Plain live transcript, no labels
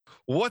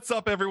What's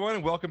up, everyone,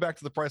 and welcome back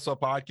to the Price Well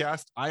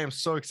Podcast. I am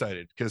so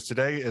excited because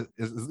today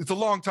it's a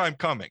long time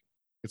coming.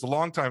 It's a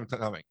long time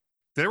coming.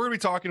 Today we're going to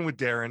be talking with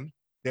Darin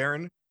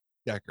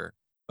Decker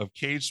of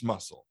Kaged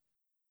Muscle.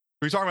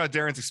 We're talking about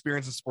Darin's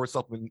experience in the sports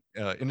supplement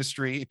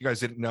industry. If you guys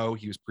didn't know,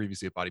 he was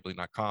previously at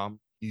bodybuilding.com.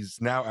 He's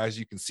now, as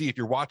you can see, if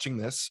you're watching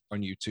this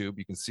on YouTube,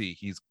 you can see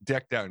he's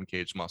decked out in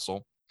Kaged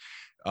Muscle.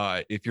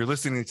 If you're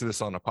listening to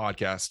this on a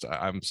podcast,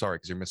 I'm sorry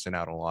because you're missing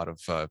out on a lot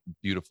of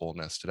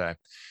beautifulness today.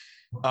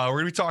 We're going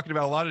to be talking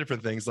about a lot of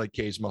different things like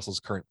Kaged Muscle's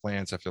current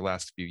plans after the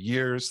last few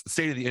years, the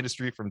state of the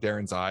industry from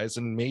Darin's eyes,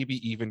 and maybe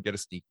even get a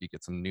sneak peek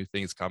at some new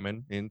things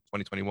coming in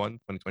 2021,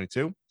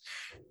 2022.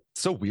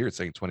 It's so weird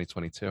saying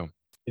 2022.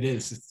 It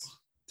is. It's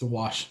a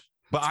wash.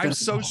 But I'm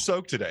so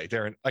soaked today,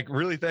 Darin. Like,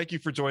 really, thank you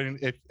for joining.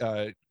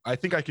 I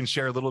think I can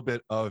share a little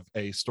bit of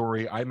a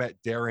story. I met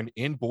Darin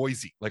in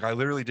Boise. Like, I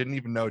literally didn't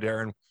even know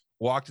Darin.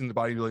 Walked into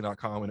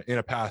bodybuilding.com in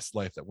a past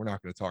life that we're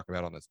not going to talk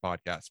about on this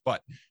podcast.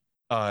 But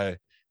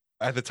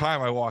at the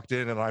time I walked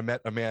in and I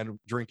met a man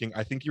drinking,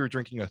 I think you were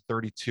drinking a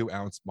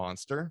 32-ounce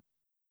Monster.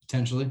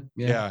 Potentially.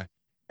 Yeah.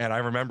 And I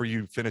remember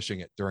you finishing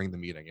it during the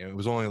meeting. It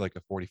was only like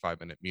a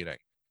 45-minute meeting.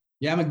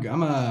 Yeah,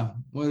 I'm a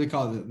what do they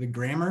call it? The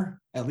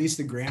grammer, at least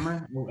the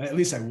grammer. Well, at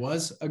least I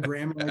was a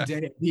grammer a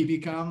day at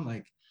BBCom.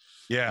 Like,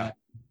 yeah,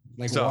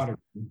 like so, water.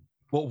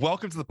 Well,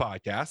 welcome to the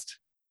podcast.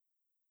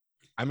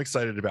 I'm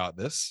excited about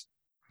this.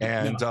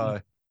 And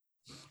I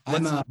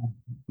don't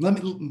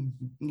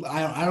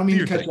mean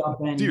to cut you off,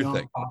 Ben. Do your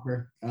thing.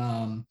 Talker.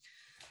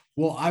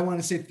 Well, I want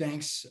to say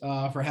thanks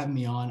for having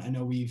me on. I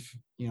know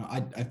I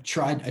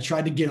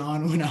tried to get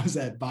on when I was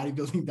at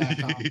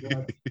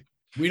bodybuilding.com.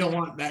 We don't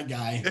want that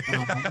guy.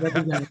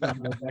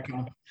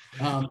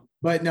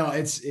 But no,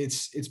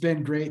 it's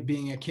been great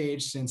being at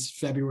Kaged since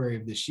February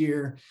of this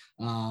year.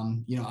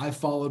 I've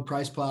followed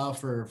Price Plow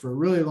for a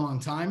really long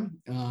time.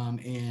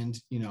 And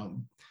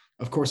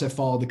of course, I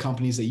followed the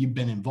companies that you've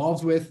been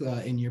involved with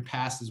in your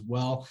past as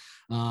well.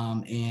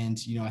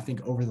 I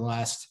think over the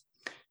last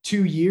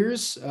 2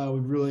 years,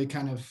 we've really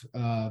kind of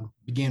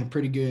began a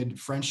pretty good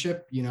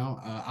friendship,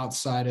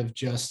 outside of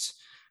just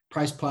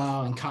Price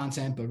Plow and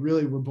content, but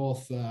really we're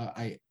both,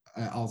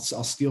 I'll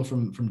steal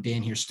from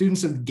Dan here,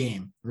 students of the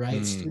game,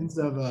 right? Students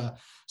of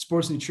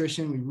sports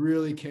nutrition. We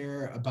really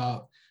care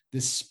about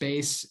this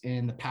space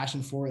and the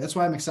passion for it. That's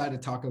why I'm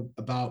excited to talk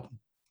about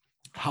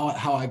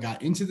how I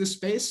got into this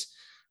space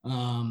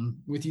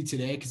with you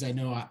today, because I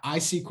know I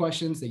see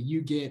questions that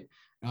you get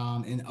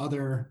and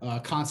other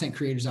content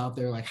creators out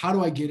there, like, how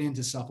do I get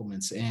into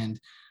supplements? And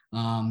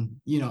a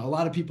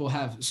lot of people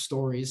have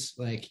stories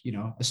like,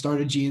 I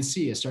started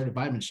GNC, I started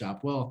Vitamin Shop.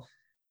 Well,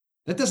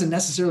 that doesn't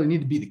necessarily need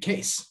to be the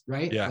case,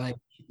 right? Yeah.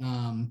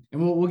 And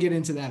we'll get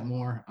into that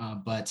more.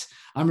 But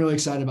I'm really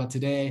excited about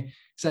today.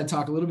 Excited to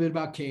talk a little bit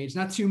about Kaged,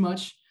 not too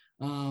much,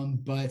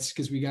 but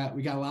because we got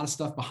a lot of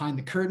stuff behind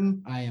the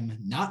curtain I am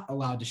not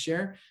allowed to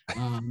share.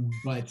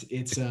 But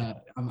it's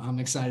I'm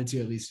excited to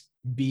at least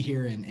be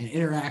here and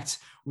interact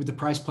with the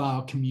Price Plow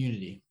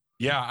community.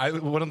 Yeah,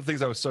 one of the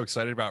things I was so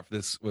excited about for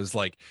this was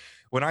like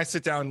when I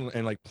sit down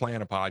and like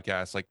plan a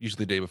podcast, like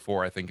usually the day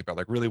before, I think about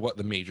like really what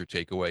the major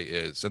takeaway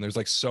is. And there's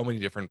like so many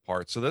different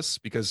parts of this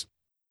because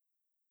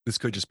this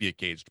could just be a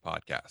Kaged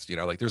podcast,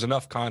 like there's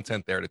enough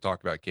content there to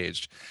talk about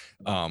Kaged.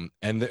 And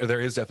there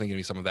is definitely gonna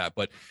be some of that.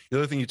 But the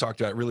other thing you talked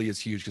about really is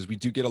huge because we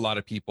do get a lot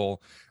of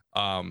people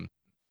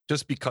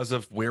just because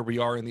of where we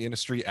are in the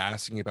industry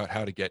asking about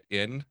how to get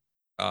in.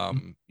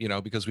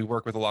 Because we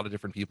work with a lot of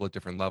different people at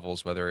different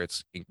levels, whether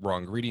it's raw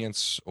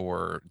ingredients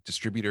or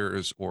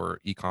distributors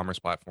or e-commerce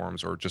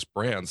platforms or just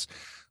brands.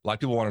 A lot of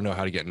people want to know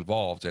how to get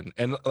involved.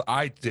 And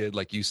I did,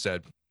 like you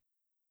said,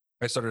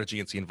 I started at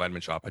GNC and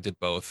Vitamin Shop. I did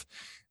both.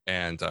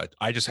 And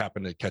I just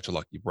happened to catch a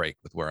lucky break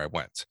with where I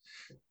went.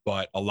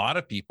 But a lot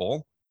of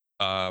people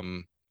are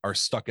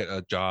stuck at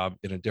a job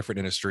in a different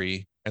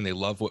industry and they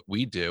love what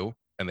we do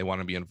and they want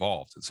to be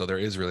involved. And so there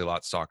is really a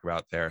lot to talk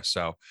about there.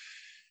 So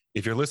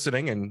if you're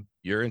listening and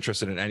you're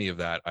interested in any of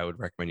that, I would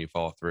recommend you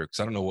follow through because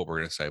I don't know what we're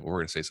going to say, but we're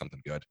going to say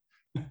something good.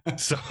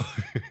 So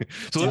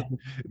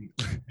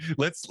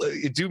let's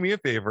do me a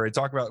favor and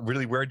talk about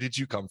really where did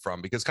you come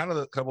from? Because kind of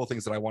the couple of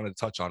things that I wanted to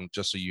touch on,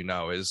 just so you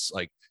know, is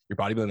like your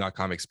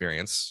bodybuilding.com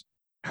experience,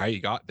 how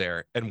you got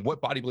there, and what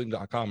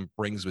bodybuilding.com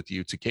brings with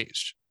you to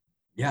Kaged.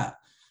 Yeah.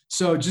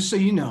 So just so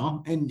you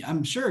know, and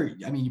I'm sure,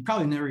 you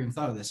probably never even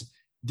thought of this,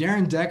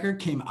 Darin Decker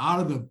came out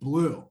of the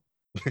blue.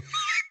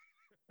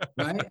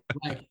 Right?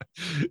 Like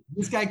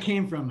this guy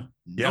came from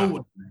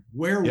nowhere.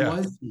 Where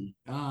was he?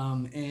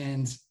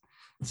 And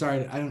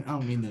sorry, I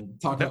don't mean to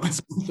talk about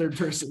myself in third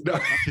person. No,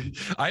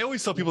 I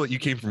always tell people that you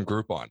came from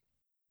Groupon.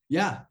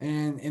 Yeah,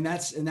 and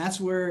that's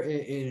where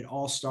it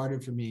all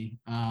started for me.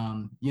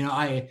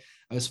 I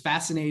was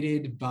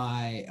fascinated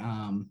by.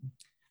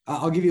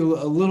 I'll give you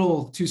a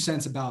little 2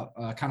 cents about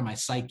kind of my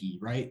psyche,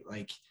 right?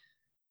 Like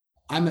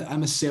I'm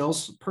a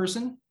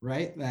salesperson,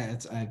 right? I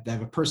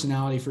have a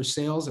personality for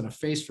sales and a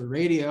face for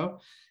radio,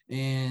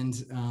 and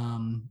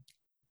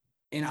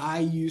I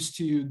used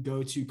to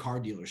go to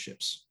car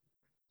dealerships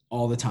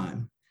all the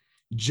time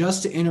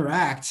just to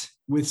interact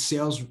with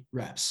sales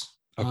reps.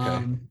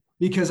 Okay.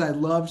 Because I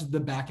loved the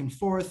back and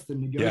forth, the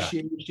Yeah.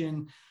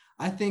 negotiation.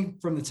 I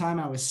think from the time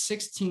I was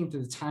 16 to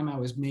the time I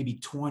was maybe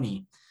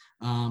 20,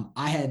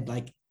 I had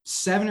like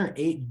 7 or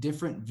 8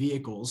 different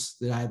vehicles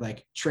that I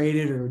like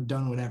traded or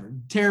done whatever.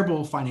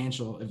 Terrible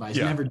financial advice.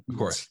 Yeah, Never do of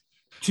course.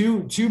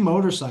 two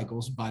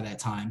motorcycles by that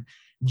time,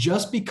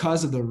 just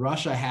because of the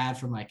rush I had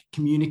from like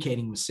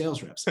communicating with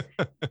sales reps.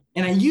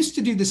 And I used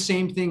to do the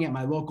same thing at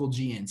my local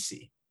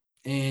GNC.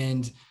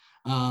 And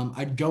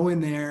I'd go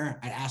in there,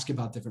 I'd ask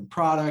about different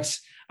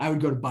products. I would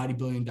go to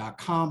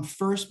bodybuilding.com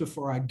first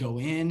before I'd go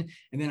in,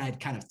 and then I'd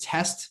kind of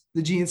test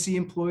the GNC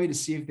employee to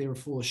see if they were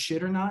full of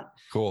shit or not.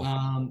 Cool.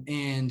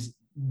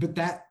 But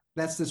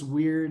that's this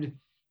weird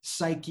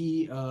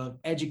psyche of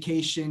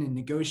education and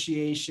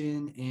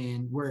negotiation,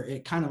 and where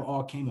it kind of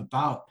all came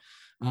about.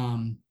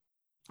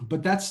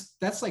 But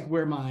that's like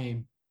where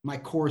my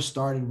core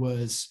started,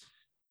 was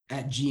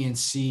at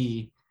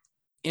GNC,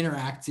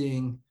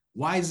 interacting.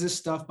 Why is this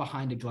stuff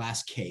behind a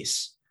glass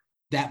case?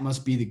 That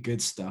must be the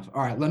good stuff.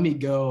 All right, let me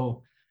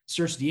go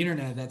search the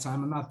internet at that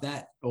time. I'm not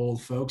that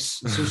old, folks.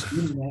 Search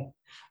the internet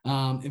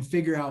and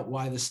figure out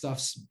why the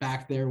stuff's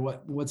back there,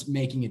 what's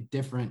making it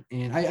different.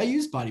 And I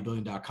use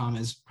bodybuilding.com,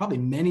 as probably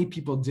many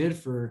people did,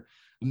 for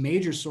a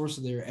major source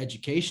of their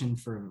education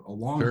for a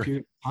long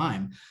period of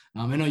time.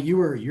 I know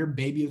you're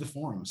baby of the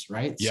forums,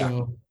 right?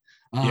 Yeah.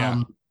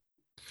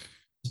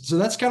 So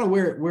that's kind of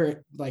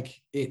where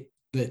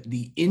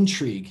the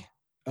intrigue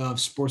of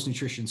sports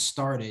nutrition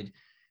started.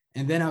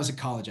 And then I was a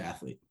college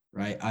athlete,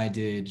 right? I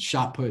did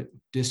shot put,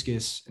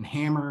 discus, and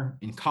hammer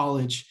in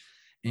college.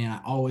 And I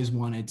always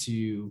wanted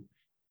to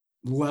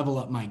level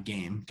up my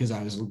game because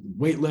I was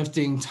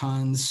weightlifting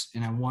tons,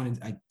 and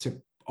I took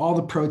all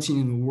the protein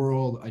in the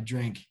world. I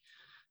drank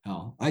a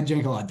lot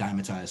of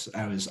Dymatize.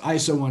 I was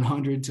ISO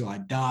 100 till I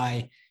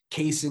die,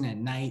 casein at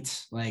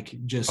night,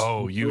 like just.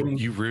 Oh,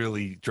 you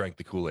really drank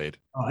the Kool-Aid.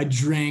 I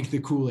drank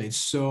the Kool-Aid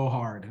so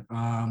hard.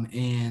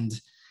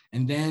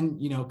 And then,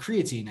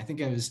 creatine, I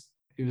think it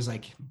was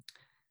like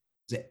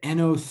the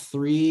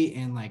NO3,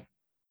 and like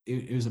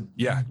it was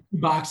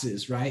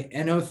boxes, right?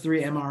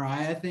 NO3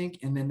 MRI, I think.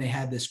 And then they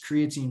had this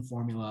creatine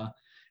formula,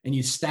 and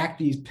you stack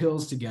these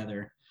pills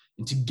together,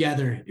 and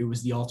together it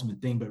was the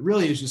ultimate thing. But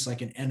really, it was just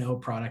like an NO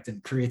product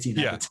and creatine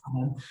at the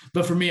time.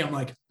 But for me, I'm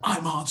like,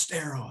 I'm on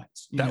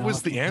steroids. That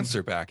was the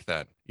answer back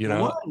then.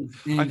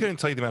 I couldn't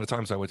tell you the amount of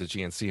times I went to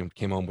GNC and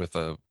came home with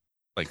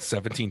like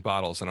 17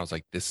 bottles, and I was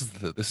like, this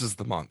is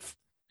the month.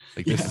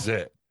 Like, this is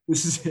it.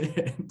 This is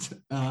it.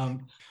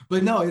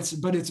 But no,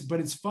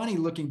 it's funny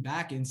looking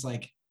back, and it's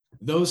like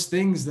those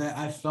things that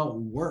I felt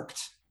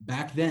worked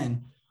back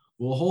then.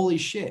 Well, holy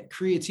shit,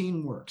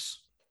 creatine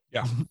works.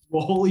 Yeah.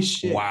 Well, holy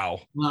shit. Wow.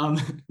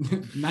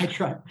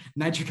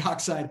 Nitric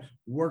oxide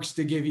works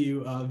to give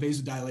you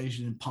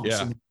vasodilation and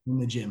pumps in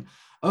the gym.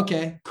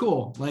 Okay,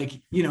 cool.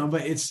 Like,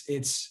 but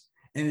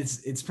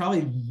it's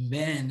probably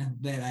then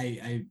that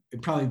I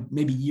probably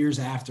maybe years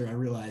after I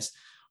realized,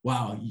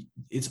 wow,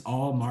 it's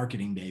all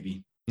marketing,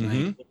 baby.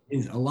 Mm-hmm.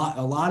 Like,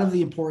 a lot of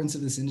the importance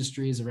of this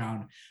industry is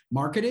around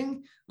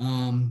marketing.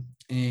 And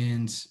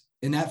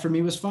that for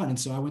me was fun. And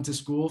so I went to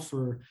school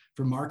for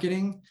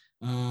marketing,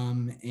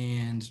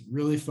 and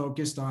really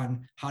focused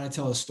on how to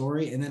tell a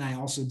story. And then I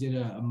also did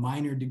a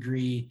minor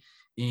degree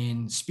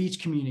in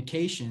speech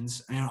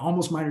communications, and I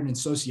almost minored in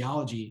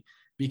sociology,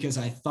 because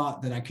I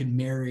thought that I could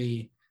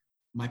marry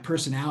my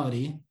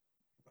personality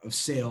of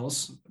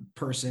sales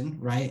person,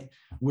 right,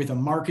 with a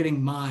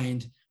marketing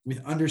mind,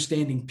 with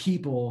understanding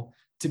people,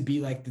 to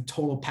be like the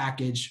total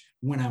package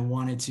when I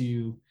wanted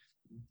to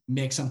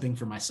make something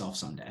for myself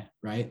someday,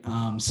 right?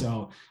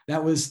 So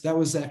that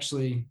was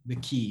actually the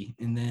key.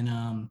 And then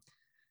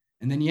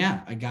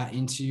I got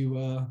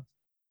into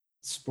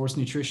sports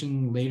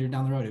nutrition later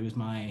down the road. It was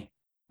my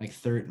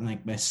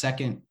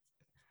second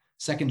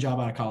job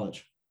out of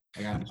college.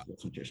 I got into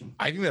sports nutrition.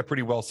 I think that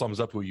pretty well sums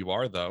up who you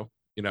are, though.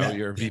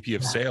 You're a VP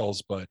of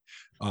sales, but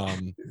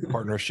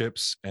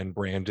partnerships and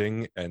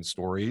branding and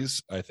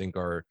stories, I think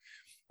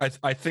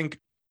I think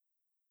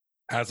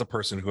as a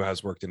person who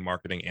has worked in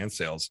marketing and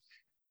sales,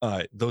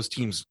 those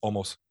teams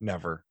almost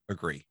never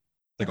agree.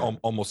 Like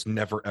almost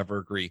never ever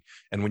agree.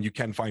 And when you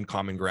can find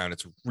common ground,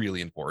 it's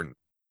really important.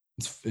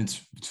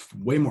 It's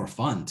way more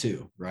fun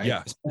too, right?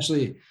 Yeah.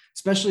 Especially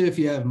if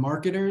you have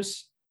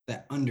marketers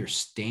that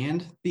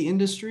understand the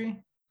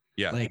industry.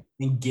 Yeah. Like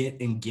and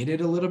get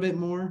it a little bit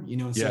more,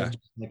 instead of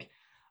just like,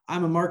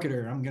 I'm a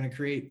marketer, I'm gonna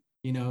create,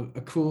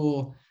 a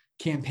cool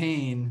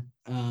campaign.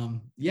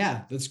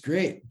 That's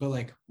great. But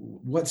like,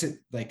 what's it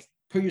like?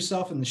 Put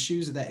yourself in the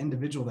shoes of that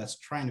individual that's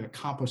trying to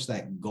accomplish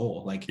that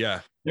goal. Like,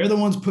 they're the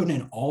ones putting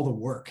in all the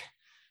work.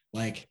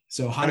 Like,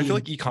 so how do you? I feel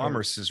like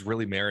e-commerce is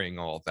really marrying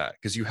all of that,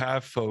 because you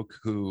have folk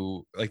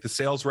who, like the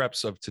sales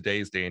reps of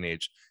today's day and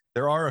age.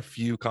 There are a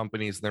few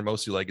companies, and they're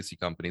mostly legacy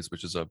companies,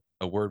 which is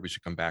a word we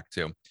should come back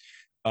to.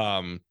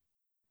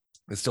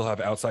 They still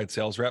have outside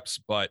sales reps,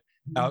 but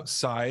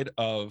outside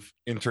of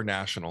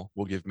international,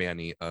 we'll give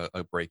Manny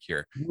a break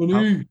here.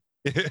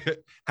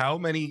 How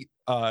many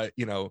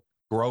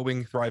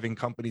growing, thriving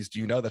companies do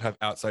you know that have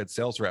outside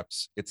sales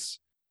reps? It's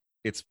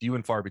few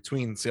and far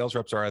between. Sales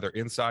reps are either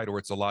inside or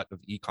it's a lot of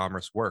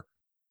e-commerce work.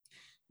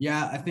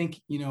 Yeah, I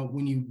think,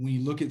 when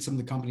you look at some of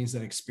the companies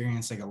that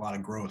experience like a lot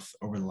of growth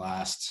over the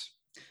last,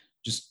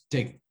 just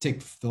take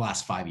the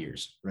last 5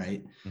 years,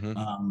 right?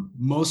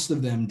 Most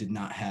of them did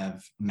not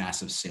have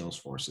massive sales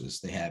forces.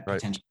 They had Right.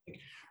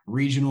 potentially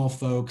regional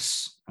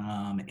folks,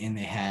 and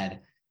they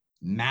had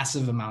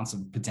massive amounts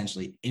of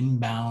potentially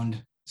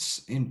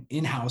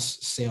in-house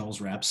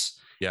sales reps,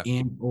 Yeah.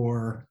 and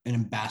or an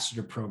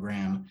ambassador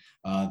program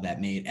that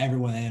made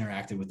everyone that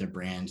interacted with their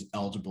brand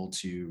eligible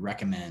to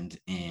recommend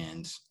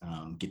and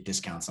get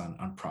discounts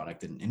on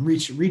product and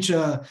reach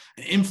an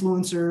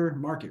influencer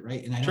market,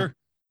 right? And I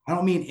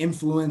don't mean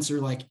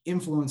influencer like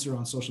influencer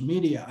on social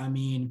media. I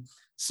mean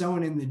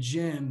someone in the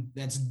gym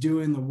that's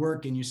doing the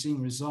work and you're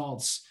seeing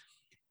results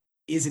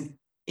is an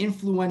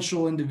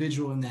influential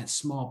individual in that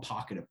small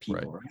pocket of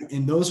people, right?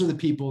 And those are the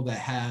people that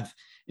have,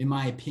 in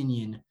my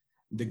opinion,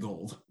 the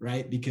gold,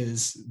 right?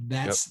 Because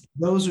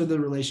those are the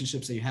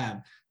relationships that you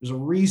have. There's a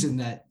reason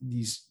that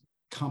these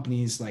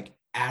companies like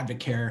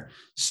Advocare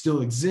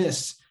still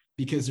exist,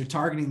 because they're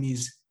targeting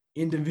these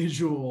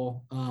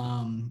individual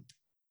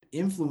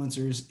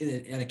influencers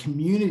at a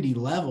community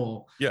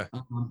level,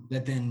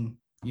 that then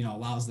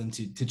allows them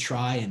to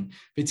try, and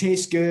if it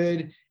tastes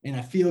good and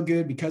I feel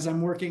good because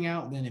I'm working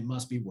out, then it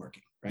must be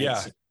working, right? Yeah.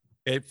 So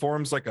it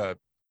forms like a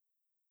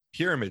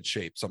pyramid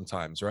shape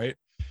sometimes, right?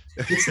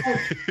 It's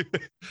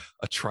like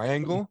a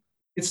triangle.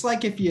 It's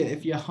like if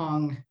you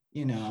hung,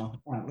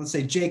 let's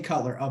say Jay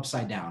Cutler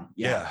upside down.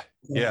 Yeah.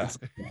 Yeah.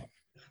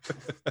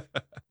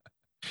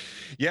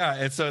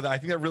 And so I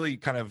think that really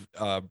kind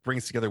of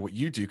brings together what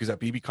you do, because at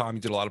BBCom you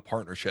did a lot of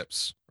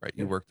partnerships, right?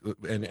 You worked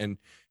and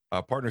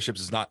partnerships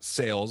is not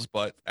sales,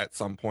 but at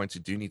some points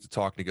you do need to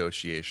talk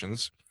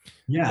negotiations.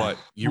 Yeah. But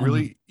you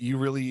really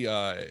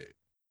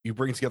you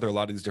bring together a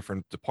lot of these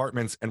different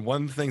departments. And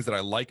one of the things that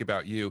I like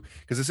about you,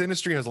 because this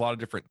industry has a lot of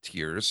different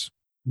tiers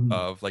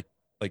of like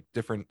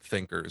different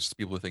thinkers,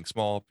 people who think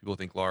small, people who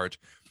think large.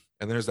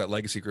 And there's that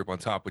legacy group on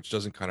top, which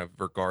doesn't kind of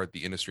regard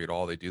the industry at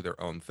all. They do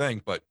their own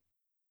thing. But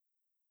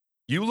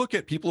you look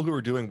at people who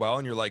are doing well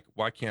and you're like,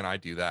 why can't I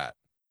do that?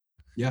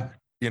 Yeah.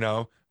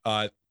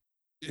 I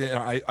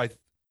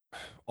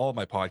all of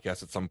my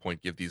podcasts at some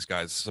point give these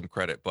guys some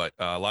credit, but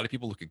a lot of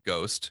people look at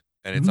Ghost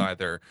and it's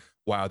either,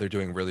 wow, they're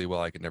doing really well,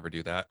 I could never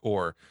do that,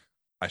 or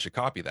I should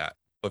copy that.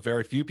 But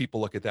very few people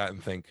look at that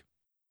and think,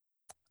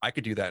 I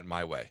could do that in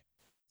my way.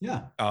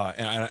 Yeah.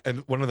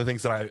 And one of the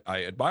things that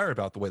I admire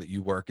about the way that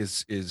you work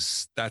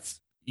is that's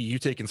you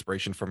take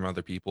inspiration from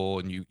other people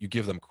and you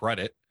give them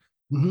credit.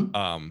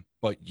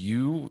 But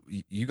you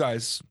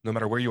guys, no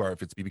matter where you are,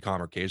 if it's BBCom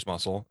or Caged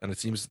Muscle, and it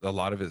seems a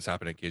lot of it is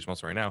happening at Caged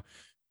Muscle right now,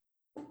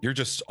 you're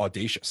just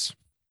audacious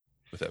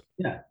with it.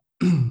 Yeah.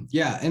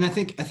 Yeah. And I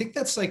think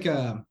that's like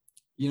I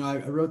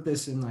wrote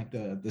this in like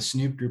the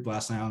Snoop group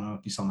last night. I don't know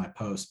if you saw my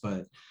post,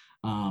 but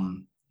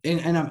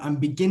and I'm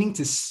beginning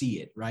to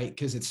see it, right?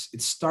 Because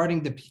it's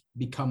starting to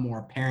become more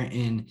apparent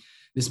in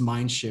this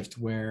mind shift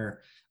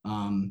where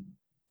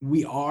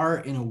we are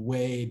in a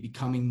way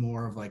becoming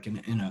more of like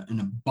an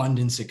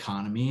abundance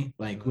economy,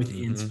 like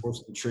within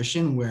sports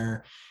nutrition,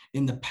 where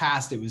in the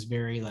past it was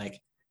very like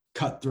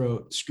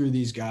cutthroat, screw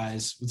these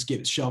guys, let's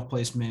get shelf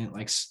placement,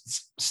 like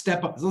let's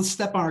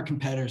step on our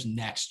competitors'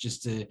 necks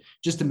just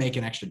to make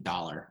an extra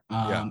dollar.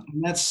 And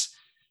that's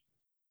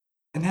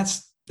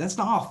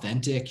not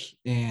authentic.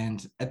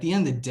 And at the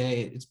end of the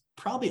day, it's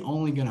probably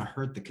only going to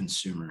hurt the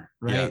consumer,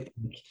 right?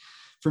 Yeah.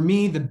 For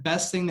me, the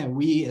best thing that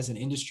we as an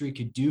industry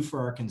could do for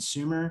our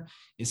consumer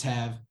is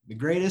have the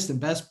greatest and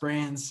best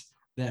brands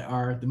that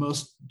are the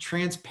most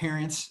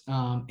transparent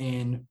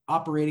and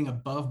operating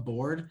above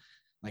board,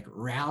 like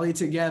rally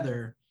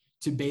together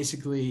to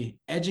basically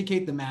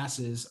educate the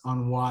masses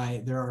on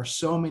why there are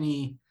so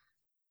many,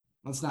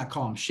 let's not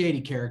call them shady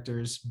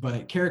characters,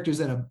 but characters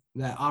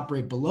that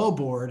operate below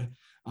board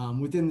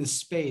within this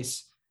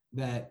space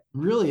that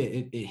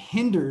really it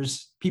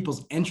hinders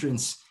people's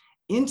entrance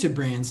into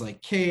brands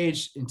like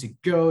Kaged, into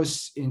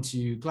Ghost,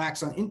 into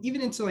Glaxon, and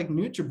even into like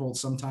Nutrabolt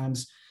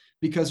sometimes,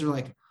 because they're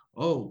like,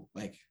 oh,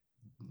 like,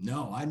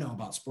 no, I know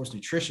about sports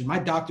nutrition. My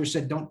doctor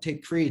said don't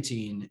take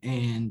creatine.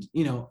 And,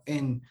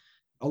 and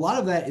a lot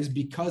of that is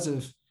because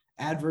of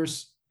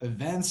adverse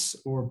events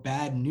or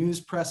bad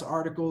news press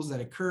articles that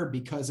occur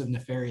because of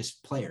nefarious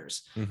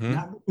players,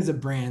 not because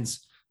of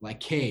brands like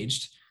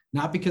Kaged,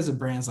 not because of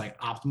brands like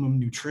Optimum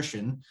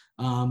Nutrition,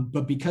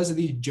 but because of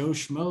these Joe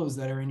Schmoes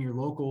that are in your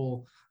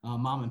local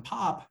mom and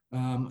pop,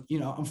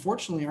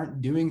 unfortunately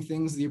aren't doing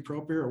things the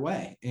appropriate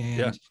way.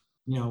 And,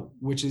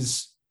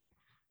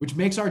 which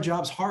makes our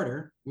jobs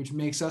harder, which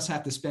makes us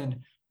have to spend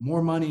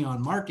more money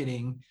on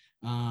marketing.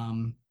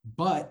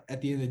 But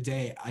at the end of the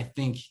day, I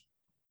think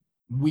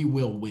we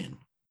will win.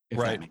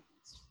 Right.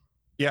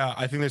 Yeah,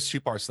 I think there's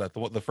two parts to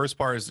that. The first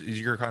part is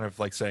you're kind of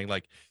like saying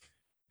like,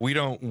 we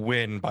don't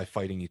win by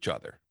fighting each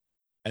other.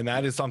 And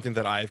that is something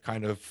that I've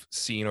kind of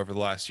seen over the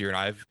last year. And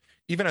I've,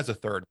 even as a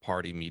third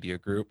party media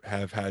group,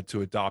 have had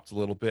to adopt a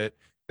little bit,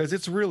 because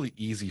it's really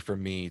easy for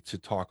me to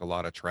talk a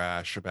lot of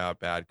trash about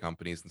bad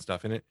companies and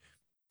stuff, and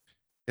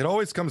it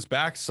always comes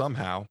back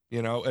somehow,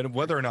 you know. And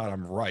whether or not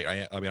I'm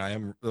right, I mean, I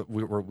am.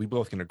 We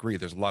both can agree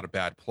there's a lot of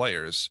bad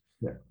players.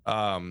 Yeah.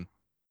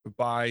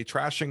 By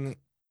trashing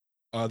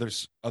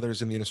others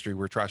in the industry,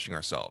 we're trashing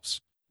ourselves.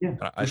 Yeah,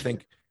 I for sure.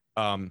 think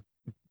um,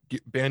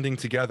 banding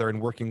together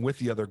and working with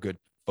the other good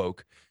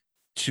folk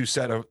to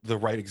set the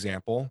right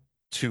example,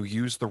 to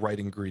use the right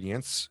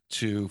ingredients,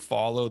 to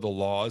follow the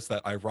laws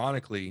that,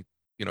 ironically,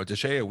 you know,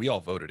 DSHEA, we all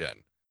voted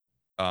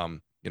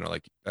in. You know,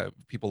 like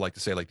people like to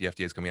say, like the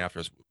FDA is coming after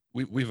us.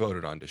 We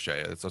voted on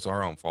DSHEA. It's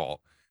our own fault.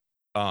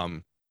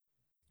 Um,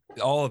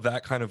 all of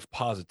that kind of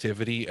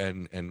positivity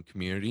and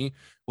community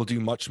will do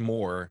much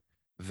more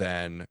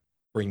than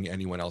bringing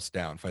anyone else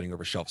down, fighting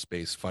over shelf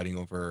space, fighting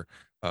over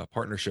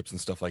partnerships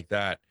and stuff like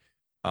that.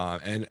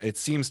 And it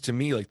seems to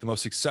me like the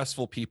most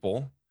successful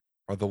people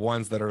are the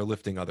ones that are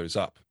lifting others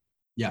up.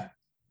 Yeah.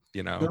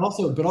 You know,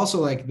 But also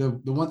like the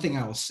one thing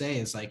I will say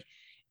is like,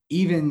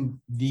 even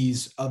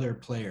these other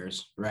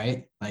players,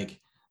 right?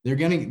 Like they're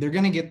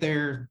gonna get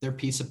their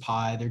piece of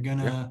pie. They're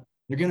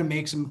gonna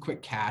make some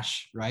quick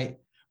cash, right?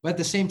 But at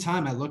the same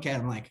time, I look at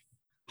them like,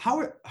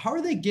 how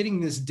are they getting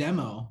this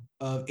demo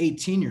of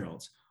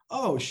 18-year-olds?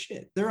 Oh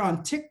shit, they're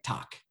on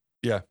TikTok.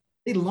 yeah,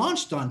 They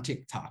launched on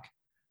TikTok.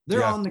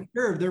 They're yeah, on the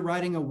curve. They're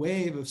riding a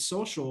wave of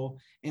social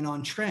and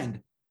on trend.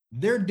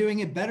 They're doing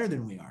it better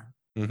than we are.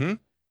 mm-hmm.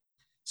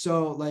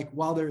 So like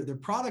while their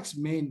products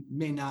may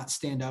not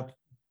stand up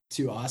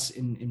to us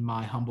in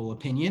my humble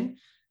opinion,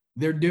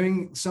 they're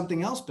doing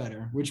something else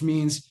better, which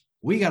means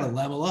we got to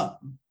level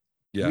up.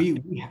 Yeah,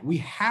 We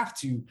have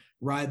to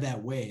ride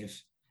that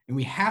wave, and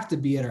we have to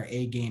be at our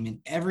A game in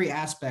every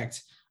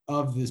aspect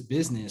of this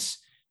business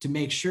to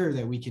make sure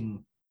that we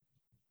can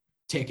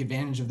take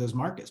advantage of those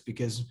markets.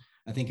 Because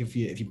I think if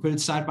you put it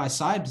side by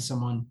side to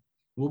someone,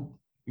 well,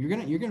 you're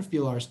gonna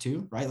feel ours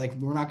too, right? Like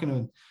we're not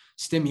gonna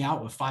stim you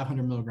out with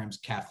 500 milligrams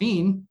of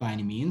caffeine by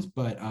any means,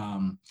 but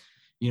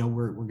you know,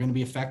 we're going to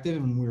be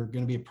effective, and we're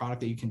going to be a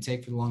product that you can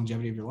take for the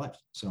longevity of your life.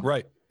 So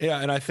right, yeah.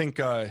 And I think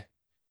I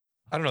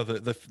don't know,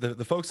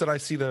 the folks that I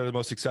see that are the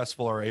most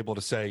successful are able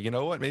to say, you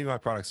know what, maybe my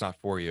product's not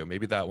for you,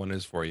 maybe that one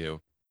is for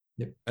you.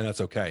 yep. And that's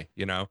okay.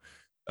 You know,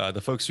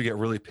 the folks who get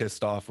really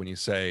pissed off when you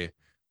say,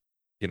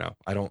 you know,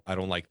 I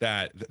don't like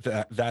that.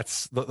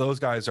 Those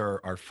guys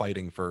are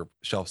fighting for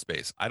shelf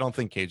space. I don't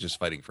think Kaged is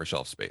fighting for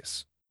shelf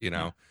space. You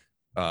know,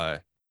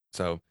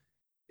 so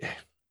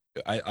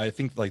I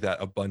think like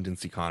that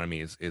abundance economy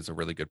is a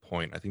really good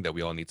point. I think that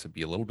we all need to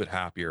be a little bit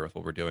happier with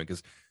what we're doing,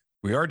 because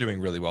we are doing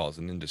really well as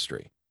an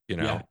industry. You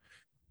know,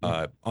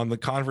 Yeah. on the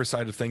converse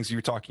side of things,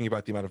 you're talking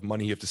about the amount of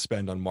money you have to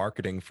spend on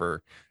marketing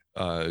for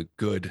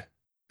good.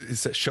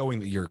 Is that showing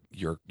that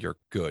you're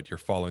good, you're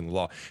following the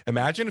law?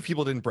 Imagine if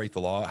people didn't break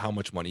the law, how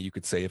much money you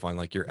could save on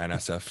like your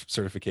NSF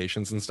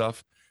certifications and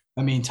stuff.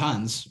 I mean,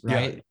 tons, Yeah.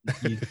 right?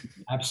 You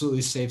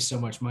absolutely save so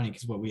much money,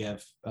 because what we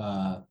have,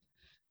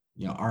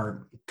 you know,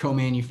 our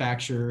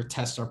co-manufacturer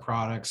tests our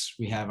products.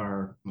 We have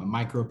our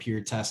micro peer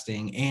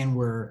testing, and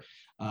we're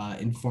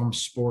informed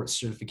sports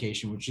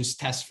certification, which just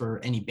tests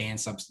for any banned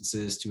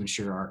substances to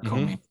ensure our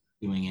co-man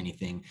doing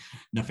anything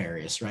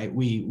nefarious, right?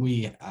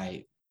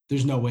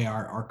 There's no way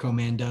our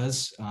co-man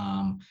does.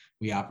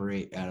 We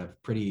operate at a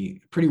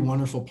pretty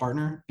wonderful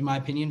partner, in my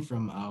opinion,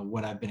 from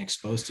what I've been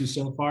exposed to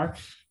so far.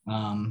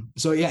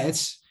 So yeah,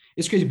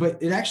 it's crazy,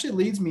 but it actually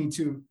leads me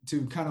to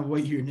kind of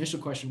what your initial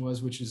question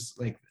was, which is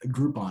like a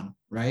Groupon,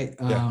 right?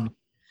 Yeah.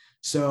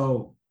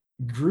 So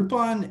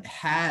Groupon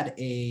had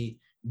a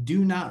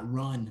do not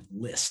run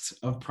list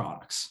of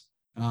products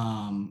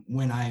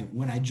when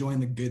I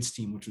joined the goods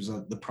team, which was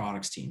the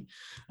products team,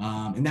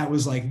 and that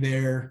was like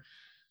their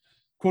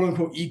quote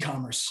unquote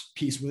e-commerce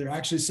piece, where they're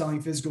actually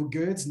selling physical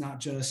goods, not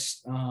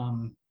just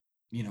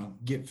you know,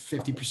 get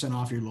 50%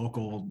 off your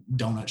local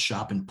donut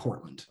shop in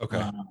Portland.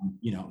 Okay.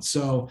 You know,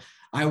 so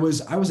I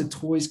was a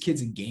toys,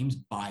 kids, and games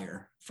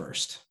buyer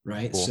first,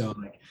 right? Cool. So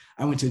like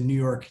I went to New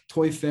York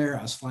Toy Fair.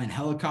 I was flying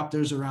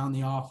helicopters around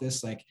the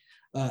office, like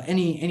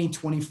any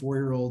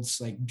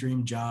 24-year-old's like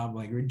dream job.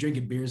 Like we're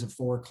drinking beers at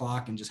 4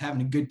 o'clock and just having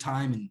a good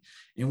time,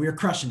 and we were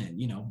crushing it.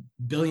 You know,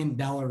 $1 billion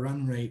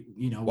run rate.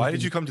 You know, Why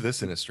did you come to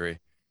this industry?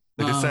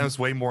 Like it um, sounds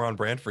way more on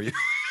brand for you.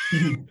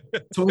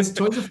 toys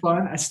are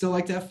fun. I still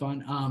like to have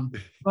fun.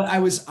 But I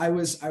was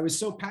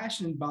so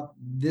passionate about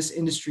this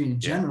industry in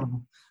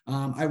general.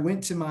 I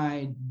went to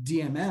my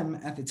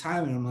DMM at the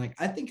time, and I'm like,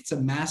 I think it's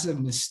a massive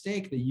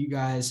mistake that you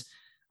guys,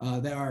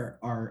 that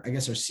our I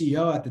guess our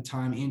CEO at the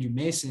time, Andrew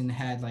Mason,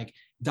 had like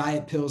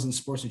diet pills and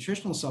sports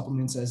nutritional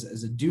supplements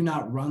as a do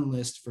not run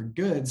list for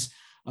goods,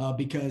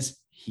 because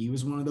he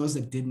was one of those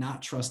that did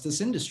not trust this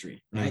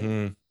industry, right?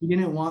 Mm-hmm. He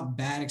didn't want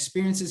bad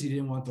experiences. He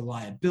didn't want the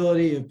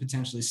liability of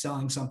potentially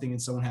selling something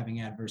and someone having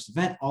an adverse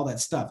event, all that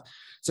stuff.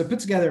 So I put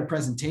together a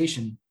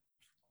presentation,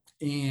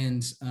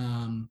 and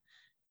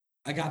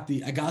I got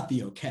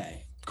the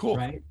okay. Cool.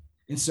 Right.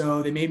 And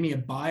so they made me a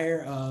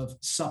buyer of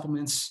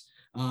supplements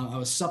I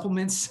was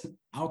supplements,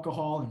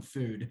 alcohol, and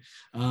food.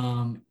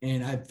 And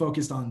I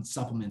focused on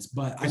supplements,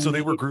 but So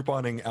they were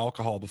Grouponing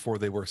alcohol before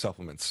they were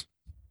supplements.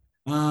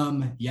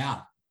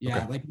 Yeah.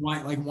 Okay. Like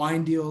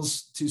wine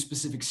deals to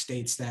specific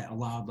states that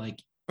allowed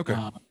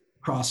Okay.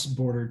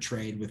 Cross-border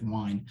trade with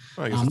wine.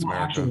 I guess it's Not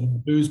America. actually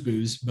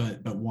booze,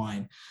 but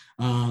wine.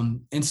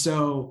 And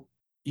so,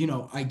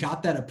 I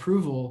got that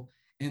approval,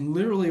 and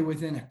literally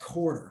within a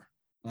quarter,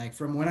 like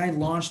from when I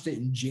launched it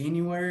in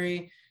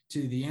January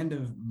to the end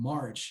of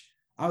March,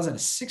 I was at a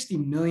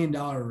 $60 million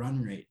run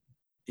rate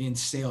in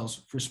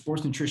sales for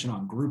sports nutrition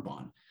on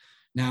Groupon.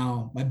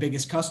 Now, my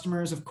biggest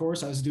customers, of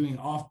course, I was doing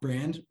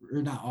off-brand,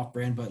 or not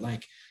off-brand, but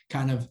like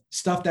kind of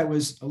stuff that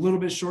was a little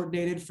bit short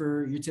dated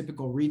for your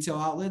typical retail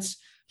outlets.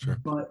 Sure.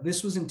 But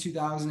this was in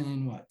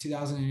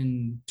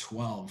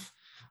 2012.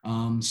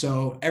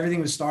 So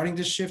everything was starting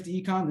to shift to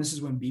ecom. This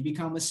is when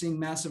BBCom was seeing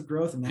massive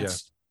growth, and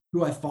that's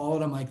who I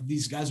followed. I'm like,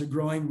 these guys are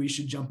growing. We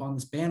should jump on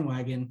this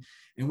bandwagon,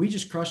 and we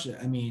just crushed it.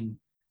 I mean,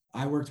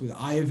 I worked with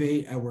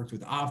Iovate, I worked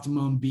with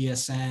Optimum,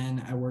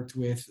 BSN, I worked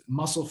with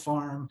Muscle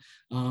Farm.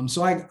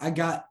 So I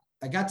got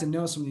to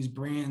know some of these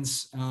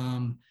brands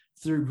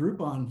through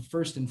Groupon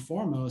first and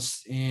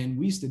foremost, and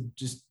we used to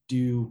just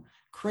do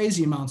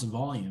crazy amounts of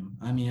volume.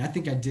 I mean, I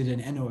think I did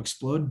an NO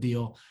Explode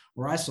deal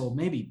where I sold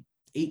maybe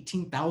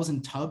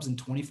 18,000 tubs in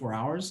 24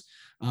 hours.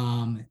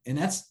 And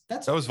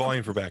that was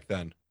volume for back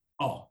then.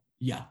 Oh,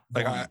 yeah.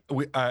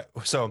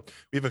 So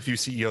we have a few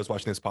CEOs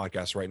watching this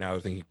podcast right now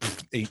thinking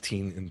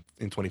 18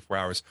 in 24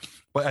 hours.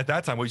 But at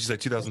that time, what you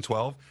said,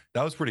 2012,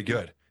 that was pretty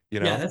good.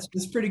 Yeah,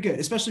 that's pretty good,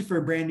 especially for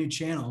a brand new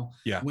channel.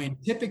 Yeah. When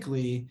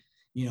typically,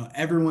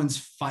 everyone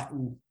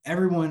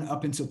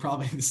up until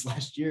probably this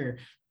last year,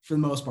 for the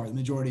most part, the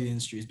majority of the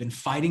industry has been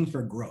fighting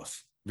for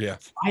growth. Yeah.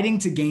 Fighting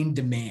to gain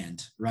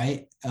demand,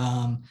 right?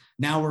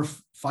 Now we're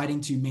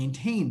fighting to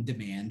maintain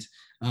demand,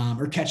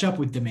 or catch up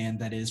with demand,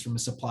 that is, from a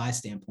supply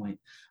standpoint.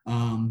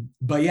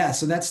 But yeah,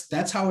 so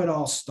that's how it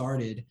all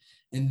started.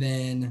 And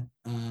then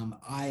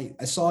I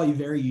saw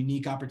very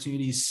unique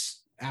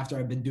opportunities after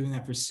I've been doing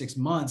that for 6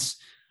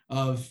 months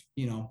of,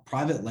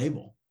 private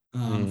label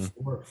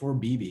for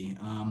BB.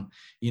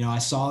 I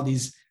saw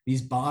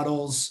these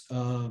bottles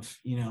of,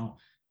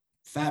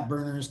 fat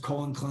burners,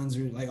 colon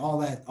cleanser, like all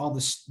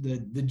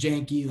the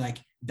janky, like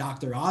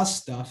Dr. Oz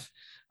stuff.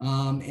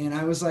 And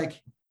I was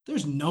like,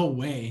 there's no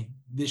way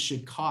this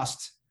should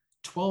cost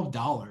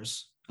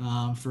 $12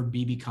 for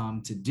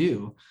BBCom to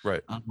do.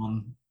 Right.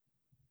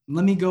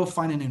 Let me go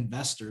find an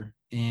investor,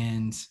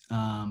 and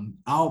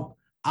I'll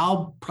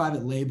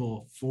private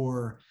label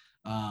for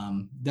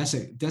did I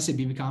say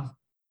BBCom?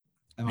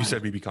 You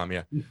said BBCom,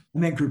 yeah. I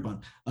meant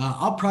Groupon.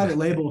 I'll private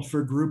label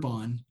for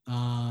Groupon,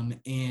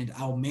 and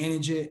I'll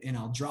manage it, and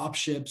I'll drop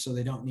ship so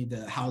they don't need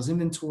to house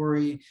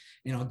inventory,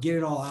 and I'll get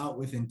it all out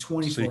within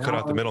 24 hours. So you cut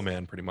out the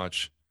middleman pretty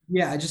much.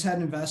 Yeah, I just had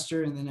an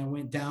investor, and then I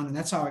went down, and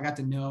that's how I got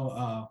to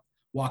know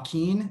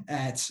Joaquin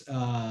at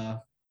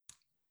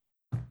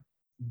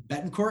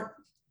Betancourt.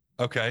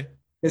 Okay.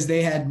 Because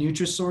they had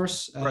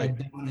Nutrisource right.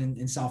 down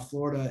in South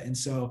Florida, and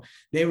so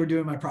they were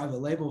doing my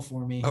private label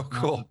for me. Oh,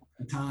 cool. At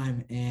the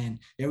time, and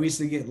we used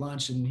to get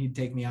lunch, and he'd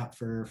take me out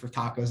for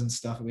tacos and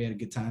stuff. And we had a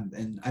good time,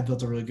 and I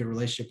built a really good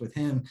relationship with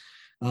him.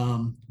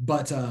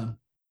 But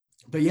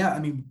yeah, I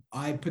mean,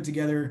 I put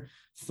together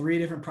 3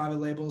 different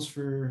private labels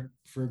for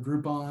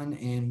Groupon,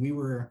 and we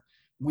were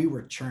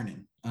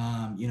churning.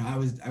 I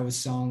was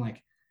selling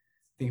like,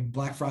 I think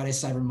Black Friday,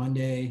 Cyber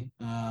Monday,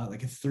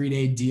 like a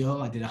 3-day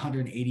deal. I did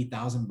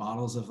 180,000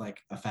 bottles of like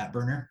a fat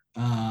burner.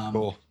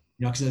 Cool.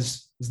 Because it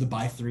was the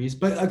buy 3s.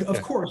 But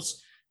of course,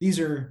 these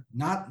are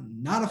not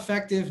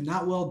effective,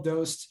 not well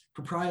dosed,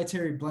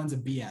 proprietary blends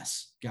of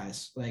BS,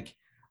 guys. Like,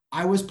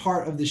 I was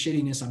part of the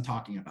shittiness I'm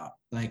talking about.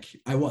 Like,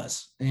 I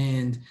was,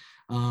 and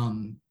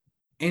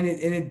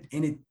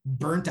it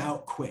burnt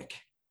out quick.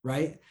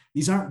 Right?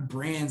 These aren't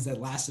brands that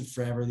lasted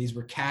forever. These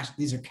are cash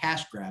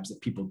grabs that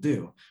people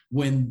do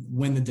when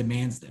the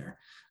demand's there.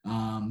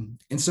 And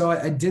so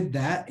I did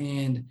that,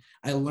 and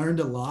I learned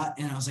a lot,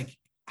 and I was like,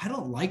 I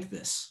don't like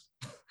this.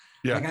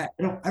 Yeah. Like,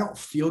 I don't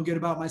feel good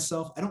about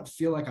myself. I don't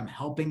feel like I'm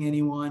helping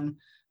anyone.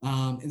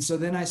 And so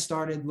then I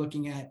started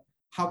looking at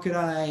how could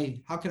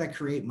I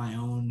create my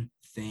own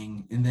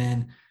thing. And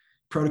then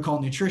Protocol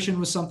Nutrition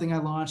was something I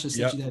launched. I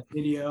sent you that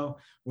video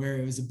where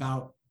it was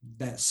about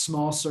that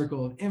small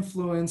circle of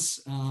influence.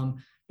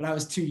 But I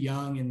was too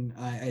young, and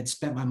I had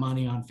spent my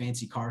money on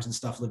fancy cars and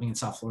stuff living in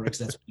South Florida, because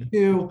that's what I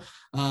do.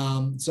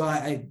 So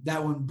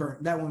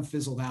that one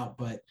fizzled out.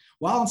 But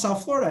while in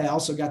South Florida, I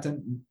also got to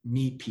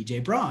meet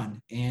PJ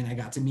Braun, and I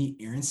got to meet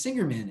Aaron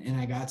Singerman, and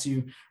I got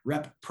to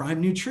rep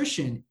Prime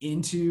Nutrition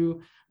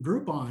into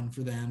Groupon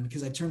for them,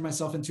 because I turned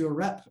myself into a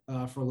rep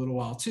for a little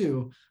while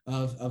too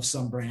of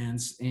some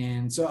brands.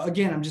 And so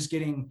again, I'm just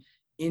getting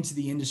into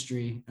the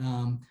industry.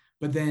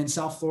 But then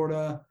South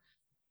Florida,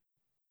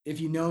 if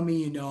you know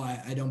me,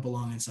 I don't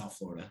belong in South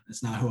Florida.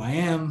 That's not who I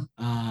am.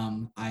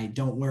 I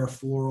don't wear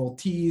floral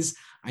tees.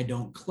 I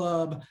don't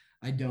club.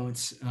 I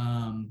don't,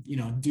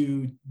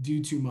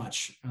 do too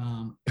much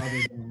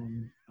other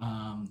than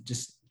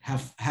just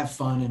have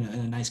fun and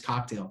a nice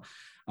cocktail.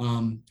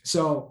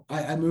 So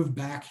I moved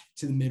back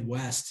to the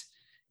Midwest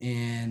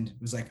and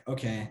was like,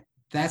 okay,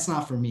 that's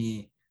not for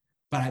me,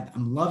 but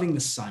I'm loving the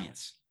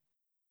science.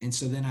 And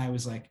so then I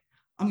was like,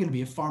 I'm going to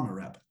be a pharma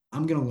rep.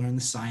 I'm going to learn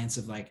the science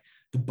of like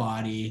the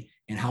body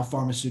and how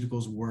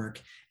pharmaceuticals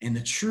work and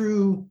the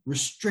true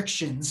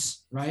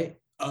restrictions, right,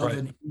 of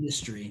an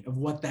industry, of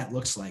what that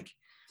looks like.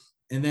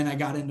 And then I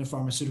got into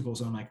pharmaceuticals.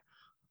 And I'm like,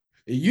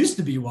 it used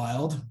to be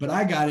wild, but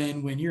I got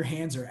in when your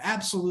hands are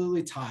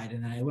absolutely tied.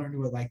 And then I learned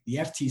what like the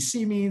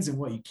FTC means and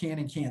what you can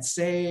and can't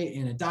say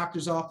in a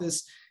doctor's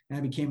office. And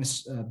I became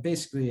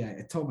basically,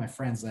 I told my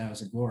friends that I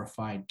was a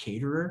glorified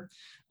caterer,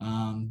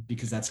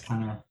 because that's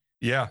kind of,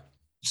 yeah.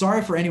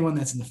 Sorry for anyone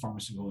that's in the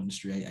pharmaceutical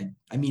industry.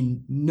 I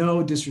mean,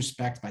 no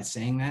disrespect by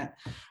saying that.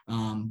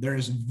 There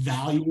is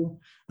value.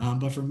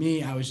 But for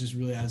me, I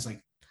was like,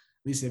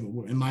 at least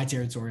in my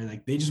territory,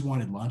 like they just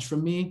wanted lunch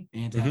from me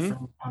and to have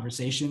friendly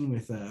conversation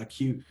with a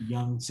cute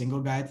young single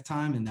guy at the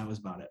time. And that was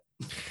about it.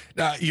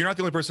 Now, you're not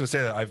the only person to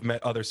say that. I've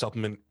met other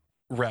supplement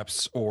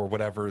reps or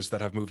whatevers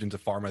that have moved into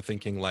pharma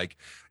thinking like,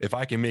 if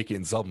I can make it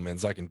in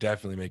supplements, I can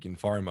definitely make it in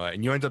pharma.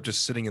 And you end up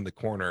just sitting in the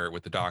corner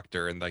with the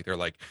doctor and like, they're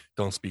like,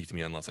 don't speak to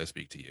me unless I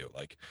speak to you.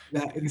 Like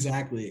that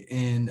exactly.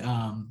 And,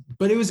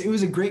 but it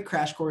was a great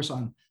crash course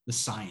on the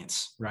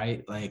science,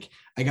 right? Like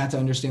I got to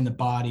understand the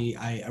body.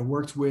 I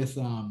worked with,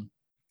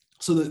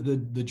 so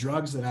the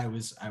drugs that I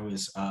was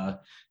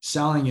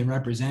selling and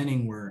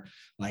representing were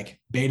like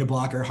beta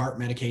blocker, heart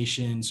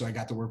medication. So I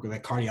got to work with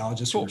like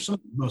cardiologists who are some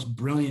of the most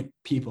brilliant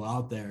people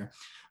out there.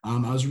 I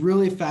was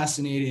really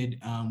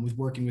fascinated with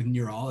working with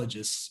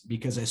neurologists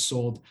because I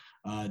sold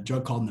a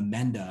drug called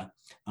Namenda,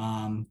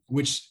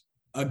 which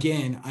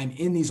again, I'm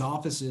in these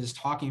offices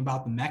talking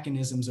about the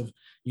mechanisms of,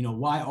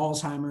 why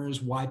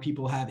Alzheimer's, why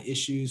people have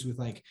issues with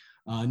like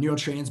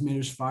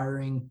neurotransmitters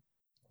firing.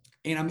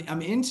 And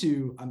I'm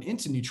into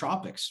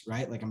nootropics,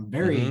 right? Like I'm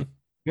very,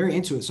 very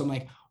into it. So I'm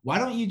like, why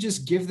don't you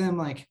just give them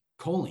like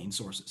choline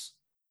sources,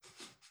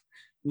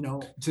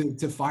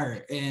 to fire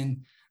it?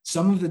 And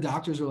some of the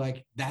doctors are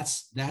like,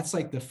 that's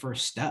like the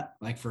first step,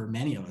 like for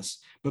many of us,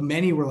 but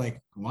many were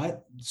like,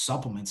 what?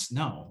 Supplements?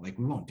 No, like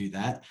we won't do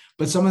that.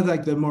 But some of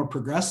like the more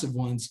progressive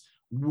ones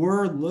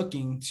were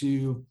looking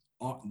to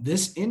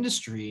this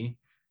industry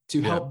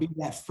to help be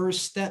that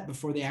first step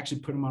before they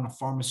actually put them on a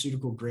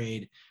pharmaceutical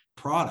grade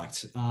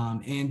product.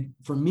 And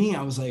for me,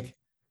 I was like,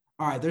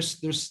 all right,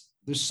 there's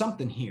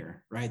something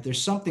here, right?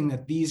 There's something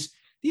that these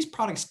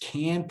products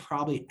can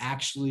probably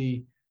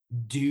actually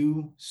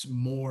do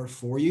more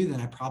for you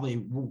than I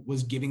probably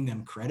was giving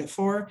them credit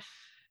for.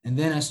 And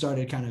then I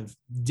started kind of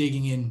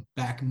digging in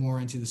back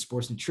more into the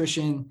sports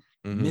nutrition,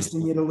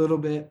 missing it a little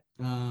bit.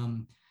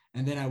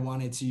 And then I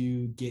wanted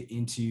to get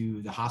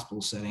into the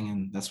hospital setting.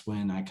 And that's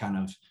when I kind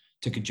of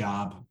took a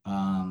job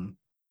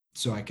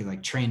so I could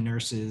like train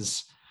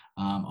nurses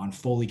on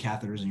Foley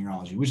catheters and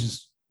urology, which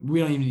is, we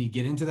don't even need to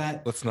get into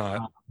that. Let's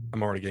not.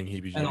 I'm already getting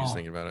heebie-jeebies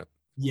thinking about it.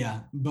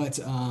 Yeah.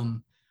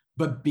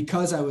 But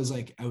because I was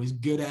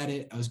good at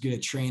it, I was good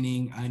at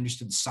training, I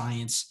understood the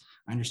science,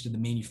 I understood the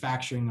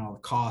manufacturing and all the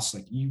costs.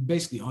 Like you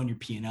basically own your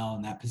P&L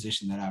in that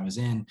position that I was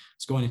in.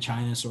 It's going to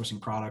China,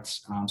 sourcing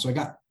products. So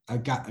I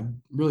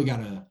really got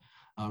a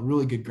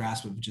really good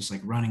grasp of just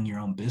like running your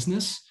own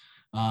business.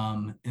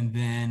 And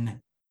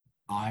then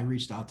I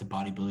reached out to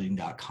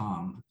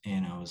bodybuilding.com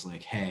and I was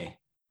like, hey,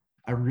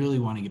 I really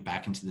want to get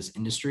back into this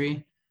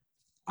industry.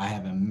 I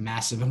have a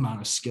massive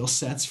amount of skill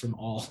sets from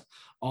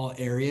all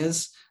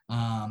areas.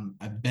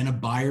 I've been a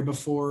buyer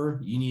before.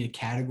 You need a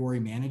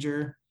category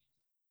manager.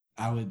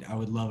 I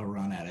would love a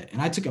run at it.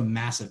 And I took a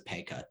massive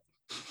pay cut.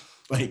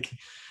 Took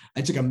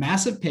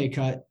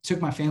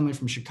my family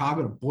from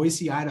Chicago to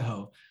Boise,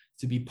 Idaho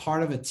to be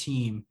part of a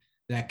team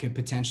that could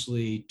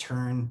potentially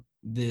turn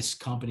this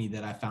company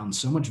that I found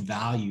so much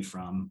value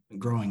from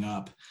growing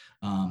up,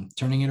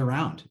 turning it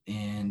around.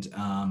 And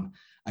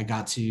I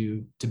got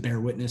to bear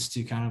witness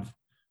to kind of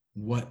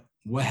what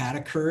had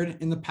occurred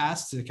in the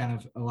past to kind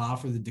of allow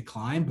for the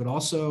decline, but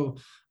also,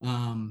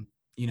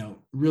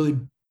 really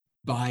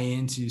buy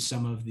into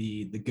some of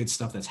the good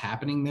stuff that's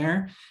happening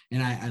there.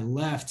 And I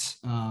left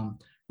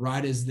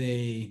right as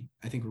they,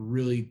 I think, were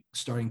really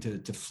starting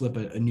to flip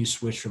a new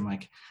switch from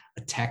like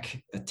a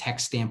tech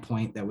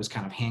standpoint that was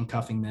kind of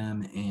handcuffing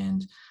them,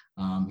 and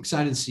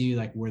excited to see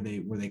like where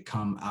they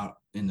come out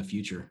in the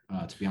future,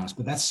 to be honest.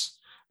 But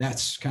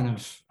that's kind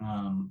of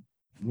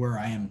where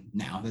I am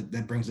now.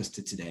 That brings us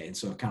to today. And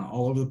so kind of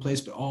all over the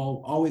place, but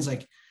always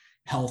like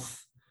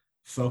health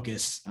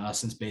focused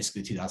since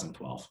basically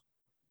 2012.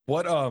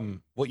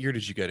 What year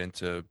did you get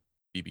into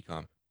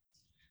BBCom?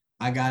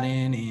 I got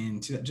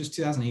in just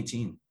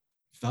 2018.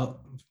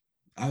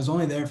 I was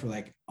only there for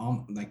like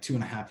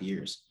 2.5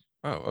 years.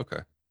 Oh, okay.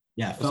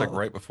 Yeah, it was like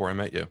right before I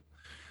met you.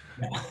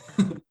 Yeah.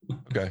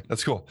 Okay,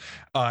 that's cool.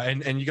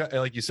 And you got,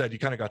 like you said, you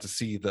kind of got to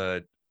see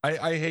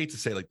I hate to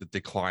say like the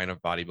decline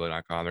of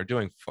bodybuilding.com.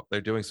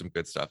 They're doing some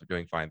good stuff. They're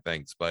doing fine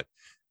things, but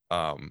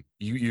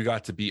you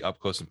got to be up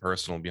close and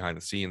personal behind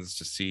the scenes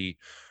to see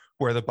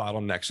where the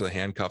bottlenecks or the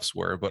handcuffs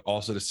were, but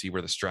also to see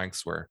where the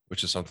strengths were,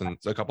 which is something,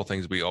 a couple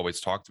things we always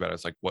talked about.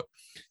 It's like what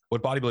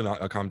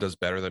bodybuilding.com does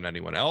better than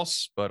anyone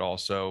else, but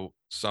also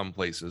some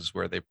places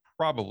where they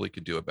probably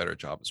could do a better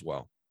job as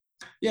well.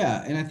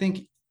 Yeah, and I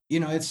think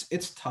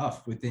it's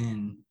tough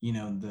within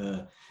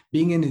the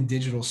being in a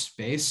digital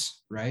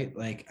space, right?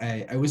 Like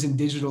I was in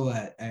digital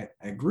at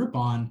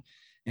Groupon,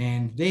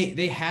 and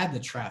they had the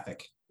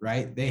traffic,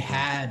 right? They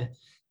had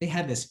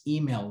this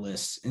email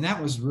list, and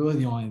that was really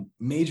the only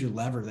major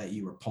lever that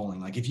you were pulling.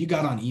 Like if you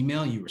got on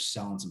email, you were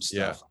selling some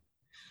stuff.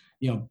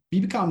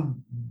 BBCom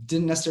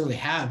didn't necessarily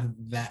have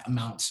that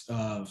amount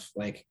of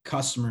like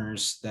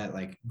customers that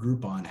like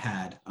Groupon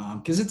had,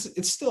 because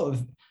it's still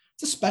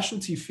it's a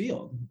specialty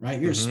field,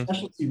 right? You're a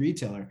specialty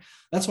retailer.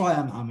 That's why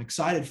I'm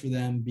excited for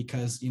them,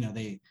 because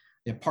they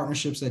have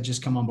partnerships that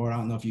just come on board. I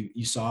don't know if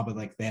you saw, but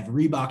like they have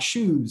Reebok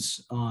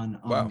shoes on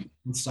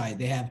the site.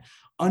 They have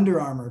Under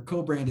Armour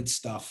co-branded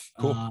stuff.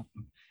 Cool.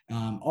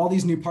 All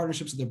these new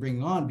partnerships that they're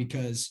bringing on,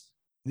 because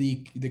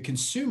the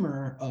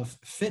consumer of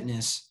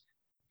fitness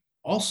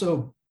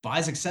also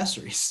buys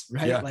accessories,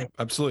 right? Yeah, like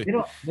absolutely.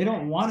 They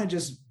don't want to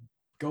just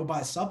go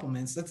buy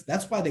supplements.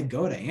 That's why they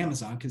go to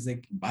Amazon, because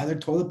they buy their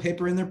toilet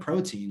paper and their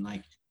protein.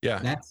 Like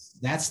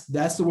that's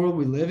the world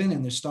we live in,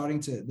 and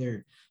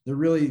they're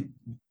really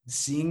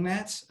seeing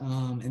that,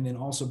 and then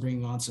also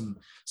bringing on some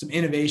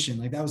innovation.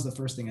 Like that was the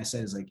first thing I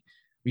said, is like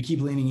we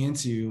keep leaning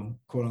into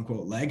quote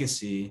unquote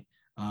legacy,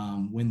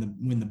 when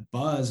the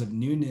buzz of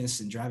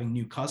newness and driving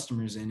new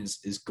customers in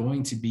is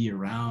going to be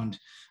around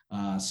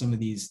some of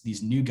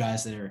these new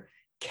guys that are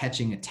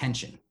catching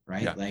attention,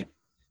 right? Yeah. Like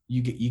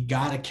you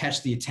got to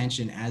catch the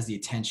attention as the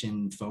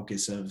attention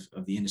focus of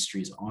the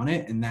industry is on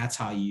it, and that's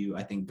how you,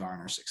 I think,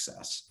 garner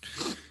success.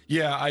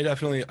 Yeah, I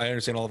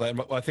understand all that.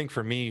 But I think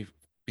for me,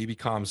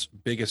 BBCom's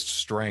biggest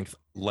strength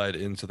led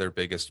into their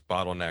biggest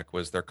bottleneck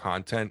was their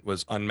content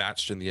was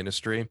unmatched in the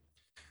industry.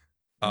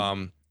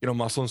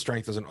 Muscle and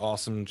Strength does an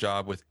awesome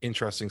job with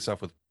interesting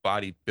stuff with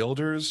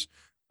bodybuilders,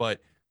 but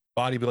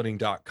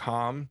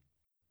bodybuilding.com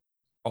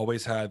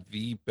always had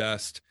the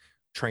best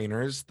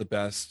trainers, the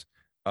best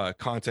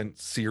content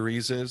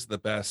series, the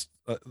best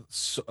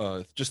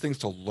just things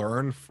to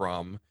learn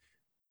from,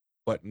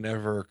 but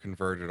never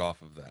converted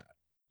off of that.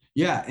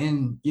 Yeah,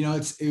 and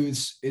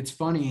it's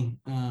funny.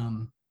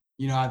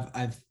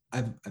 I've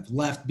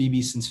left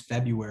BB since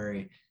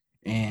February,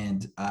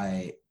 and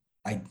I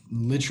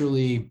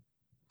literally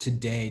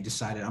today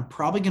decided I'm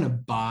probably gonna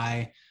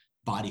buy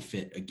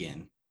BodyFit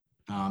again.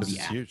 This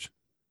is huge.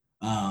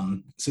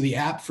 So the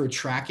app for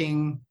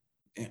tracking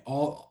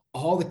all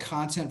the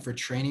content for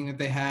training that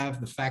they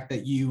have, the fact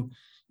that you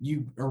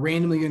are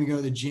randomly going to go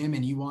to the gym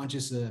and you want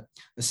just a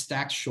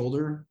stacked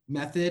shoulder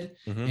method,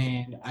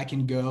 and I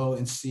can go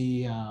and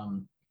see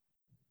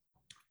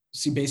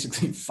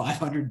basically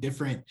 500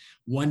 different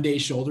one-day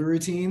shoulder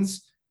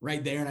routines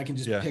right there, and I can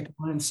just pick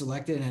one and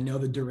select it, and I know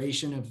the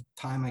duration of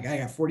time. Like I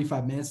got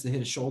 45 minutes to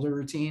hit a shoulder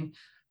routine,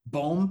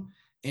 boom,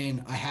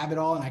 and I have it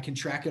all, and I can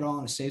track it all,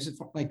 and it saves it.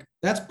 Like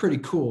that's pretty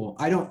cool.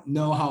 I don't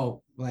know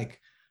how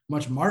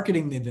much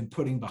marketing they've been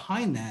putting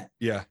behind that.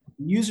 Yeah,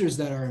 users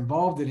that are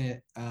involved in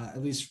it,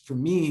 at least for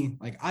me,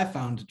 like I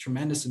found a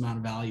tremendous amount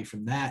of value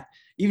from that,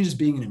 even just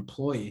being an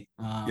employee.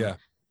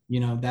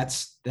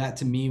 That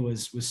to me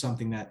was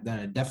something that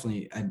I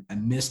definitely I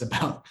missed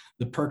about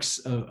the perks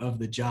of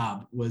the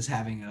job, was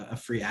having a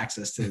free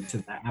access to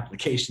that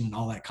application and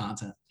all that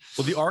content.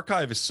 Well, the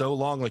archive is so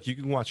long. Like you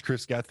can watch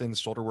Chris Gethin's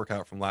shoulder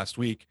workout from last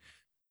week,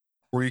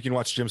 or you can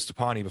watch Jim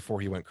Stepani before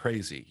he went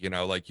crazy.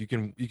 Like you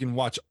can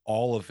watch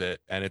all of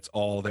it, and it's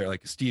all there.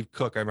 Like Steve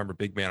Cook, I remember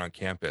Big Man on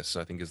Campus,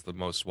 I think is the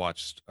most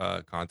watched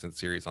content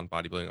series on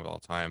bodybuilding of all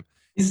time.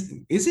 Is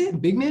it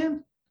Big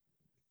Man?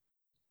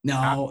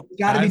 No, it's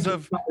got to be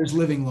there's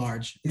Living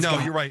Large.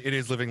 You're right. It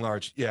is Living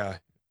Large. Yeah.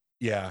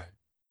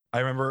 I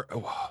remember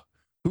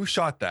who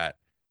shot that,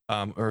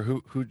 or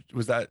who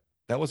was that?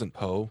 That wasn't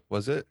Poe,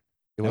 was it?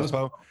 It was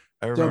Poe.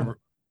 I remember.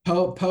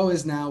 So Poe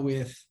is now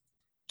with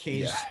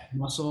Kaged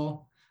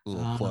Muscle. A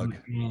little plug,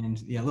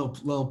 and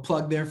little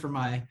plug there for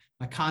my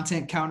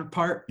content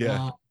counterpart.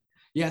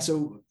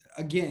 So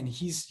again,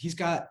 he's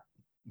got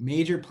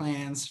major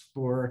plans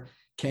for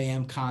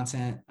KM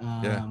content.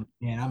 And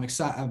I'm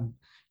excited.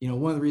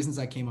 One of the reasons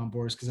I came on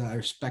board is because I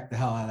respect the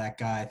hell out of that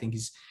guy. I think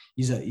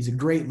he's a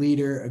great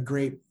leader, a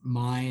great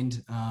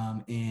mind,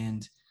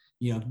 and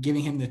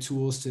giving him the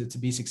tools to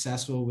be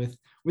successful with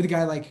a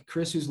guy like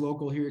Chris, who's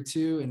local here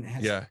too, and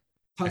has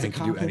tons of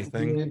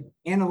content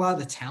and a lot of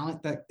the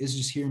talent that is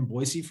just here in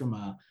Boise from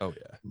a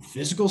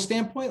physical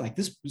standpoint. Like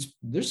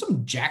there's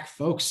some jack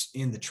folks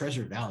in the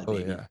Treasure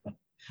Valley. I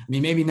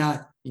mean, maybe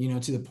not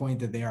to the point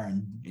that they are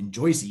in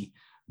Boise,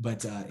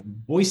 but in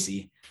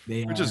Boise,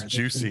 we're just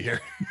juicy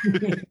here.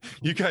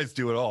 You guys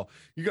do it all.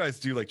 You guys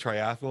do like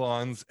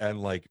triathlons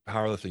and like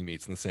powerlifting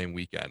meets in the same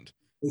weekend.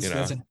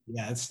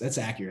 That's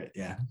accurate.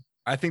 Yeah.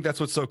 I think that's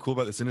what's so cool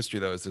about this industry,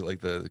 though, is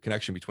like the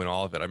connection between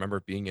all of it. I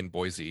remember being in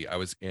Boise. I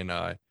was in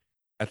at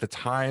the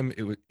time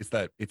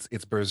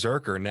it's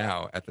Berserker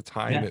now. At the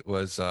time it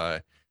was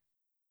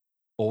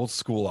Old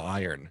School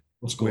Iron.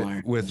 Old school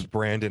iron. with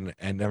Brandon,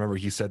 and I remember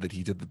he said that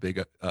he did the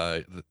big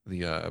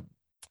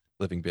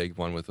living big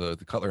one with the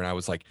Cutler, and I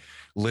was like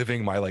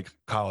living my like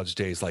college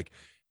days like,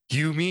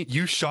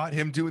 you shot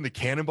him doing the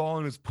cannonball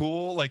in his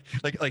pool,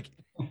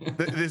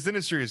 this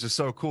industry is just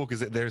so cool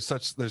because there's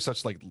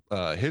such like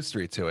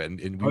history to it,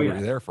 and we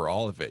were there for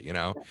all of it, you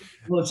know.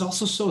 Well, it's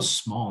also so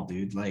small,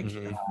 dude. Like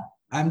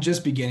I'm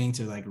just beginning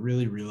to like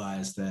really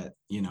realize that,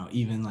 you know,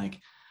 even like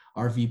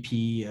our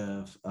VP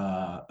of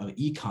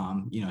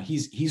ecom, you know,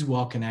 he's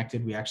well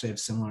connected. We actually have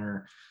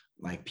similar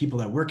like people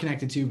that we're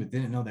connected to, but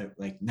didn't know that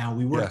like now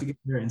we work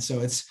together. And so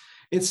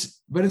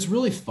but it's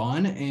really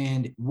fun.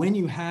 And when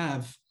you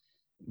have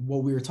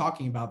what we were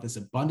talking about, this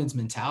abundance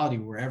mentality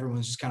where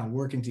everyone's just kind of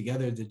working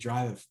together to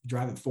drive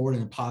it forward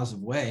in a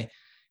positive way,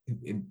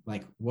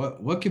 like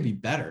what could be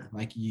better?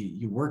 Like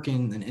you work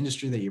in an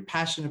industry that you're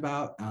passionate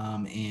about,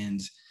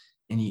 and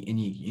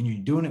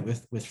you're doing it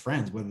with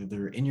friends, whether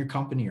they're in your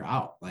company or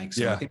out. Like,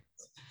 so I think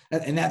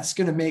and that's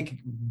going to make,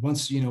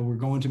 once, you know, we're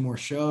going to more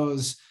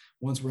shows,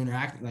 once we're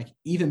interacting, like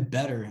even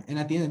better. And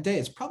at the end of the day,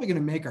 it's probably going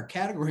to make our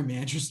category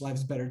managers'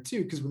 lives better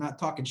too, because we're not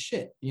talking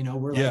shit. You know,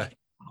 we're like,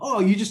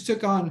 oh, you just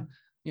took on,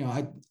 you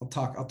know, I'll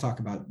talk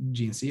about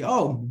GNC.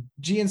 Oh,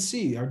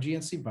 GNC, our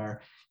GNC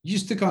buyer, you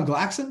just took on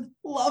Glaxon.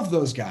 Love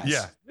those guys.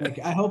 Yeah. Like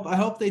I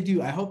hope they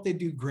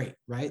do great.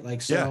 Right.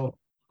 Like, so,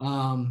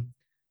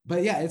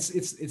 but yeah,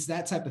 it's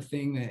that type of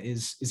thing that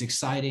is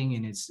exciting,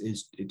 and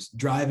it's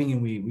driving,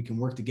 and we can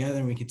work together,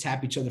 and we can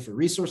tap each other for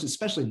resources,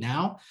 especially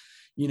now.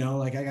 You know,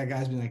 like I got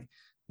guys being like,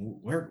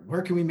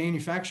 where can we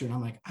manufacture? And I'm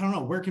like, I don't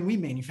know, where can we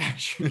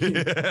manufacture?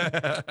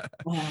 But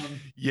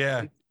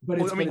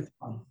it's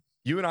fun.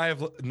 You and I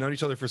have known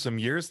each other for some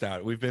years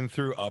now. We've been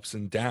through ups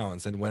and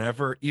downs, and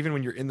even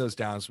when you're in those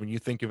downs, when you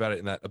think about it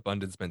in that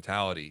abundance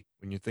mentality,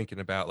 when you're thinking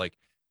about like,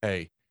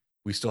 hey,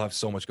 we still have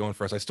so much going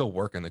for us. I still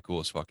work in the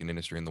coolest fucking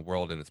industry in the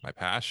world, and it's my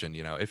passion.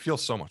 You know, it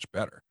feels so much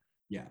better.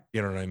 Yeah.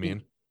 You know what I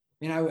mean?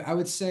 And I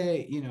would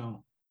say, you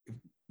know,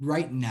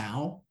 right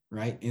now,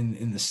 right,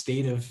 in the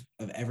state of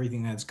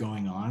everything that's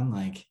going on,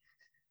 like,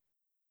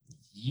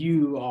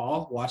 you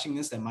all watching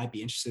this that might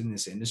be interested in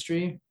this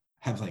industry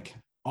have like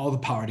all the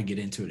power to get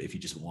into it if you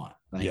just want.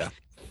 Like,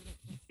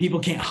 people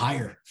can't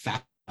hire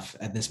fast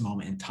at this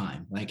moment in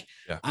time. Like,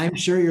 I'm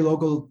sure your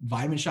local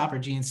vitamin shop or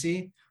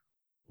GNC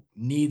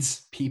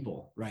needs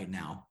people right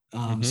now.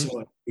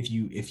 So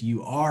if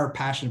you are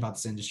passionate about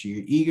this industry,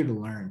 you're eager to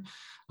learn,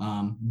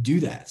 do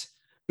that.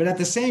 But at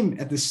the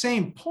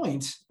same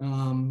point,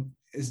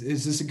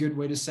 is this a good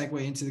way to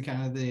segue into the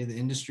kind of the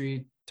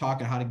industry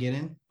talk and how to get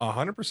in?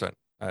 100%.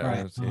 I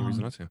don't see any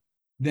reason not to.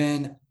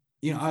 Then,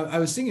 you know, I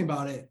was thinking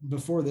about it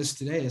before this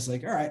today. It's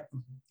like, all right,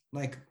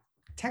 like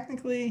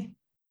technically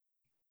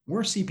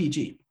we're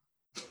CPG,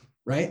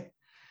 right?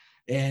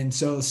 And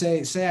so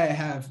say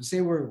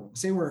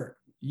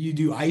you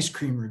do ice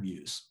cream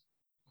reviews,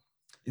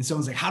 and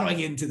someone's like, how do I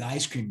get into the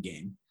ice cream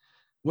game?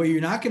 What you're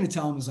not going to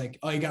tell them is like,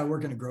 oh, you got to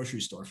work in a grocery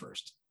store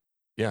first.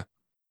 Yeah.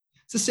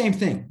 It's the same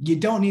thing. You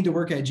don't need to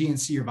work at a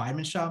GNC or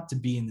vitamin shop to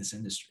be in this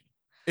industry.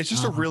 It's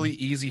just a really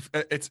easy,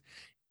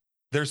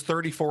 there's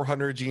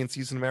 3,400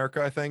 GNCs in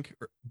America, I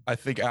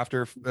think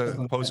after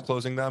post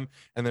closing them.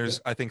 And there's,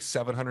 I think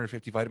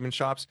 750 vitamin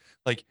shops.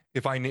 Like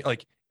if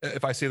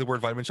I say the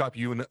word vitamin shop,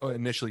 you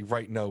initially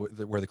know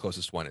where the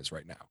closest one is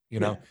right now, you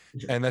know?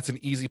 And that's an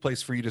easy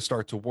place for you to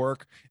start to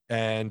work.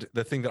 And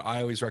the thing that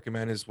I always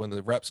recommend is when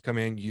the reps come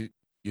in, you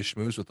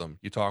schmooze with them,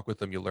 you talk with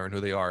them, you learn who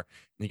they are,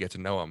 and you get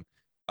to know them.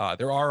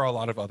 There are a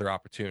lot of other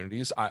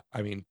opportunities.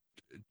 I mean,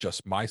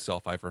 just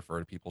myself, I've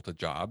referred people to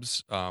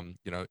jobs,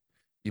 you know,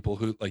 people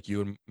who like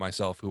you and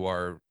myself who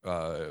are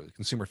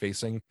consumer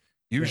facing.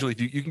 Usually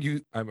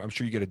I'm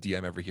sure you get a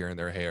DM every here and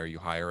there. Hey, are you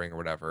hiring or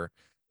whatever?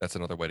 That's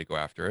another way to go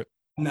after it.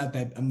 I'm not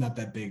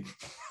that big.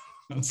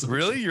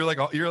 Really? You're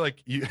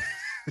like you.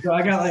 So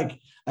I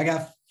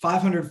got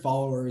 500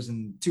 followers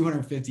and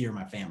 250 are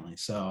my family.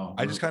 So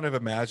I just kind of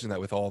imagine that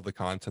with all the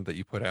content that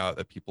you put out,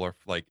 that people are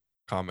like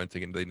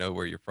commenting and they know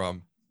where you're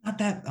from.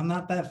 I'm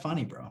not that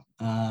funny, bro.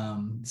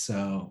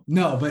 So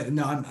no, but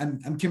no,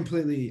 I'm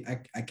completely,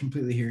 I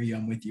completely hear you.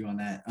 I'm with you on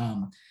that.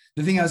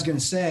 The thing I was going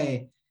to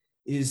say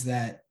is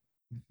that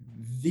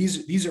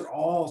these are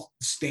all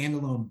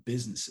standalone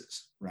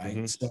businesses, right?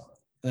 Mm-hmm. So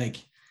like,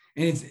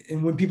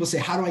 and when people say,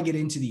 how do I get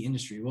into the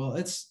industry? Well,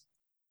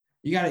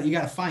 you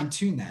gotta fine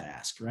tune that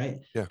ask, right?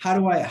 Yeah. How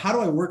do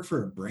I work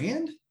for a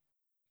brand?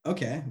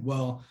 Okay.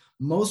 Well,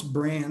 most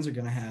brands are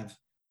going to have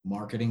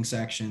marketing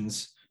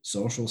sections,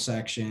 social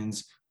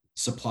sections,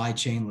 supply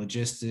chain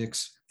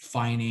logistics,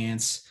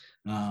 finance,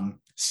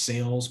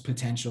 sales,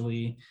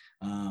 potentially,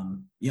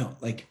 you know,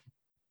 like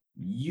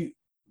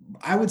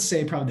I would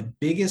say probably the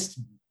biggest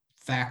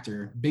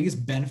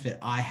benefit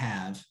I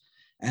have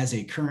as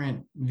a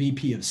current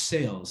VP of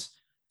sales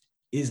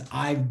is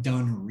I've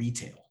done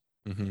retail,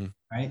 mm-hmm.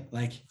 right?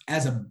 Like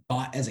as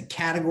a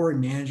category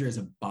manager, as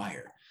a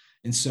buyer.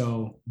 And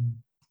so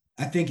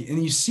I think,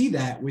 and you see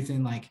that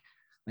within like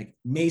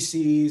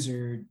Macy's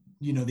or,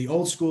 you know, the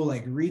old school,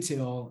 like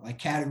retail, like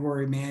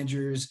category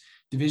managers,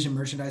 division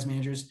merchandise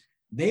managers,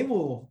 they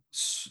will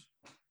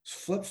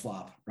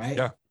flip-flop, right?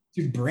 Yeah.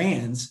 To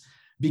brands,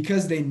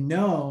 because they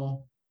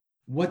know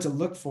what to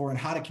look for and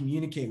how to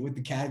communicate with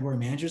the category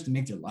managers to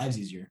make their lives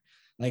easier.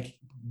 Like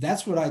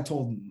that's what I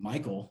told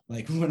Michael,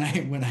 like when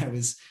I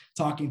was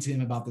talking to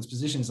him about this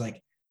position, is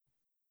like,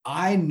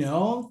 I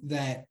know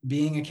that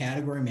being a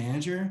category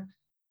manager,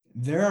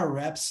 there are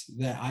reps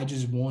that I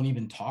just won't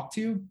even talk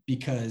to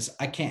because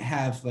I can't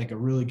have like a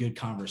really good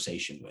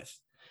conversation with.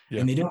 Yeah.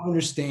 And they don't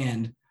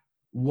understand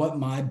what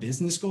my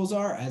business goals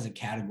are as a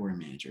category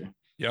manager.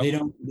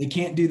 Yep. They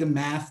can't do the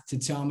math to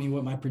tell me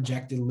what my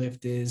projected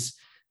lift is.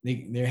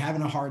 They're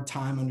having a hard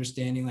time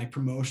understanding like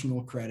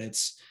promotional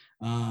credits,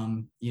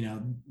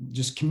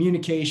 just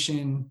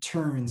communication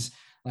turns.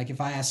 Like if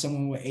I ask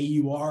someone what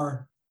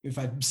AUR, if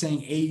I'm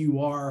saying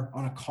AUR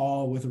on a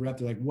call with a rep,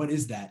 they're like, what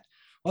is that?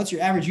 Well, that's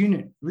your average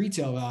unit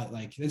retail.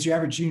 Like that's your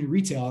average unit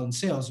retail in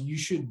sales.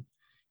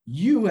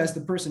 You as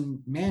the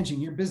person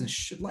managing your business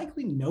should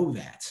likely know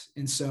that.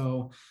 And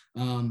so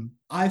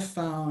I've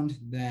found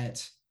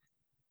that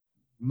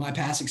my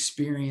past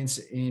experience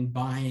in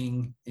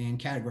buying and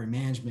category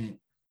management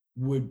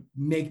would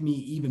make me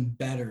even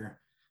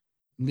better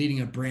leading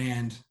a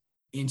brand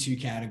into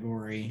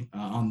category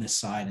on this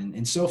side.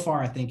 And so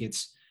far, I think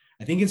it's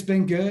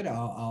been good.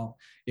 I'll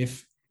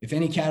if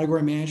any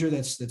category manager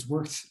that's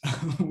worked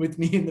with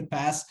me in the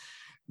past,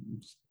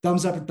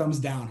 thumbs up or thumbs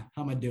down.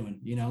 How am I doing?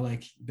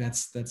 Like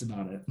that's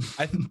about it.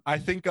 I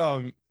think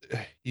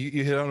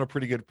you hit on a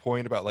pretty good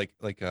point about like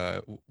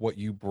what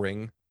you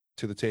bring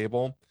to the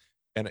table.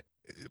 And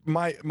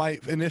my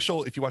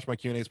initial, if you watch my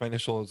Q&As, my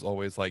initial is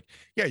always like,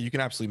 yeah, you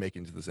can absolutely make it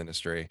into this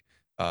industry.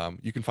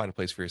 You can find a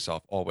place for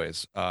yourself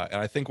always. And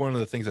I think one of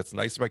the things that's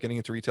nice about getting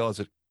into retail is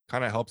it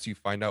kind of helps you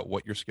find out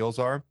what your skills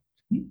are,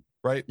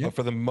 right? Yep. But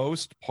for the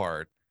most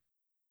part,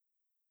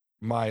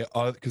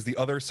 because the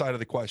other side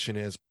of the question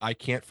is I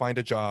can't find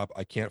a job,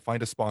 I can't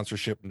find a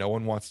sponsorship, no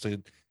one wants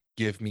to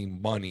give me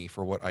money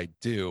for what I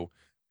do.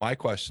 My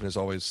question is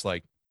always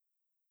like,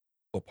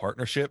 a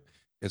partnership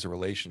is a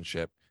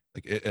relationship,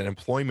 like an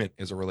employment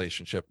is a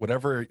relationship,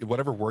 whatever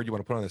word you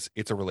want to put on this,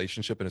 it's a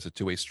relationship and it's a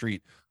two-way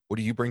street. What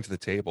do you bring to the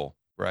table,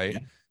 right? Yeah.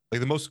 Like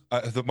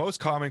the most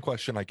common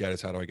question I get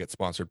is, how do I get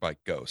sponsored by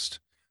Ghost?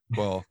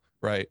 Well,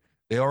 right,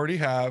 they already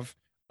have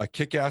a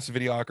kick-ass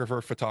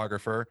videographer,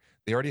 photographer.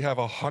 They already have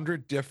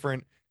 100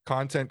 different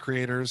content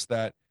creators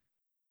that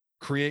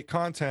create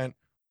content.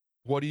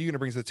 What are you going to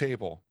bring to the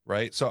table,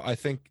 right? So I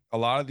think a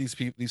lot of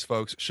these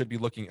folks should be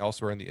looking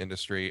elsewhere in the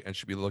industry and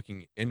should be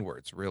looking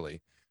inwards,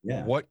 really.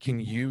 Yeah. What can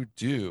you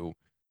do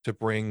to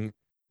bring,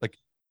 like,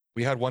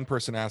 we had one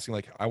person asking,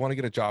 like, I want to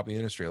get a job in the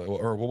industry, like,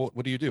 or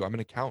what do you do? I'm an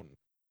accountant.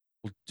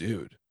 Well,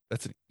 dude,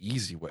 that's an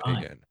easy way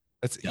in.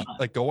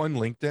 Like, go on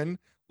LinkedIn,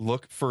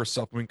 look for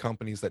supplement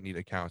companies that need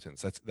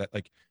accountants.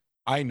 Like,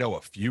 I know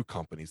a few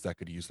companies that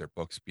could use their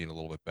books being a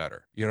little bit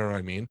better. You know what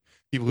I mean?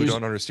 People who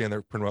don't understand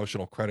their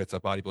promotional credits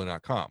at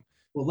bodybuilding.com.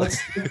 Well,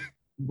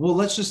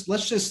 let's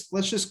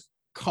just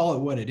call it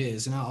what it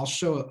is, and I'll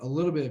show a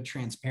little bit of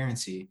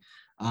transparency.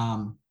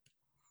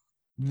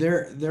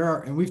 There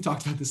are, and we've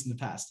talked about this in the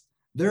past,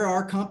 there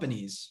are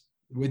companies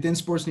within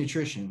sports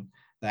nutrition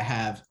that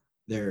have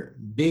their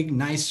big,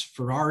 nice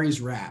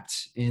Ferraris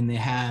wrapped, and they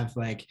have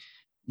like,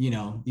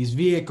 these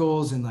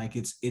vehicles, and like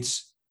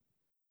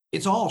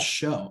it's all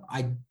show.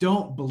 I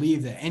don't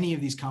believe that any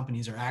of these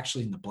companies are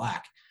actually in the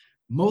black.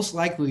 Most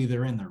likely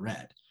they're in the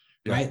red,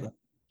 right?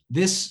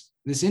 This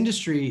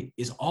industry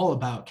is all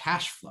about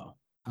cash flow.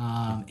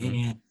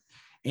 And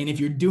if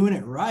you're doing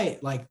it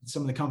right, like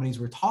some of the companies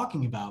we're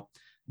talking about,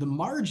 the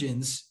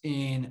margins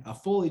in a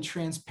fully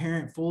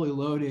transparent, fully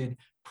loaded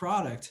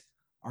product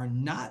are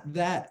not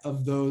that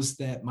of those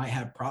that might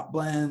have prop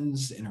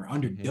blends and are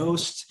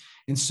underdosed.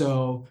 And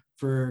so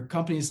for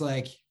companies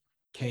like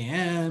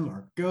KM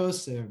or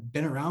Ghost that have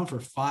been around for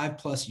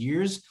 5+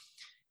 years,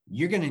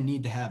 you're going to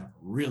need to have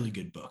really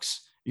good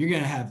books. You're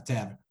going to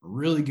have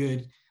really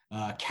good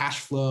cash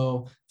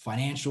flow,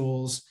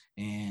 financials,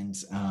 and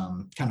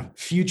kind of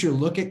future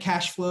look at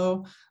cash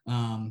flow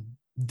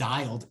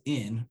dialed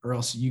in, or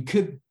else you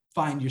could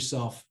find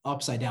yourself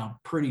upside down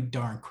pretty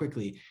darn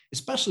quickly,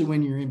 especially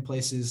when you're in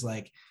places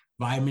like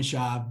Vitamin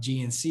Shop,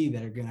 GNC,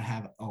 that are going to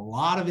have a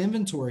lot of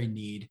inventory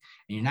need,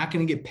 and you're not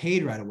going to get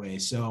paid right away.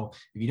 So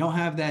if you don't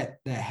have that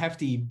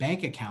hefty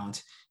bank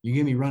account, you're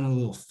going to be running a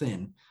little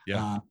thin.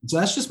 So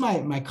that's just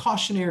my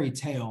cautionary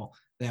tale,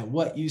 that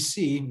what you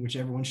see, which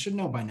everyone should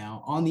know by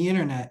now, on the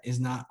internet is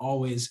not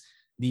always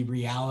the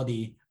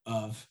reality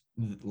of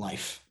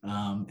life.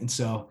 And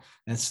so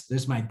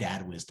there's my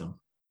dad wisdom.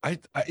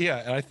 Yeah,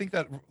 and I think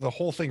that the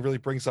whole thing really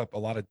brings up a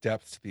lot of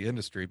depth to the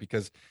industry,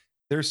 because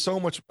there's so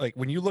much, like,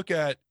 when you look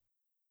at,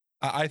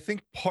 I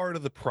think part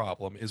of the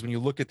problem is when you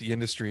look at the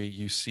industry,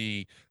 you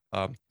see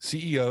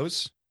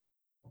CEOs,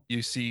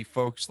 you see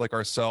folks like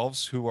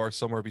ourselves who are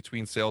somewhere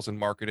between sales and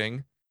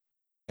marketing,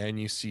 and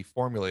you see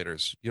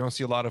formulators. You don't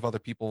see a lot of other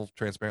people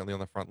transparently on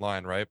the front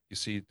line, right? You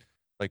see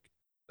like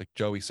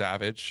Joey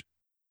Savage,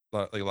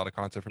 like a lot of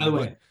content from By him.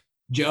 the way,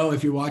 Joe,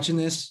 if you're watching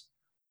this,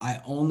 I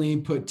only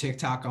put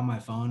TikTok on my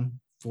phone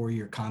for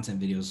your content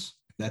videos.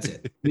 That's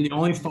it. The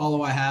only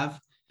follow I have,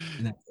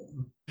 and that's it.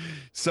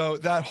 So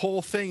that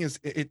whole thing is,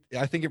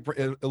 I think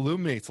it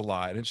illuminates a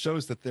lot, and it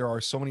shows that there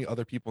are so many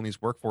other people in these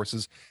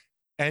workforces,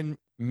 and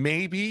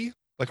maybe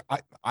like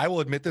I will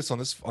admit this on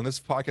this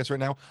podcast right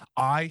now,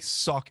 I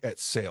suck at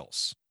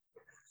sales.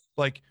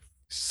 Like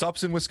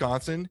subs in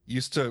Wisconsin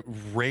used to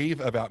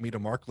rave about me to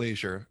Mark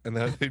Leisure, and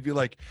then they'd be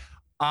like,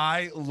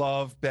 I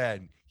love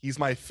Ben. He's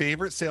my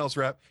favorite sales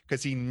rep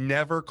because he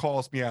never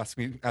calls me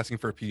asking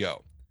for a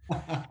PO.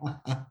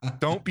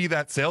 Don't be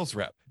that sales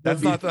rep.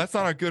 That's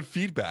not a good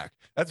feedback.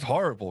 That's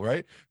horrible,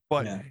 right?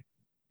 But yeah.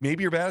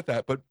 maybe you're bad at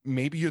that, but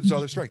maybe it's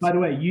other strengths. By the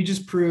way, you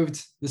just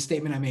proved the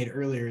statement I made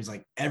earlier is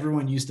like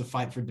everyone used to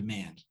fight for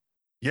demand.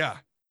 Yeah.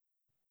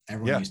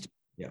 Everyone used to.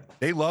 Yeah.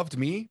 They loved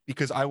me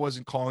because I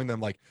wasn't calling them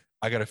like,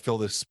 I got to fill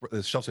this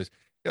shelf space.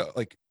 Yeah,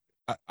 like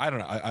I don't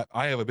know.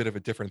 I have a bit of a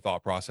different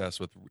thought process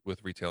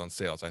with retail and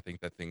sales. I think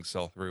that things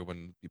sell through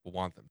when people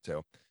want them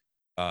to.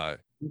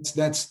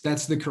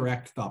 That's the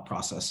correct thought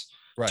process.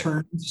 Right.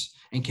 Terms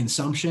and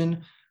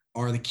consumption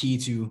are the key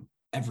to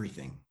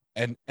everything.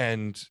 And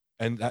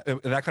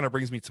that kind of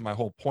brings me to my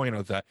whole point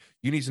of that.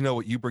 You need to know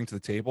what you bring to the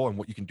table and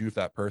what you can do for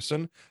that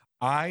person.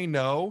 I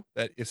know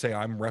that say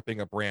I'm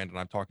repping a brand and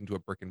I'm talking to a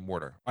brick and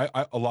mortar.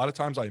 I a lot of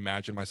times I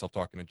imagine myself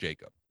talking to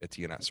Jacob at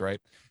TNS, right?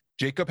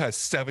 Jacob has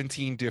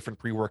 17 different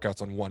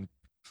pre-workouts on one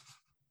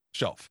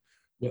shelf.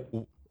 Yep.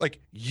 Like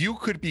you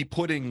could be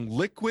putting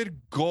liquid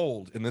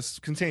gold in this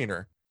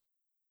container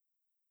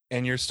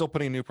and you're still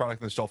putting a new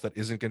product on the shelf that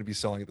isn't going to be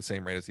selling at the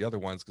same rate as the other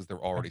ones because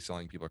they're already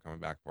selling. People are coming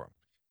back for them.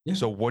 Yeah.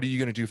 So what are you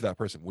going to do for that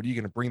person? What are you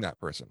going to bring that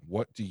person?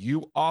 What do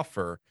you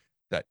offer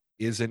that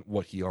isn't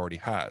what he already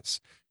has?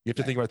 You have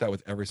to think about that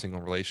with every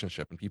single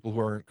relationship, and people who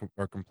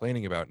are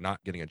complaining about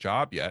not getting a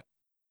job yet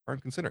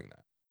aren't considering that.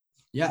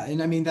 Yeah.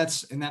 And I mean,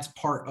 that's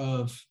part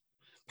of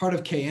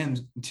KM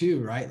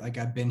too, right? Like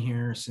I've been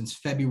here since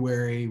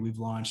February. We've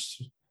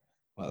launched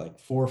like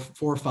four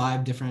or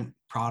five different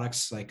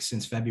products like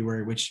since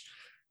February, which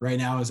right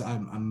now is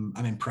I'm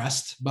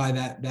impressed by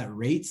that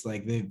rate.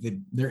 Like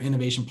their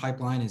innovation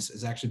pipeline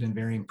has actually been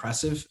very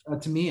impressive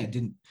to me. I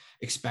didn't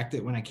expect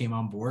it when I came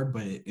on board,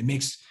 but it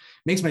makes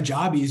my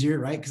job easier,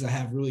 right? Because I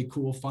have really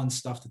cool, fun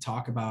stuff to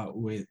talk about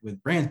with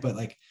brands. But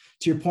like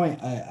to your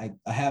point, I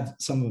have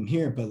some of them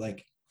here, but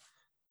like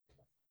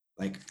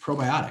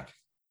probiotic,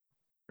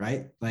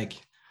 right? Like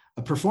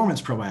a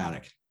performance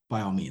probiotic by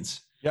all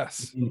means.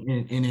 Yes.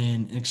 In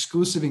an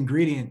exclusive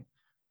ingredient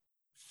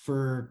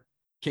for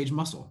Kaged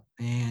muscle.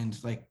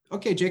 And like,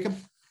 okay, Jacob,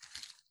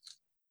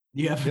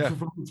 do you have a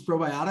performance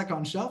probiotic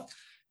on shelf?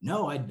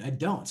 No, I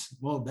don't.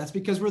 Well, that's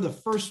because we're the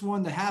first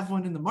one to have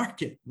one in the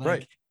market. Like,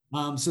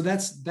 right. So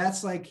that's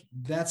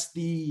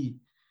the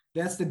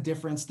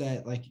difference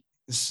that like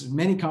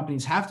many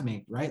companies have to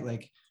make, right?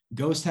 Like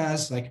Ghost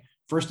has like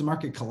first to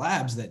market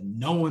collabs that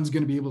no one's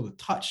going to be able to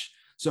touch.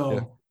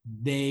 So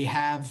they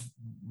have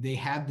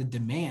the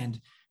demand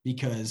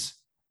because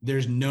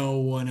there's no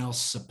one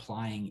else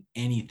supplying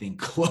anything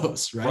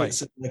close, right?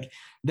 So like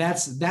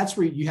that's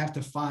where you have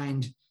to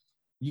find,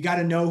 you got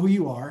to know who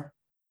you are,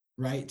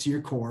 right? To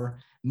your core,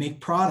 make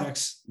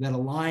products that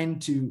align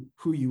to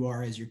who you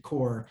are as your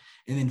core,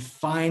 and then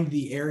find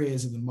the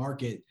areas of the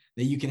market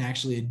that you can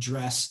actually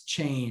address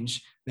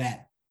change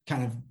that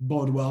kind of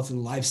bode well to the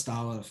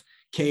lifestyle of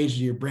Kaged,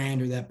 your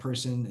brand, or that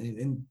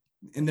person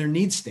in their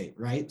need state,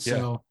 right? Yeah.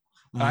 So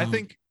I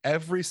think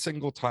every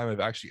single time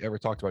I've actually ever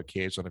talked about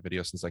Kaged on a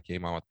video since I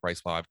came on with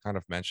PriceFlow, I've kind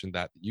of mentioned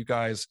that you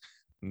guys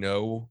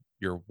know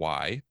your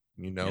why,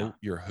 you know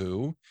your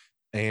who,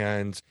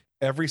 and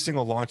every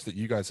single launch that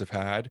you guys have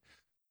had,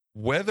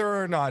 whether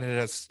or not it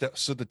has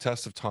stood the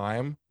test of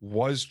time,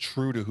 was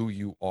true to who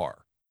you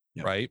are,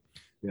 right?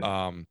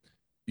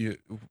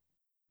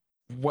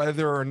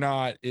 Whether or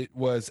not it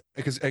was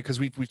because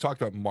we've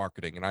talked about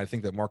marketing, and I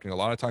think that marketing a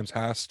lot of times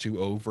has to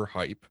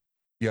overhype.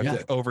 You have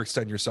to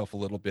overextend yourself a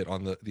little bit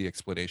on the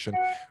explanation.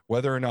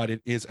 Whether or not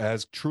it is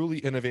as truly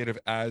innovative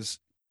as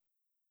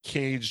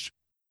Kaged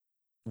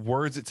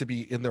words it to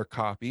be in their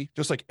copy,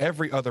 just like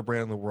every other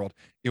brand in the world,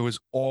 it was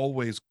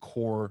always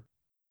core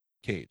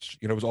Kaged.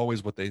 You know, it was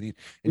always what they need.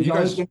 And you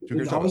guys,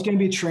 it's always going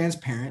to be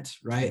transparent,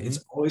 right? Mm-hmm.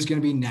 It's always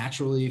going to be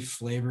naturally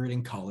flavored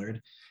and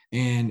colored,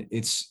 and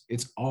it's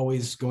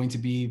always going to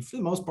be, for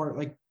the most part,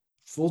 like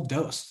full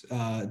dose to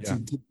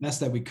the best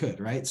that we could,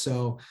 right?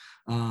 So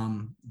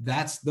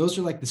those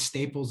are like the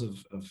staples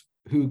of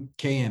who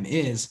KM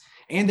is.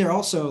 And they're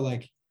also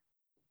like,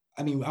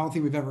 I mean, I don't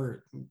think we've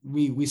ever,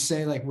 we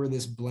say like we're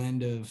this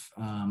blend of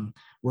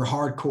we're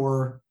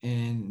hardcore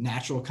and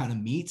natural kind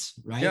of meats,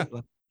 right? Yeah.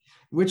 Like,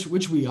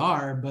 which we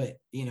are, but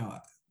you know,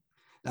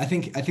 I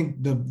think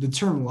the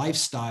term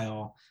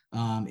lifestyle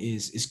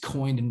is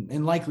coined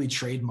and likely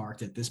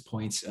trademarked at this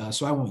point,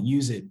 so I won't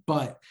use it.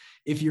 But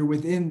if you're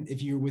within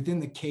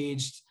the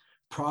Kaged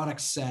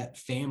product set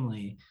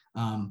family,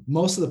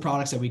 most of the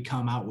products that we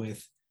come out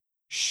with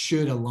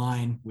should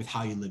align with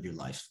how you live your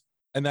life.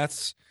 And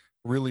that's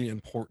really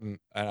important.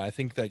 And I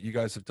think that you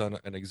guys have done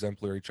an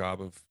exemplary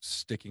job of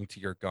sticking to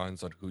your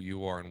guns on who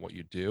you are and what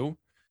you do.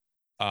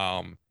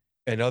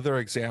 And Another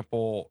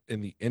example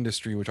in the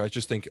industry, which I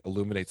just think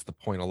illuminates the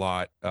point a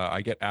lot.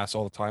 I get asked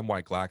all the time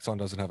why Glaxon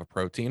doesn't have a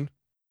protein.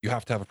 You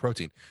have to have a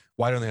protein.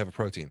 Why don't they have a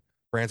protein?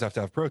 Brands have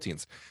to have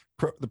proteins.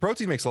 The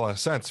protein makes a lot of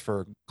sense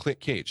for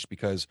Kaged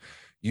because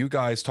you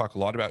guys talk a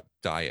lot about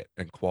diet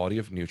and quality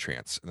of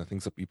nutrients and the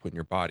things that you put in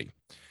your body.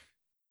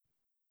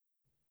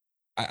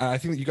 I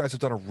think that you guys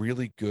have done a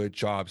really good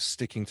job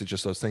sticking to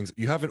just those things.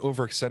 You haven't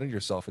overextended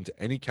yourself into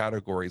any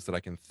categories that I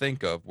can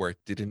think of where it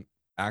didn't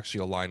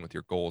actually align with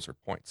your goals or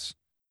points.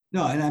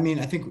 No, and I mean,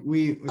 I think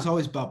it's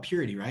always about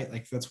purity, right?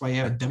 Like that's why you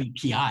have a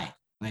WPI.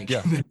 Like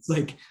Yeah. it's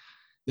like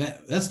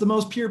that's the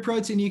most pure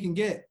protein you can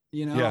get,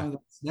 you know. Yeah.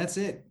 That's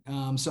it.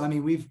 So I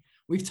mean,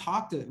 we've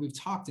talked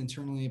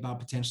internally about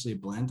potentially a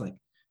blend. Like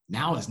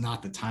now is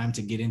not the time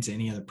to get into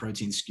any other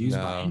protein SKUs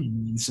by any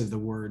means of the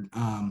word.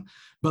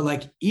 But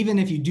like even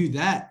if you do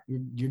that,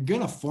 you're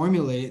gonna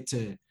formulate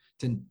it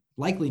to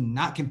likely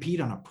not compete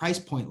on a price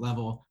point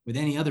level with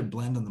any other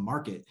blend on the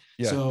market.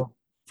 Yeah. So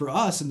for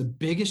us, and the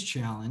biggest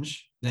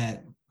challenge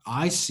that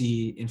I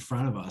see in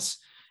front of us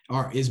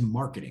is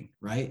marketing,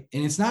 right?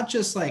 And it's not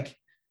just like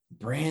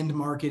brand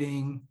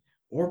marketing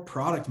or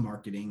product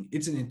marketing.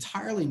 It's an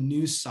entirely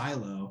new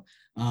silo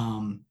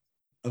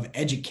of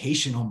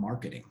educational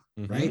marketing,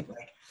 right?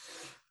 Like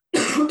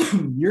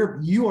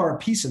you are a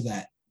piece of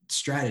that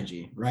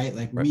strategy, right?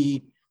 Like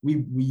we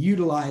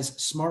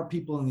utilize smart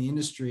people in the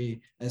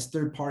industry as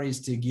third parties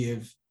to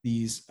give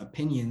these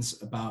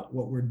opinions about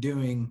what we're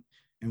doing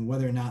and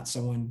whether or not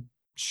someone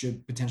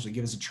should potentially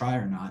give us a try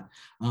or not.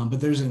 But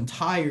there's an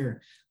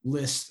entire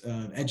list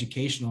of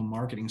educational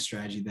marketing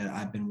strategy that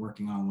I've been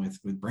working on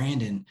with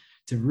Brandon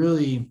to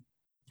really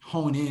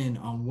hone in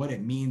on what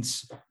it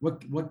means,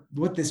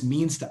 what this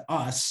means to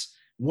us,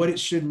 what it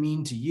should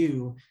mean to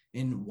you,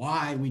 and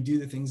why we do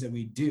the things that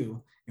we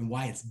do and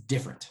why it's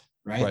different,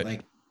 right?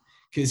 Like,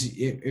 because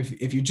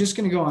if you're just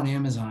going to go on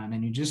Amazon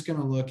and you're just going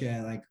to look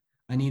at like,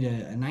 I need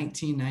a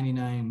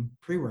 $19.99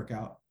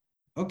 pre-workout.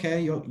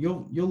 Okay,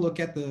 you'll look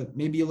at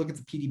maybe you'll look at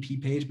the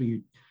PDP page, but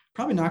you're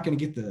probably not going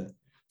to get the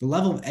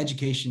level of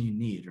education you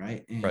need,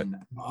 right? And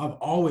I've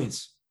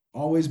always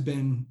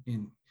been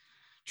in.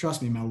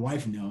 Trust me, my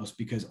wife knows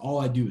because all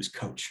I do is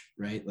coach,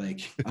 right?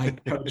 Like I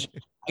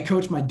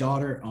coach my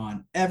daughter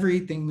on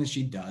everything that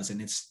she does,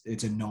 and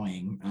it's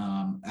annoying.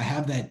 I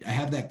have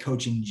that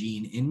coaching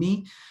gene in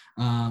me,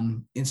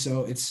 and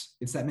so it's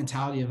that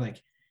mentality of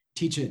like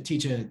teach a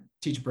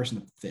person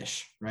to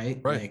fish,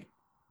 right? Like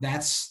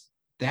that's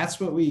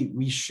what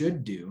we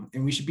should do.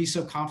 And we should be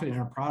so confident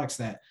in our products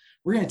that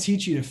we're going to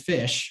teach you to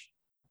fish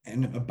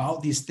and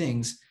about these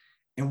things.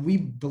 And we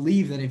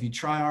believe that if you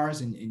try ours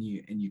and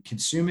you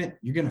consume it,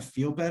 you're going to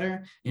feel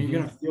better and you're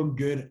going to feel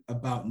good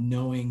about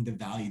knowing the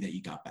value that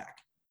you got back.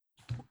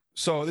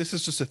 So this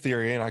is just a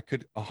theory and I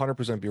could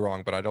 100% be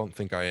wrong, but I don't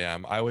think I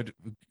am. I would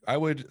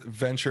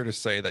venture to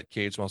say that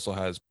Kaged Muscle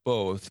has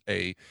both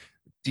a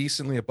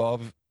decently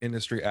above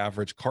industry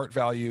average cart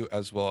value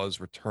as well as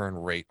return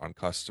rate on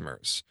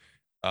customers.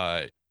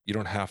 You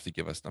don't have to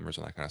give us numbers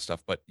on that kind of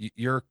stuff, but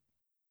your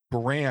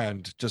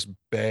brand just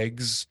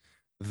begs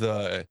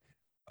the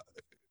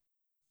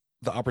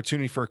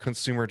opportunity for a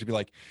consumer to be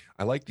like,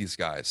 I like these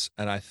guys.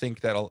 And I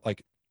think that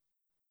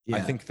I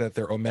think that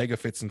their Omega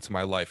fits into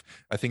my life.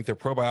 I think their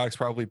probiotics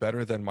probably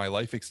better than my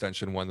Life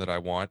Extension one that I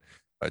want.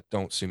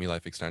 Don't sue me,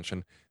 Life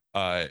Extension.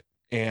 And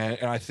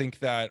I think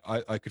that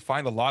I could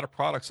find a lot of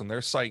products on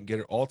their site and get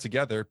it all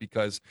together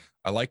because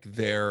I like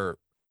their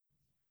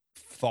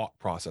thought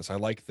process. I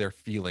like their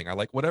feeling. I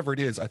like whatever it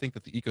is. I think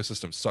that the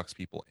ecosystem sucks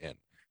people in.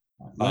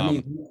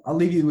 I'll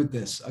leave you with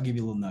this. I'll give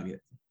you a little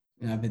nugget.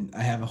 And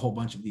I have a whole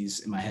bunch of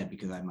these in my head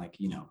because I'm like,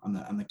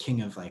 I'm the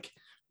king of like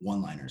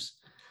one-liners.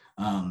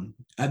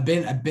 I've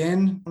been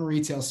on the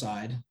retail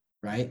side,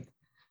 right?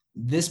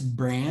 This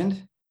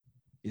brand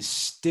is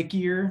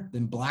stickier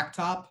than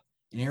blacktop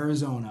in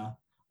Arizona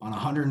on a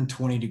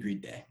 120-degree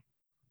day.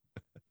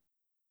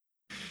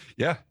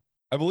 Yeah,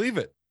 I believe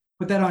it.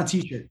 Put that on a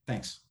t-shirt.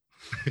 Thanks.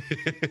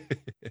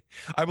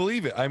 I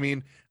believe it. I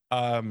mean,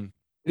 it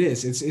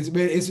is.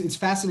 It's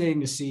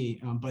fascinating to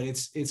see, but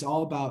it's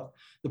all about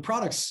the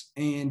products.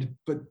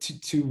 But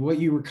to what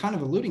you were kind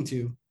of alluding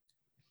to,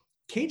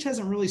 Kaged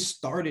hasn't really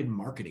started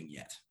marketing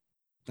yet.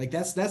 Like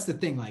that's the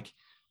thing. Like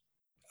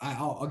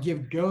I'll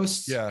give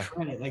Ghosts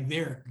credit. Like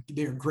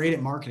they're great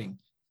at marketing.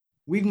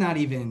 We've not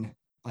even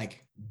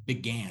like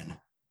began.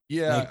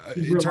 Yeah, like,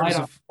 we relied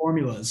on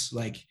formulas.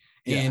 Like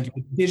and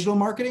digital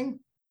marketing.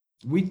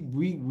 We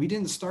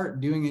didn't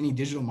start doing any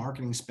digital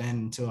marketing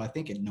spend until I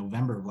think in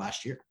November of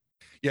last year.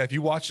 Yeah,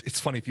 it's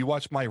funny if you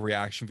watch my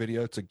reaction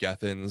video to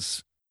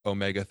Gethin's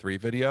Omega 3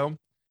 video,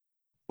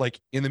 like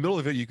in the middle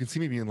of it, you can see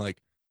me being like,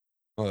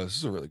 "Oh, this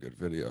is a really good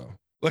video.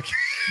 Like,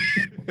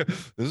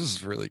 this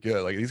is really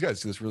good. Like these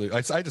guys do this really." I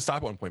had to stop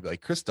at one point, and be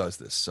like, "Chris does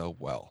this so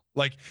well."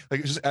 Like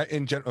just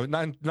in general,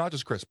 not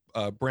just Chris,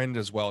 Brandon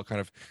as well,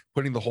 kind of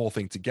putting the whole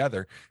thing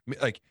together.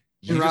 Like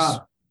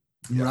Rob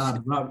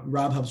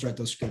helps write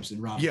those scripts,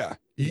 and Rob. Yeah,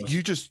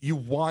 you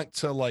want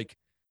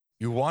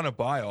to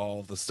buy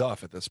all the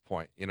stuff at this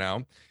point,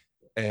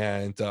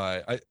 and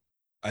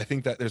I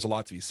think that there's a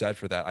lot to be said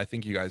for that. I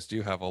think you guys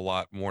do have a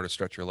lot more to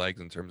stretch your legs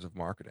in terms of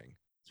marketing.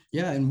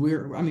 Yeah, and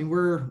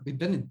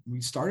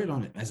we started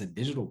on it as a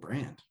digital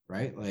brand,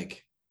 right?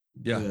 Like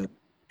Yeah.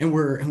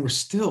 we're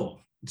still,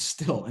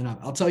 and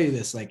I'll tell you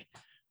this, like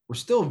we're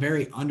still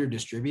very under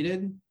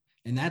distributed,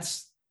 and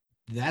that's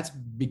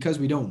because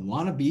we don't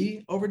want to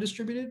be over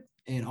distributed,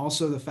 and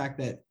also the fact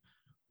that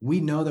we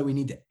know that we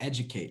need to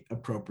educate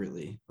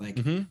appropriately. Like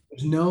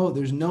Mm-hmm.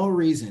 there's no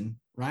reason,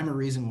 rhyme or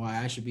reason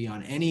why I should be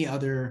on any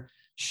other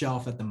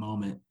shelf at the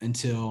moment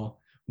until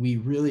we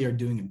really are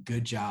doing a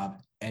good job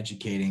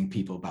educating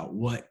people about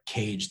what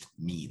caged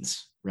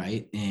means,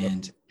 right?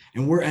 And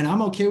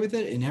I'm okay with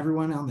it, and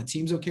everyone on the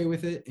team's okay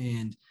with it,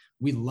 and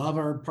we love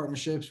our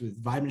partnerships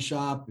with Vitamin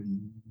Shop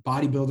and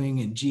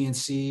bodybuilding and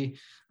GNC,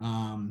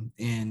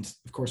 and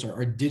of course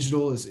our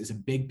digital is a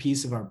big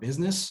piece of our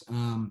business,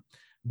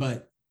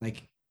 but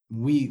like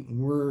we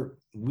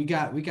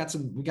got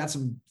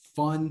some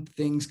fun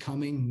things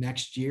coming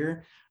next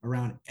year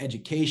around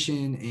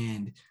education,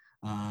 and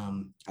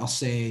I'll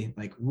say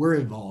like we're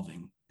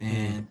evolving,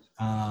 and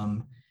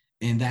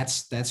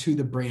that's who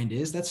the brand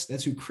is.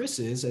 That's who Chris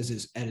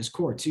is at his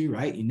core too,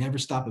 right? You never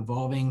stop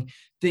evolving.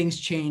 Things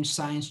change,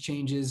 science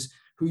changes.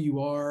 Who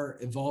you are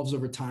evolves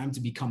over time to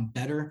become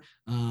better.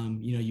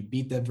 You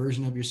beat that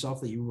version of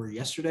yourself that you were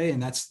yesterday,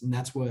 and that's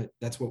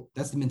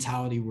the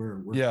mentality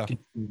we're Yeah.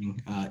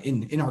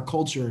 continuing in our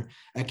culture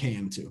at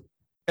KM2.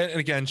 And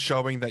again,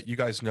 showing that you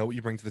guys know what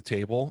you bring to the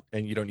table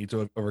and you don't need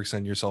to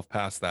overextend yourself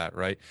past that,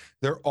 right?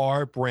 There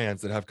are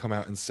brands that have come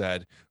out and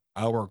said,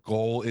 our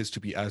goal is to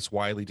be as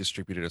widely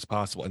distributed as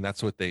possible. And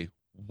that's what they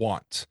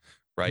want,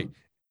 right?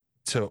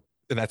 And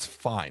that's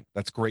fine.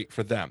 That's great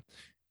for them.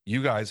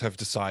 You guys have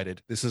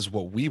decided this is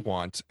what we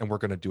want, and we're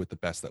going to do it the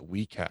best that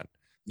we can.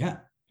 Yeah.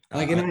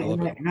 Like,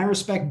 and I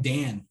respect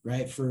Dan,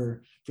 right,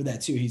 for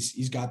that too.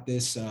 He's got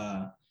this,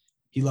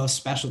 he loves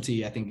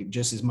specialty, I think,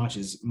 just as much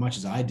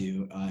as I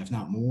do, if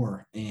not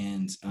more.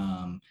 And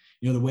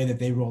the way that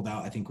they rolled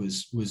out, I think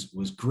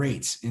was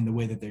great. In the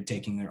way that they're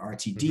taking their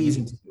RTDs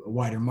into a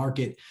wider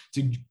market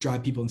to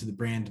drive people into the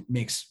brand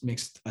makes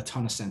a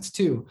ton of sense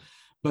too.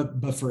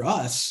 But for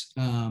us,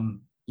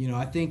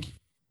 I think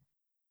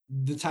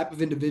the type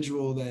of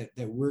individual that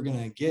we're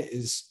gonna get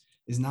is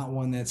not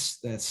one that's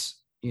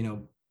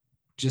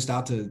just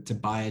out to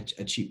buy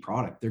a cheap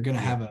product. They're gonna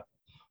have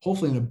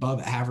hopefully an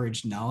above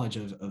average knowledge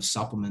of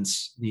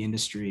supplements, the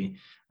industry.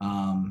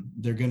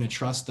 They're going to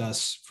trust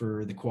us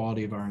for the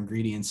quality of our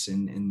ingredients,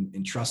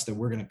 and trust that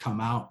we're going to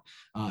come out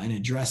and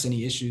address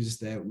any issues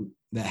that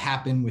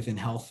happen within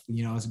health,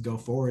 as we go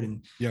forward.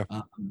 And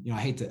I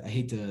hate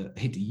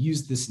to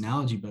use this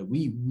analogy, but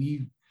we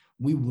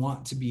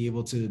want to be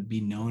able to be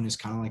known as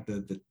kind of like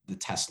the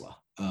Tesla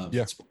of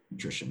sports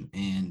nutrition,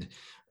 and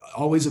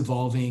always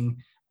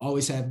evolving,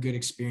 always have good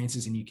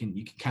experiences, and you can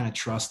kind of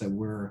trust that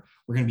we're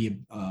going to be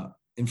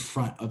in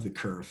front of the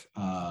curve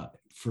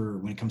for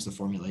when it comes to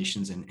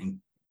formulations and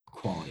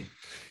quality.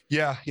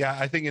 Yeah.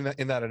 I think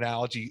in that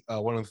analogy,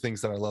 one of the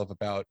things that I love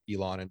about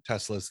Elon and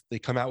Tesla is they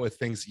come out with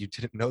things you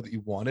didn't know that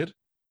you wanted.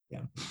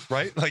 Yeah.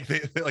 Right. Like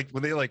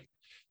when they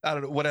I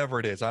don't know, whatever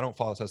it is. I don't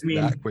follow Tesla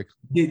that quick.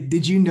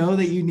 Did you know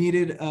that you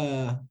needed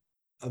a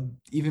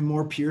even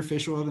more pure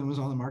fish oil than was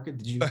on the market?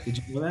 Did you know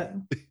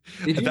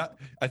that?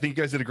 I think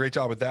you guys did a great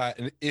job with that.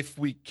 And if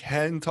we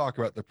can talk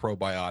about the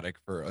probiotic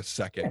for a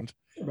second,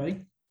 right?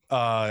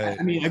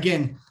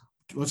 Again,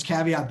 let's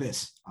caveat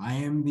this. I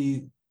am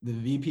the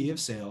VP of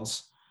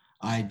sales.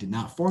 I did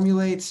not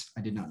formulate.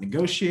 I did not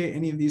negotiate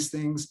any of these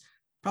things.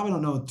 Probably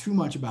don't know too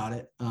much about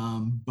it,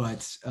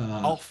 but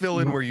I'll fill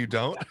in where you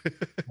don't.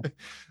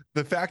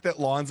 The fact that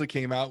Lonza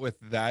came out with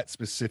that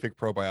specific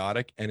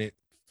probiotic and it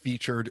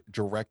featured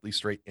directly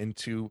straight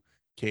into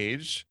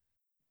Kaged,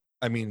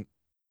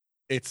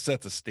 it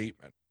sets a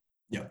statement.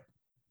 Yeah.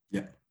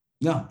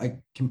 No, I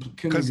couldn't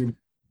agree.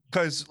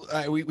 Because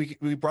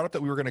we brought up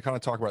that we were going to kind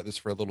of talk about this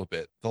for a little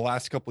bit. The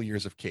last couple of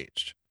years of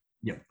Kaged.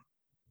 Yep.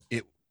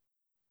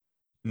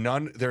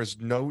 There's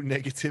no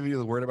negativity of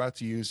the word I'm about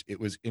to use. It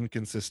was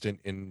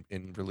inconsistent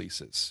in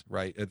releases,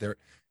 right?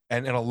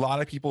 And a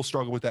lot of people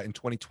struggle with that in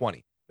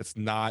 2020. It's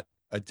not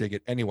a dig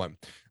at anyone,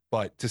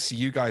 but to see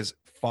you guys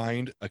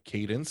find a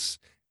cadence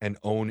and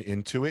own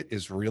into it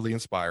is really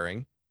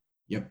inspiring.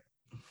 Yep.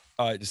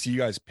 To see you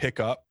guys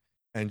pick up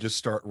and just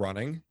start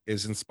running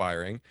is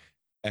inspiring.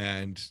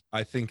 And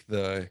I think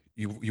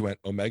you went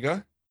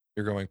Omega,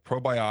 you're going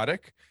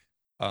probiotic,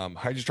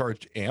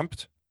 hydrocharged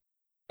amped.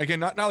 Again,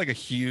 not like a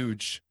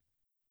huge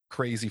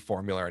crazy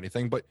formula or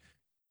anything, but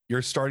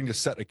you're starting to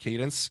set a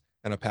cadence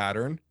and a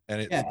pattern.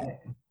 And it's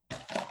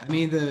I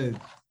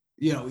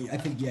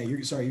think you're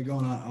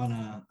going on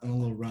a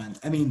little run.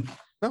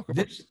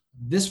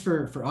 This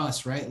for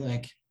us, right?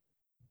 Like,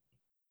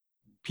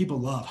 people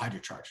love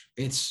hydrocharge.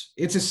 It's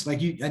just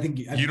like you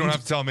don't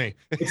have to tell me.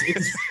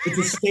 It's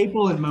a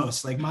staple in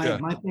most. Like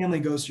my family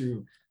goes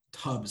through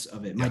tubs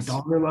of it. My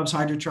daughter loves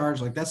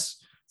hydrocharge. Like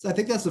I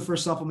think that's the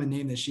first supplement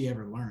name that she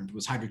ever learned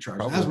was hydrocharge.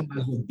 That was when I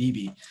was with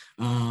BB.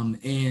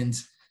 And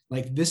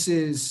like this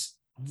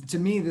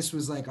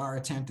was like our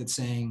attempt at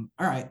saying,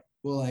 all right,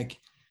 well, like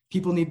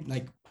people need,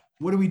 like,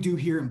 what do we do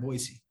here in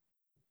Boise?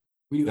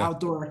 We do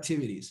outdoor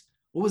activities.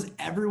 What was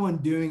everyone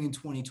doing in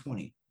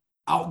 2020?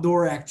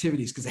 Outdoor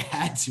activities, because they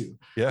had to,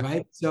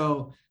 right?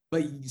 So,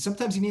 but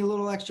sometimes you need a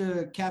little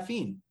extra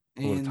caffeine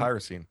and a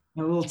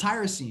little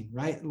tyrosine,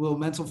 right? A little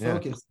mental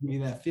focus to give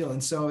you that feel.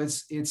 And so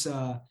it's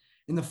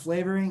in the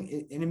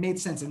flavoring, and it made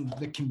sense. And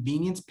the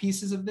convenience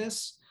pieces of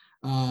this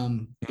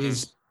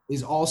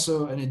is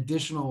also an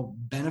additional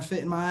benefit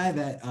in my eye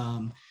that,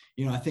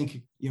 I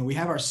think, we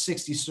have our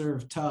 60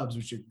 serve tubs,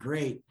 which are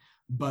great,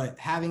 but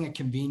having a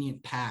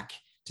convenient pack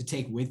to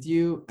take with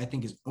you, I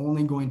think is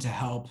only going to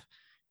help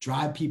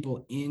drive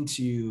people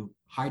into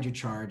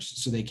HydroCharge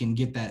so they can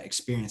get that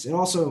experience. It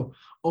also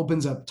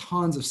opens up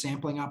tons of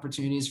sampling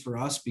opportunities for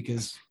us,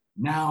 because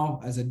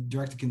now as a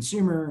direct to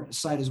consumer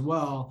site as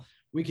well,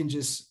 we can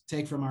just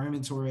take from our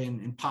inventory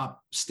and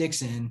pop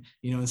sticks in,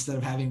 instead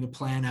of having to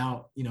plan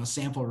out,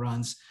 sample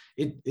runs.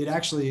 It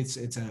actually, it's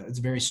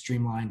a very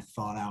streamlined,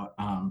 thought out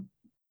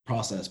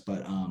process.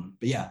 But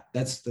yeah,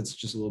 that's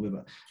just a little bit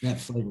about that.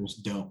 Flavor is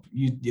dope.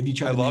 Have you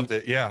tried? I loved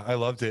it. Yeah, I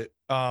loved it.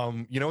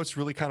 It's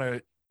really kind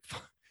of,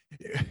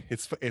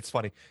 it's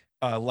funny.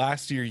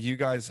 Last year you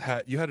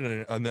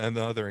had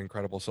another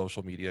incredible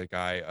social media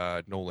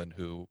guy, Nolan,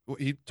 who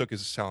he took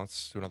his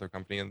talents to another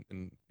company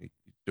and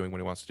doing what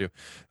he wants to do.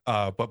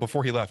 But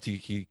before he left,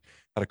 he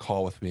had a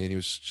call with me, and he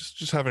was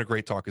just having a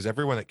great talk, because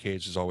everyone at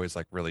Kaged is always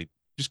like really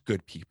just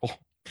good people.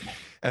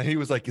 And he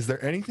was like, is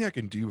there anything I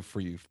can do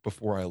for you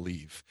before I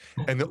leave?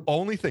 And the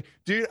only thing,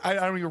 dude,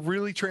 I'm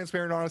really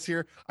transparent, honest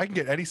here. I can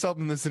get any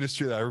something in this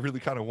industry that I really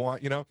kind of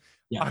want, Yeah.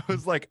 I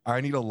was like,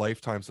 I need a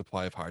lifetime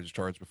supply of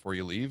HydroCharge before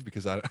you leave,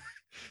 because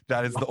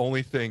that is the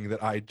only thing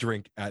that I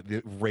drink at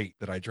the rate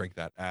that I drink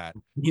that at.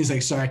 He's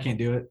like, sorry, I can't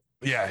do it.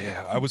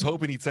 Yeah. I was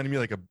hoping he'd send me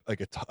like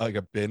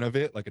a bin of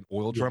it, like an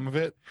oil drum of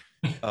it.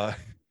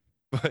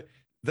 But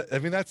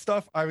that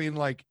stuff,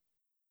 like,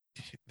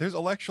 there's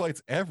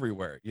electrolytes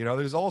everywhere,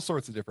 there's all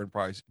sorts of different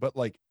prices, but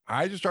like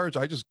HydroCharge,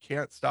 I just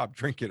can't stop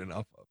drinking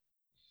enough of.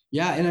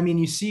 Yeah. And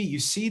you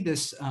see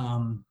this,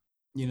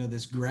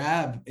 this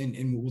grab,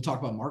 and we'll talk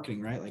about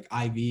marketing, right? Like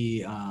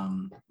IV,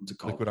 what's it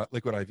called?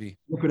 Liquid IV.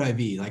 Liquid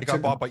IV. Like, it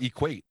got bought by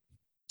Equate.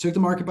 Took the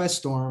market by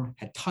storm,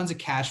 had tons of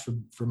cash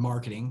for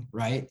marketing,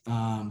 right?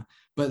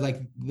 But like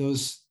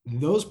those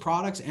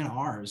products and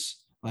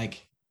ours,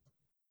 like,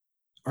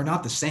 are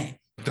not the same.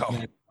 No.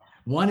 Like,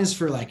 one is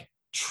for like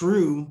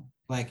true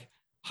like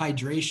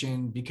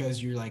hydration,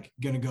 because you're like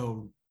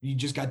you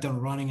just got done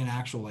running an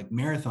actual like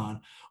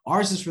marathon.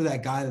 Ours is for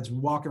that guy that's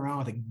walking around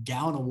with a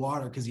gallon of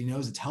water because he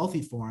knows it's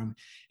healthy for him,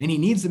 and he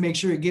needs to make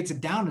sure he gets it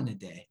down in a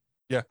day.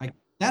 Yeah. Like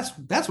that's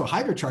what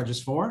HydroCharge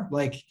is for.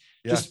 Like,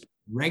 just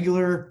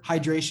regular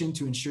hydration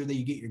to ensure that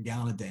you get your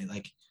gallon a day.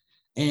 Like,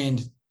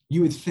 and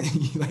you would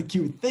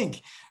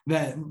think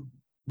that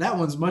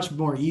one's much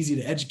more easy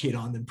to educate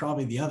on than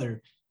probably the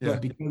other.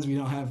 But because we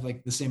don't have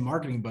like the same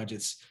marketing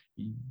budgets,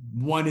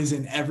 one is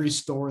in every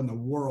store in the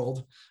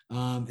world,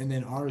 and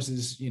then ours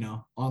is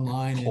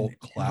online. Cult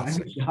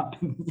classic.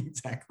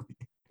 Exactly.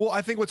 Well,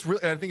 I think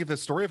the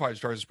story of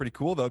HydroCharge is pretty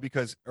cool though,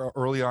 because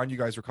early on you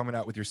guys were coming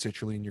out with your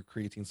citrulline, your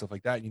creatine, stuff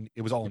like that, and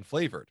it was all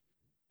unflavored.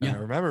 And I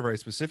remember very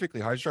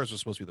specifically, HydroCharge was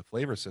supposed to be the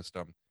flavor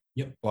system.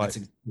 Yep. But that's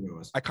exactly what it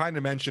was. I kind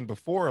of mentioned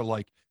before,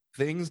 like,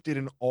 things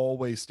didn't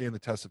always stand the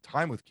test of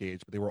time with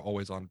Kaged, but they were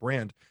always on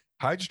brand.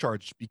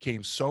 HydroCharge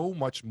became so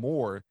much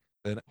more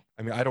than,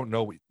 I don't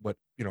know what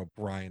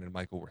Brian and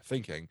Michael were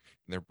thinking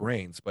in their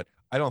brains, but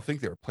I don't think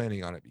they were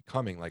planning on it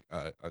becoming like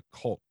a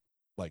cult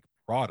like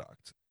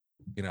product.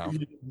 I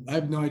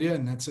have no idea,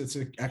 and it's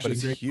actually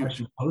a great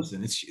question to post.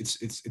 And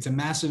it's a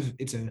massive.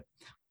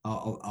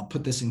 I'll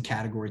put this in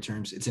category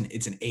terms. It's an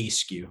A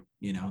SKU.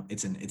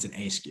 It's an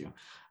A SKU.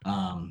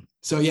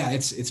 So yeah,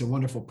 it's a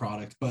wonderful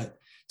product. But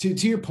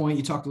to your point,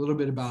 you talked a little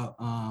bit about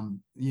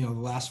the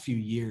last few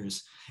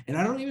years, and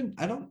I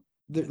don't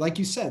like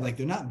you said, like,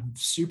 they're not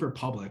super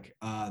public.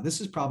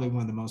 This is probably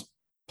one of the most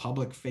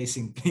public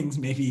facing things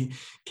maybe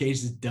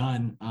Kaged has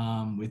done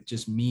with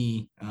just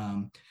me.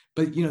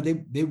 But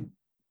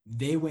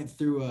they went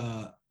through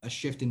a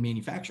shift in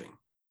manufacturing,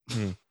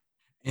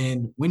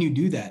 and when you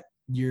do that,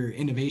 your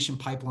innovation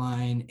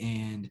pipeline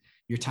and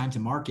your time to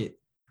market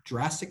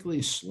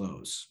drastically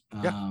slows.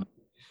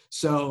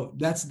 So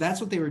that's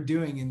what they were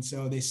doing. And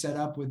so they set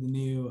up with the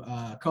new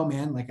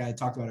co-man, like I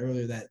talked about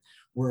earlier, that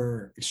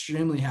we're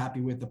extremely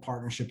happy with the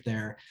partnership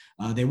there.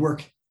 They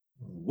work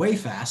way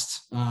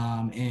fast,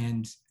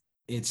 and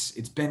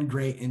it's been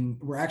great. And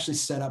we're actually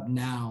set up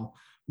now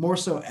more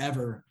so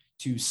ever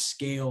to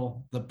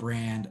scale the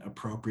brand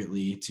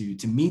appropriately,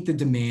 to meet the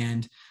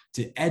demand,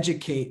 to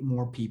educate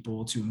more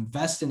people, to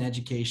invest in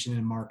education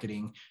and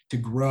marketing, to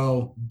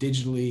grow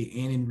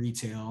digitally and in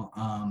retail.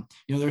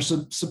 There's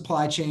some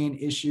supply chain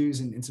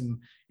issues and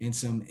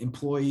some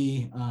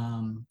employee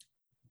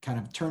kind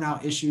of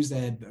turnout issues that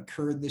had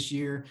occurred this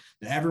year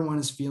that everyone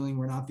is feeling.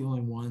 We're not the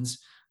only ones,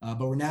 but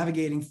we're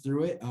navigating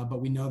through it.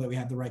 But we know that we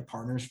have the right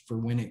partners for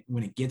when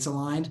it gets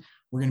aligned,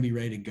 we're going to be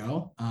ready to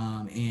go.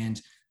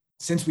 And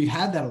since we've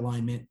had that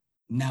alignment,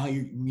 now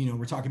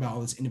we're talking about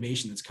all this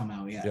innovation that's come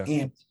out. Yeah.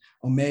 Yeah. And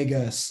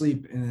omega,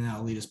 sleep, and then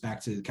that'll lead us back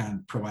to the kind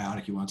of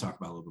probiotic you want to talk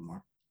about a little bit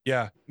more.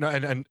 Yeah. No,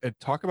 and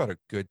talk about a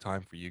good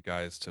time for you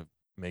guys to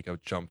make a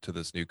jump to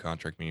this new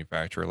contract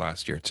manufacturer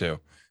last year too.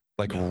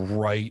 Like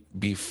right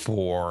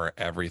before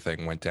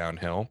everything went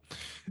downhill.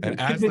 And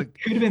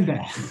could have been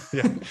bad.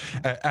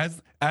 Yeah.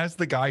 As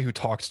the guy who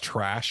talks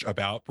trash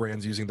about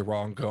brands using the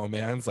wrong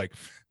commands, like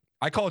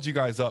I called you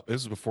guys up.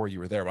 This was before you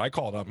were there, but I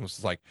called up and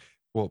was like,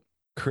 well,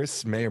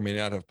 Chris may or may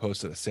not have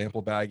posted a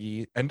sample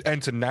baggie. And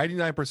to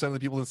 99% of the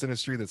people in this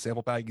industry, that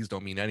sample baggies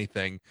don't mean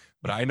anything,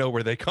 but I know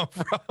where they come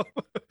from.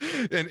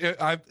 And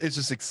it's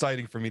just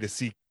exciting for me to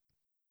see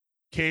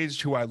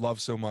Kaged, who I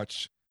love so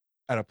much,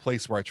 at a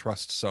place where I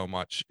trust so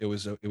much. It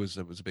was a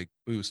big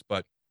boost.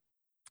 But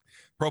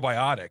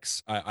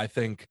probiotics, I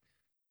think,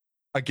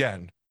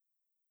 again,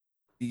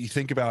 you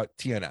think about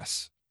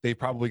TNS. They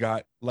probably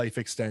got Life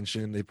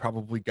Extension. They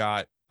probably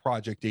got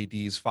Project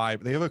AD's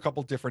 5. They have a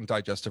couple different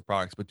digestive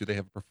products, but do they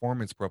have a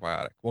performance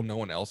probiotic? Well, no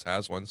one else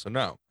has one, so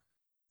no,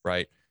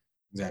 right?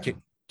 Exactly.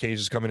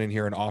 Kaged is coming in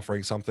here and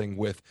offering something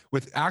with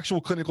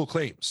actual clinical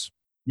claims.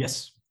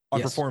 Yes.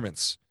 On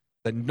performance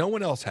that no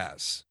one else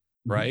has,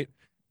 right?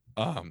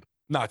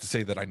 Not to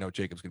say that I know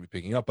Jacob's going to be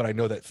picking up, but I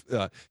know that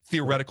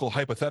theoretical,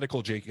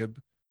 hypothetical Jacob,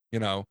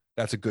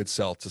 that's a good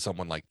sell to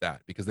someone like that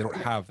because they don't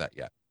have that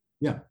yet.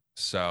 Yeah.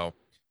 So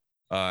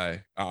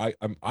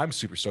I'm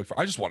super stoked for.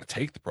 I just want to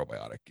take the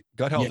probiotic.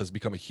 Gut health has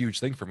become a huge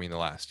thing for me in the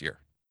last year.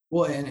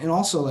 Well, and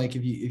also like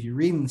if you're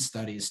reading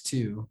studies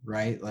too,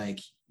 right? Like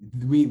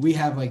we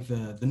have like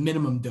the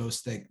minimum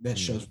dose that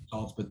shows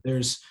results, but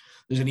there's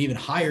an even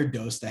higher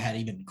dose that had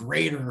even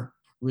greater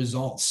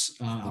results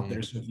out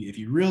there. So if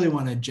you really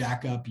want to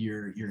jack up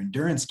your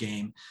endurance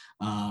game,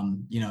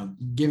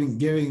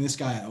 giving this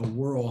guy a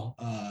whirl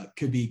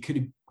could be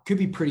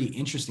pretty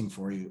interesting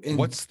for you. And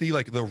what's the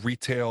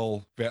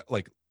retail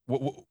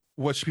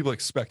what should people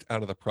expect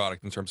out of the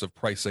product in terms of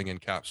pricing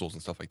and capsules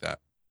and stuff like that?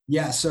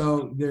 Yeah,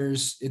 so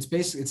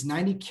it's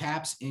 90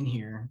 caps in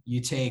here. You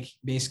take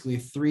basically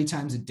 3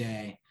 times a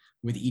day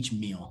with each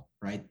meal,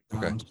 right?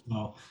 Okay.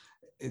 So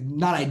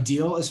not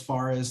ideal as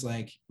far as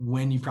like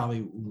when you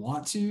probably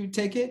want to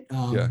take it.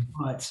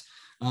 But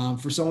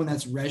for someone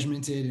that's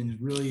regimented and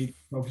really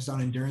focused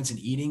on endurance and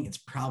eating, it's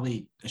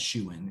probably a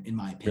shoo-in, in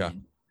my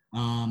opinion.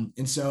 And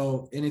it's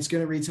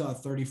going to retail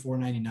at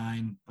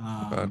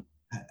 $34.99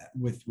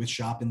 with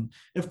shop. And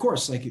of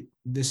course, like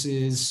this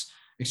is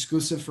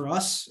exclusive for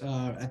us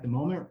at the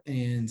moment.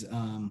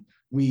 And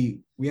we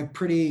have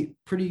pretty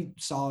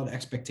solid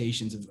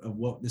expectations of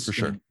what this is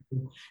going to be.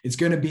 It's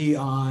going to be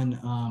on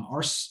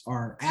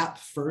our app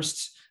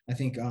first, I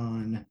think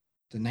on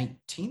the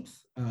 19th.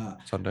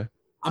 Sunday.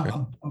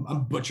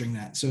 I'm butchering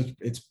that. So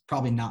it's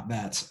probably not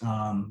that.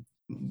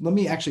 Let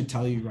me actually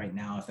tell you right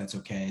now, if that's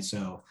okay.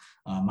 So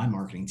my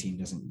marketing team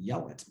doesn't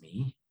yell at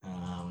me.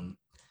 And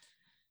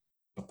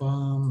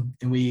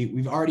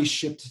we've already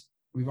shipped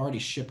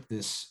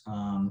this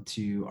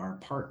to our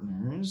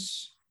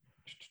partners.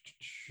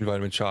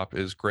 Vitamin Shop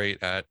is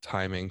great at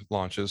timing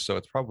launches, so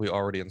it's probably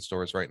already in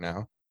stores right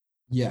now.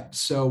 Yeah,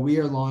 so we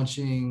are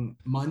launching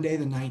Monday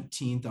the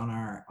 19th on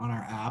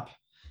our app,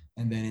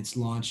 and then it's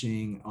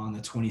launching on the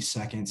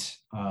 22nd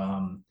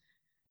on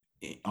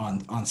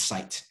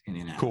site and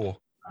in app.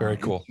 Cool, very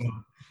cool.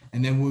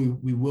 And then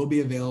we will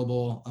be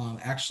available.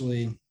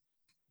 Actually,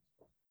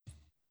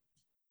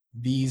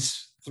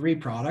 these 3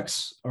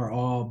 products are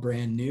all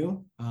brand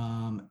new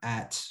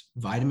at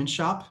Vitamin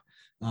Shop.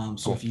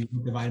 So if you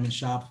look at the Vitamin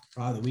Shop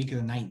the week of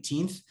the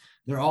 19th,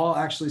 they're all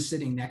actually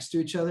sitting next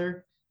to each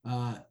other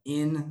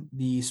in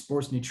the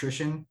sports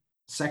nutrition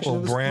section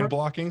of the brand store.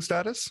 Blocking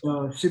status.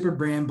 Super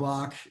brand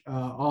block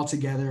all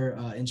together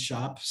in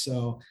shop.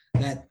 So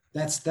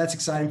that's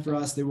exciting for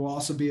us. They will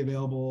also be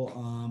available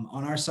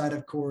on our site,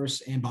 of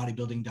course, and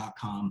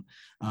bodybuilding.com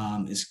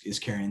is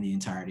carrying the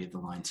entirety of the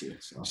line too.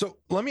 So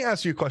let me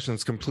ask you a question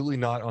that's completely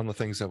not on the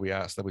things that we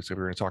asked that we said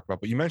we were going to talk about,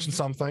 but you mentioned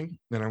something,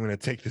 and I'm going to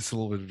take this a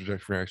little bit of a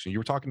different direction. You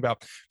were talking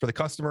about for the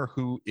customer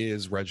who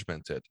is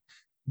regimented.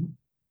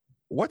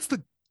 What's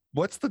the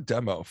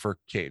demo for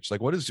Kaged?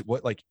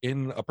 Like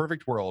in a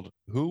perfect world,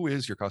 who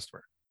is your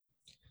customer?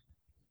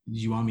 Do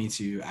you want me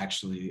to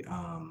actually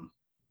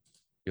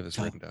give this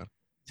written down?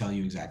 Tell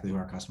you exactly who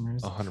our customer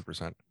is?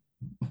 100%.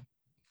 All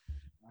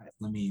right,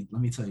 let me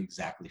tell you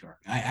exactly who our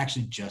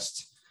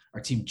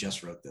team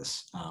just wrote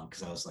this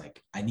because I was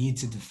like, I need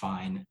to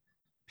define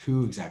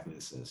who exactly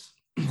this is.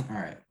 All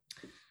right.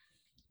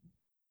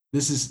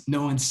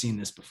 No one's seen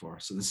this before.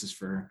 So this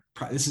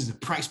is a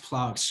Price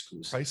Plow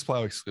exclusive. Price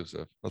Plow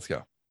exclusive. Let's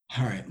go.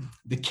 All right.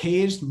 The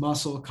Kaged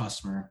muscle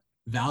customer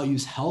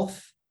values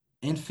health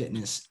and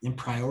fitness and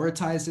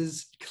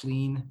prioritizes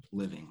clean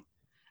living.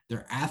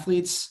 They're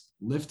athletes,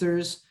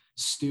 lifters,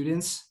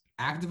 students,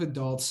 active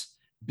adults,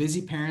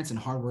 busy parents, and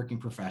hardworking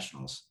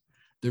professionals.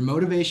 Their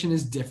motivation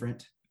is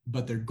different,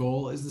 but their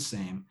goal is the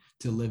same: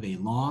 to live a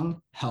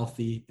long,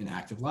 healthy, and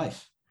active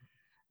life.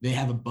 They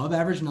have above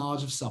average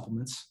knowledge of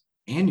supplements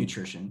and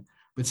nutrition,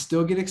 but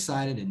still get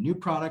excited at new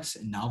products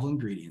and novel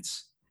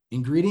ingredients.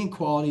 Ingredient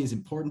quality is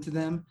important to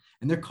them,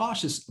 and they're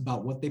cautious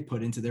about what they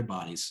put into their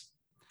bodies.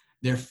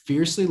 They're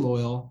fiercely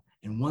loyal,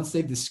 and once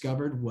they've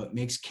discovered what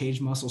makes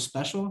Kaged Muscle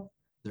special,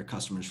 they're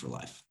customers for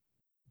life.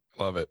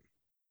 Love it.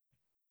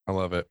 I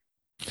love it.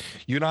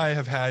 You and I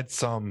have had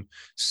some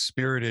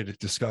spirited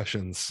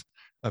discussions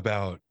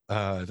about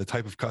the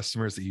type of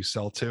customers that you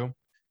sell to,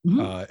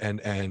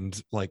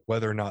 and like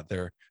whether or not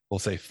they're, we'll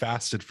say,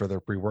 fasted for their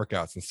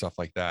pre-workouts and stuff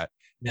like that.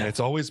 Yeah. And it's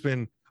always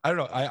been, I don't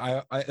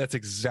know, I that's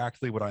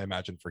exactly what I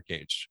imagined for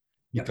Kaged,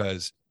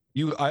 because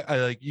I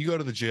like, you go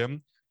to the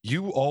gym,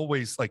 you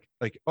always like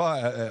at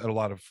a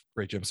lot of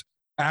great gyms.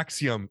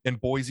 Axiom in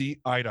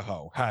Boise,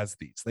 Idaho has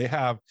these. They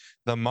have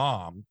the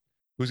mom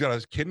who's got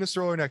a kid in a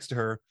stroller next to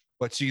her,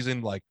 but she's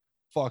in like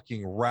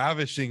fucking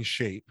ravishing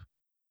shape,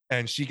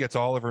 and she gets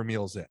all of her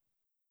meals in.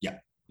 Yeah.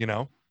 You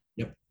know?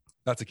 Yep.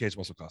 That's a Kaged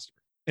Muscle customer,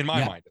 in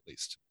my mind, at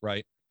least,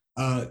 right?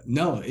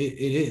 No, it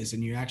is.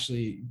 And you're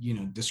actually,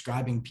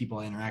 describing people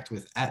I interact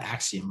with at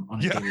Axiom on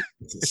a daily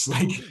basis.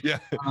 Like,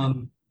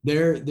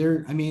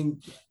 they're, I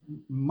mean,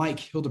 Mike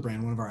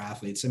Hildebrand, one of our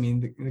athletes, I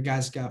mean, the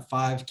guy's got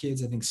 5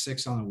 kids, I think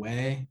 6 on the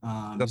way.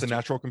 That's the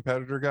natural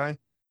competitor guy.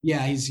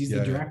 Yeah, he's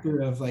the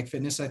director of like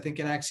fitness, I think,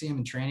 at Axiom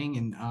and training.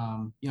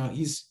 And,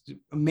 he's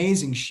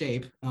amazing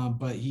shape,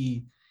 but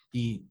he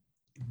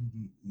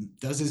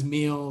does his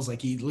meals,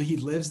 like he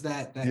lives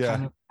that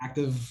kind of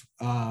active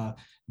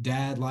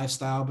dad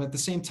lifestyle. But at the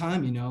same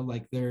time,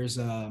 like there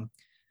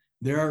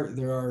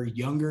are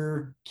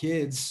younger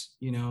kids,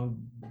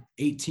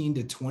 18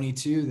 to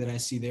 22 that I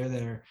see there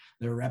that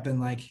they're repping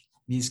like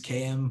these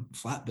KM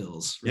flat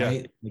bills,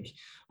 right? Like,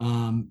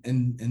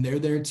 and they're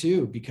there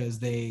too, because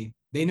they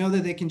know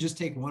that they can just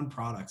take one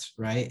product,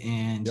 right?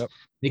 And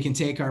they can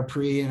take our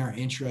pre and our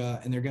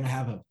intra, and they're going to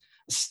have a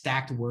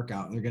stacked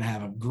workout. They're going to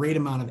have a great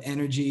amount of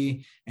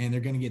energy, and they're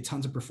going to get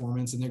tons of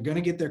performance, and they're going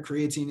to get their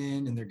creatine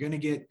in, and they're going to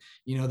get,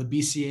 the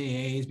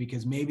BCAAs,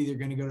 because maybe they're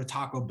going to go to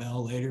Taco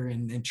Bell later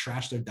and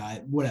trash their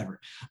diet, whatever.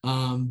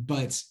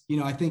 But,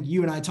 I think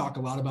you and I talk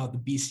a lot about the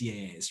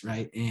BCAAs,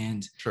 right?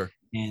 And,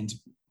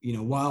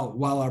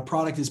 while our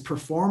product is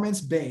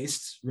performance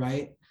based,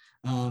 right?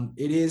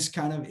 It is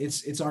kind of,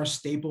 it's our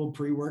staple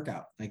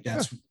pre-workout. Like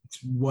that's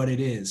what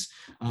it is.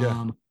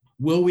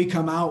 Will we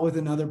come out with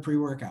another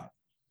pre-workout?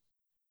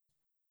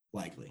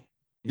 Likely.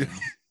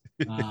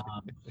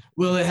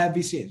 Will it have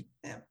BCAAs?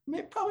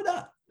 Maybe, probably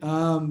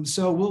not.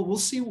 So we'll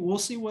see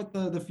what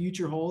the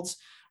future holds.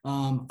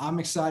 I'm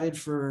excited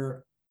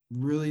for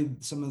really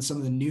some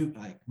of the new,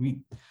 I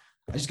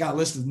just got a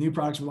list of new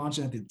products we're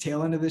launching at the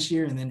tail end of this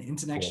year and then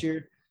into next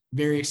year.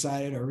 Very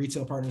excited. Our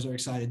retail partners are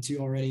excited too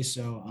already.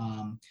 So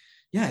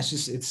it's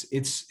just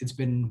it's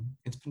been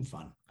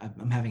fun.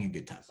 I'm having a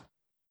good time.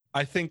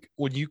 I think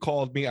when you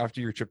called me after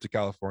your trip to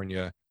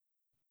California,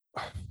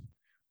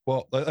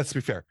 well, let's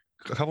be fair.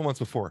 A couple months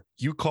before,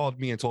 you called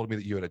me and told me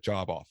that you had a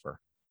job offer.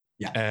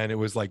 Yeah. And it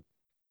was like,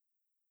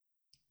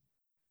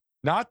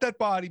 not that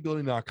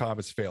bodybuilding.com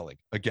is failing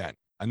again,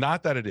 and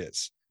not that it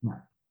is,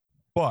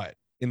 but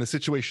in the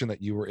situation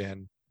that you were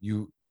in,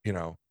 you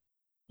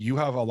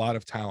have a lot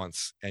of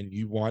talents, and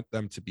you want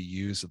them to be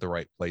used at the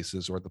right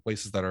places, or the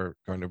places that are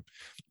going to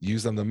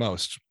use them the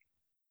most.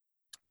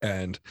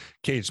 And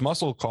Kaged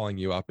Muscle calling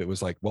you up, it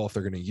was like, well, if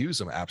they're going to use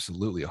them,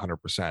 absolutely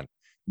 100%.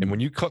 And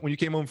when you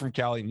came home from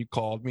Cali and you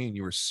called me and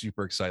you were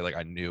super excited, like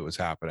I knew it was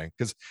happening,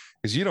 because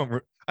you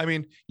don't, I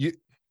mean,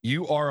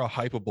 you are a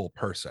hypeable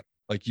person.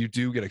 Like you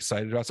do get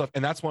excited about stuff.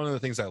 And that's one of the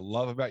things I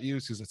love about you,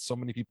 is because so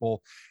many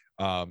people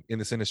in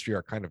this industry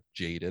are kind of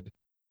jaded.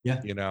 Yeah.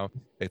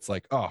 It's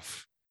like,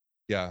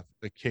 the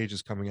Kaged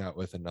is coming out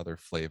with another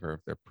flavor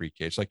of their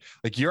pre-Kaged.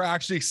 Like you're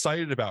actually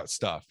excited about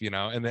stuff,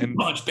 and then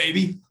punch,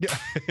 baby. Yeah.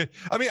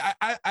 I mean,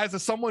 I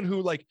as someone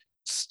who like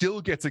still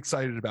gets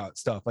excited about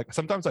stuff, like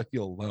sometimes I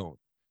feel alone,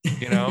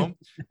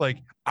 like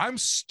I'm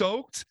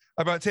stoked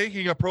about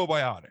taking a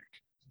probiotic.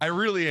 I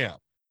really am.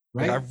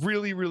 Right. Like, I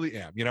really, really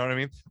am. You know what I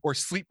mean? Or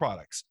sleep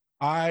products.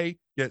 I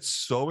get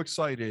so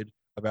excited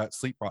about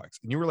sleep products.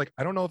 And you were like,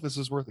 I don't know if this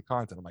is worth the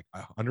content. I'm like,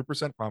 I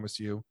 100%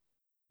 promise you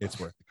it's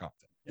worth the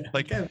content.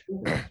 Like,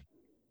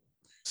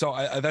 so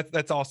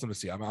that's awesome to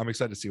see. I'm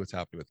excited to see what's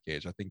happening with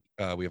Kaged. I think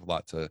we have a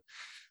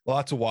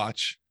lot to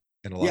watch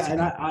and a lot. Yeah,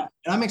 and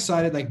I'm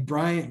excited. Like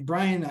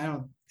Brian, I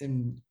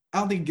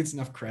don't think he gets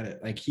enough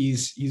credit. Like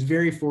he's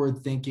very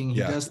forward thinking. He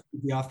does it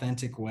the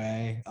authentic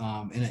way,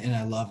 and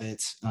I love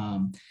it.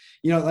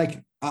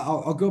 Like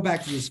I'll go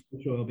back to this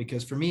fish oil,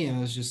 because for me, it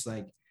was just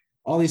like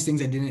all these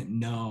things I didn't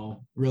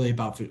know really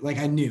about fish. Like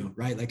I knew,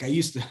 right? Like I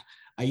used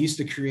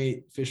to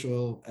create fish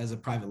oil as a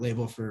private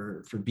label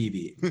for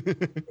BB.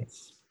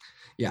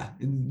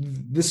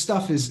 This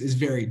stuff is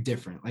very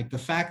different. Like the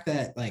fact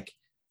that like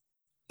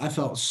I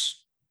felt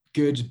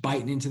good just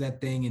biting into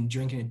that thing and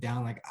drinking it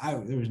down. Like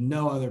there was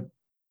no other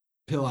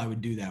pill I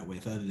would do that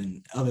with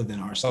other than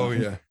our stuff. Oh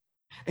yeah.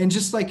 And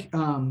just like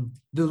the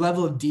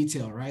level of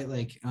detail, right?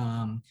 Like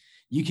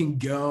you can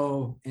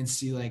go and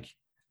see like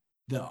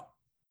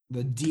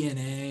the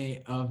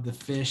DNA of the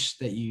fish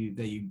that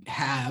you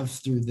have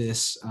through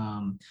this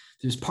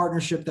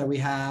partnership that we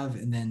have,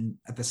 and then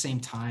at the same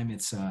time,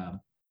 it's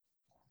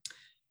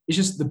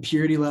just the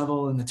purity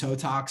level and the toe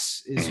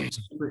tox is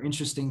super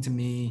interesting to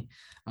me.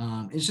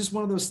 It's just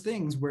one of those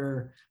things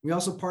where we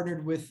also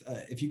partnered with,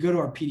 if you go to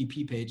our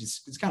PDP page,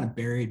 it's kind of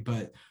buried,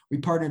 but we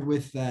partnered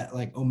with that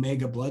like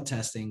Omega blood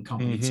testing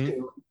company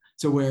too.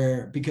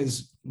 So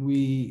because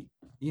we,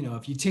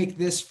 if you take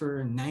this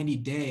for 90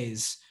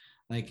 days,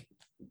 like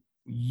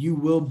you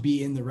will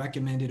be in the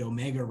recommended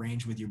Omega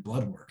range with your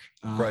blood work.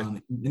 Right.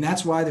 And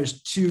that's why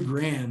there's 2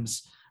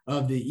 grams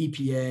of the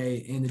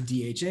EPA and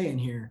the DHA in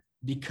here,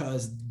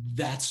 because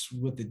that's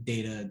what the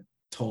data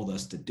told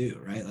us to do,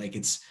 right? Like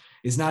it's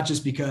not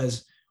just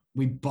because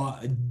we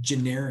bought a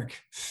generic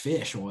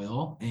fish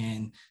oil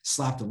and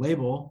slapped a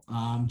label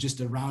just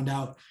to round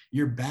out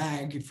your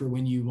bag for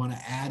when you want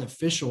to add a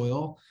fish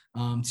oil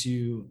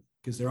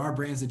because there are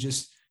brands that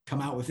just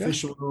come out with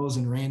fish oils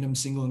and random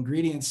single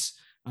ingredients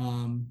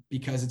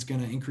because it's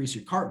going to increase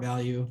your cart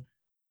value.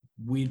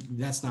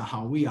 That's not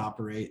how we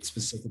operate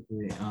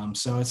specifically.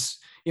 So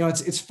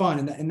it's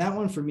fun. And that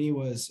one for me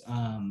was,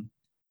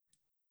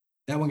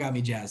 that one got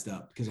me jazzed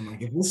up, because I'm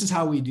like, if this is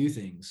how we do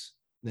things,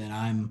 then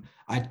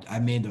I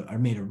made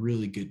a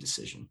really good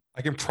decision.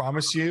 I can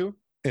promise you,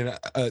 and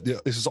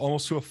this is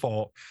almost to a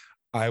fault,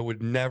 I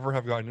would never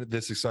have gotten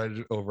this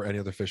excited over any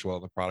other fish oil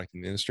in the product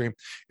in the industry,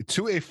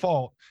 to a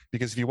fault,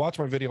 because if you watch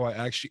my video, I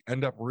actually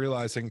end up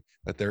realizing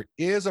that there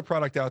is a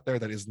product out there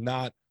that is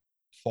not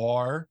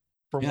far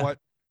from what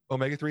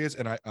omega-3 is.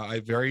 And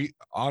I very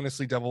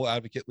honestly, devil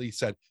advocately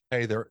said,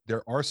 hey, there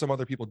are some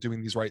other people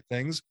doing these right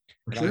things.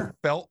 And I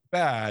felt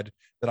bad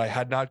that I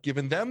had not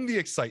given them the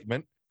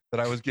excitement that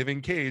I was giving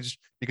Kaged,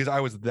 because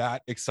I was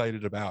that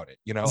excited about it.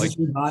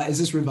 Is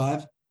this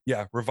Revive?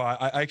 Yeah, Revive.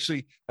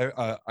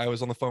 I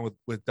was on the phone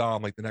with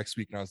Dom like the next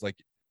week, and I was like,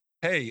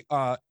 hey,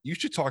 you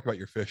should talk about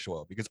your fish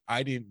oil, because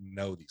I didn't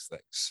know these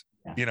things.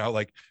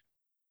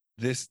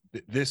 This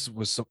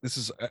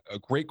is a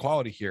great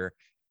quality here.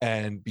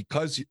 And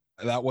because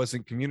that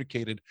wasn't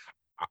communicated,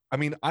 I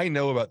mean, I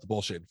know about the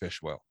bullshit in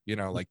fish oil,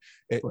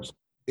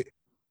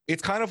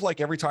 it's kind of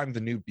like every time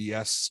the new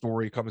BS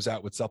story comes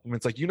out with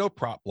supplements, like,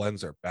 prop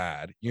blends are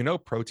bad,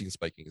 protein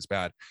spiking is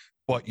bad,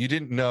 but you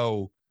didn't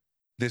know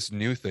this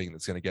new thing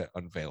that's going to get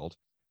unveiled.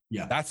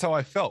 Yeah. That's how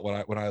I felt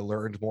when I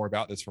learned more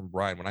about this from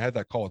Brian. When I had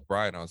that call with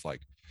Brian, I was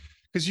like,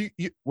 because you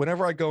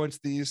whenever I go into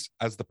these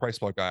as the price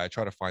plug guy, I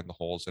try to find the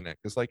holes in it,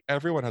 because like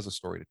everyone has a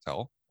story to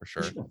tell for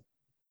sure.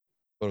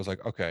 But it was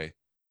like, okay,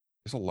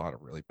 there's a lot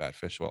of really bad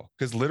fish oil.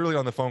 Because literally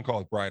on the phone call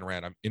with Brian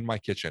Rand, I'm in my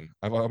kitchen,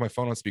 I've my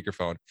phone on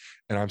speakerphone,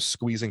 and I'm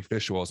squeezing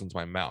fish oils into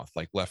my mouth,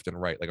 like left and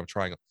right. Like I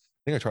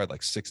think I tried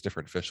like 6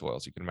 different fish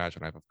oils. You can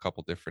imagine I have a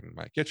couple different in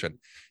my kitchen,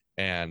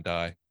 and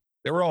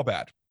they were all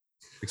bad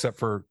except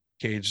for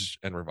Kaged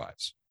and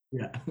Revives.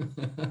 Yeah.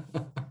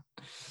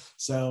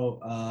 So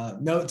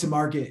note to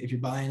market, if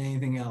you're buying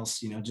anything else,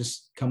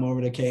 just come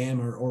over to KM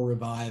or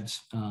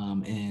Revives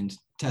and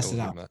test it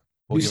out.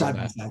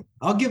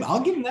 I'll give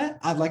them that.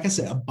 Like I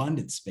said,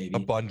 abundance, baby.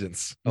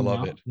 Abundance. I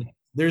love it.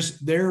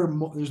 There's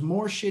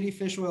more shitty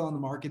fish oil on the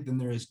market than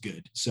there is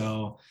good.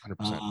 So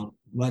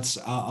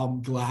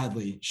I'll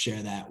gladly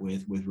share that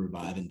with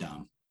Revive and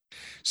Dom.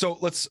 So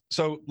let's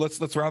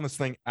round this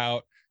thing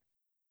out.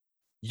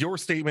 Your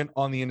statement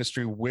on the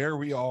industry, where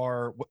we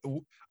are,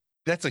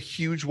 that's a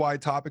huge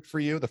wide topic for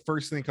you. The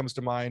first thing that comes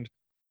to mind,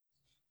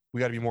 we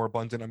got to be more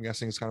abundant, I'm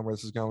guessing, is kind of where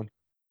this is going.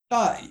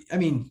 I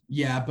mean,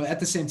 yeah, but at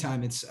the same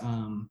time, it's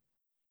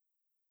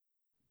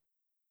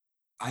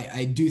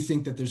I do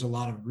think that there's a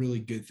lot of really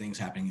good things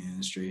happening in the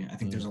industry. I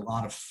think there's a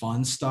lot of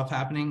fun stuff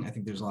happening. I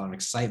think there's a lot of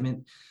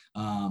excitement.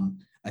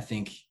 I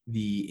think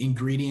the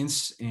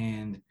ingredients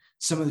and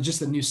some of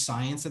the new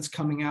science that's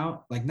coming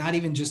out, like not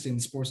even just in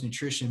sports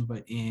nutrition,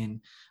 but in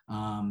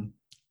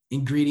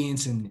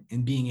ingredients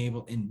and being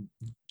able in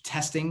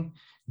testing,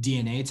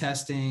 DNA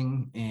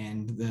testing,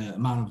 and the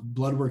amount of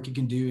blood work you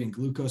can do and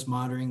glucose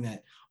monitoring,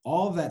 that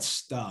all of that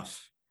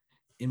stuff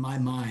in my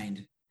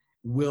mind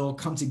will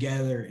come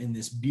together in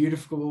this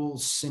beautiful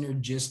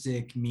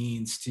synergistic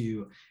means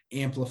to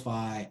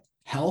amplify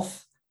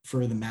health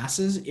for the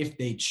masses if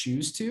they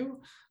choose to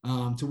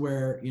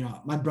where,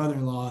 my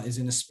brother-in-law is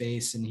in a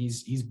space and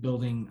he's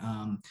building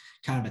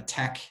kind of a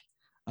tech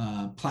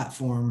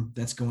platform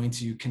that's going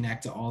to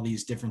connect to all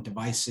these different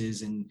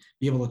devices and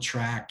be able to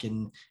track,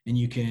 and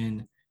you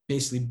can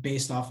basically,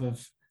 based off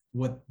of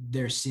what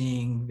they're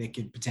seeing, they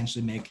could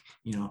potentially make,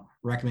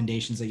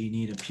 recommendations that you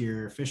need a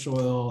pure fish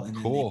oil. And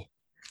cool.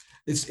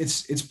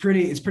 It's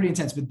pretty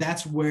intense, but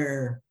that's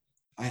where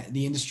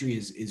the industry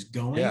is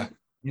going. Yeah.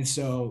 And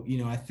so,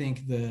 I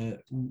think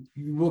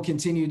we'll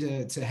continue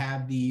to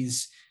have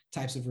these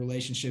types of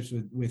relationships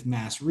with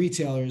mass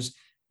retailers,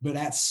 but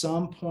at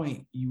some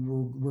point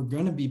we're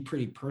going to be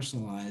pretty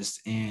personalized,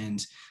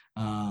 and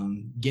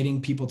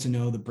getting people to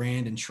know the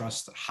brand and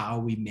trust how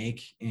we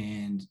make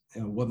and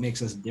what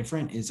makes us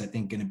different is, I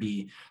think, going to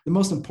be the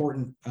most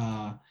important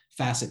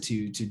facet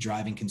to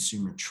driving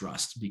consumer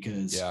trust,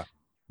 because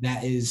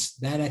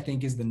that I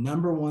think is the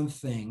number one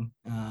thing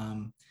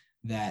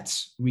that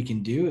we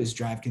can do is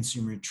drive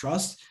consumer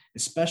trust,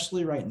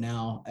 especially right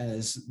now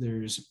as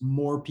there's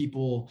more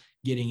people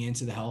getting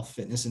into the health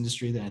fitness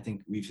industry than I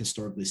think we've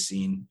historically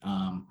seen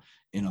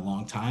in a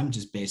long time,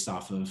 just based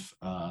off of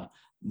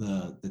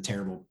the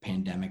terrible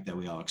pandemic that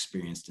we all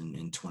experienced in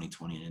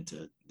 2020 and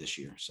into this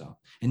year. So,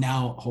 and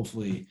now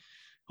hopefully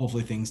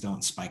things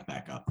don't spike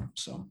back up.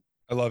 So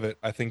I love it.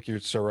 I think you're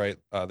so right.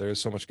 There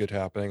is so much good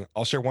happening.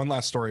 I'll share one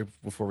last story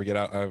before we get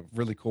out. A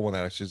really cool one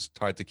that actually is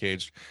tied to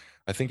Kaged.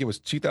 I think it was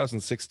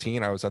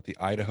 2016. I was at the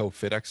Idaho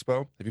Fit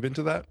Expo. Have you been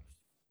to that?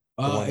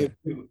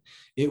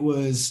 It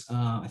was,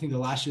 I think the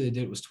last year they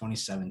did it was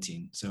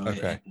 2017. So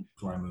okay.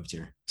 Before I moved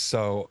here.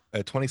 So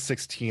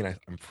 2016,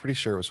 I'm pretty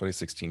sure it was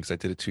 2016 because I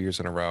did it 2 years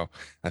in a row.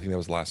 I think that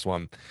was the last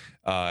one.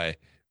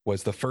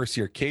 Was the first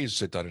year Kaged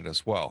had done it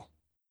as well.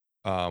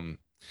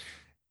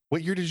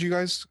 What year did you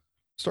guys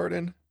start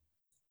in?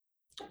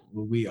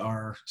 We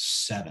are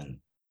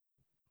 7.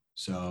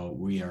 So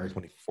we are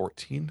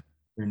 2014.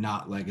 We're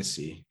not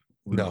legacy.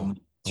 No,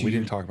 we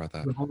didn't talk about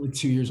that. We're only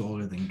 2 years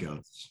older than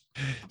Goats.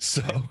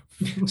 So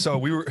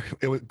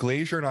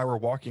Glacier and I were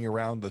walking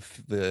around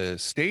the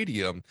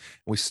stadium, and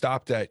we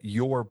stopped at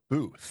your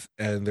booth,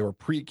 and there were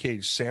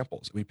pre-Kaged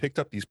samples. We picked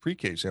up these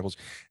pre-Kaged samples,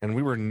 and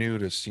we were new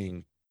to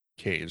seeing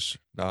Kaged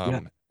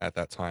at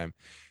that time.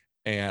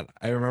 And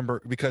I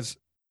remember because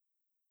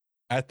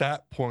at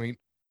that point,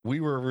 we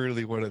were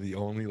really one of the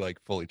only like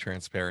fully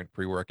transparent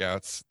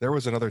pre-workouts. There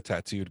was another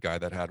tattooed guy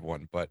that had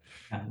one, but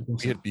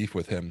we had beef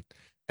with him.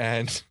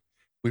 And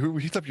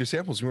we picked up your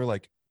samples. And we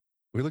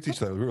looked at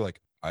each other. We were like,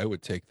 I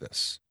would take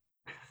this.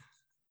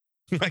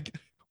 Like,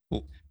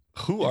 well,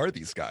 who are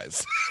these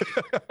guys?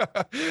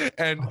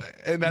 and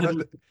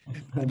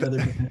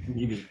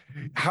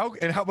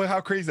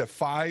how crazy that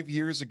 5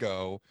 years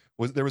ago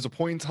there was a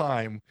point in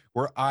time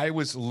where I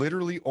was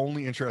literally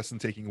only interested in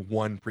taking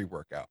one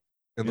pre-workout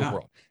in the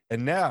world.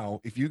 And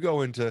now if you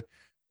go into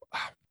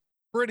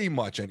pretty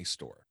much any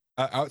store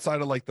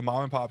outside of like the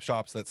mom and pop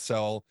shops that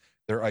sell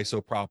their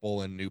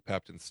isopropyl and new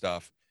pept and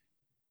stuff,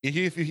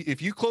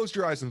 if you closed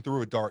your eyes and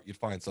threw a dart, you'd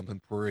find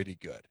something pretty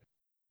good.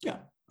 Yeah,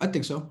 I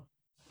think so.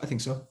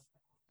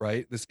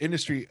 Right? This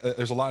industry,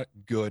 there's a lot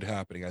good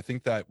happening. I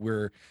think that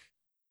we're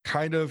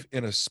kind of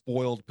in a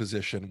spoiled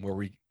position where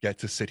we get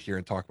to sit here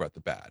and talk about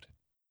the bad.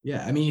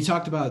 Yeah, I mean, you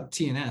talked about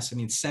TNS. I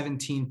mean,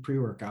 17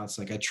 pre-workouts.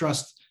 Like I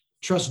trust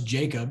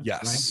Jacob,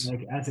 yes, right?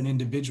 Like as an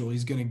individual,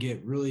 he's going to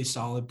get really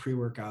solid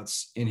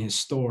pre-workouts in his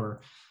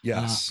store.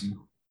 Yes.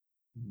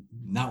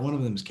 Not one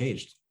of them is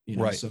Kaged, you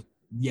know? Right. So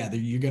yeah,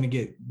 you're going to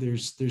get,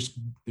 there's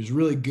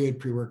really good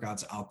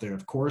pre-workouts out there.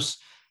 Of course,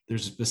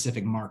 there's a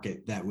specific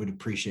market that would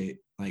appreciate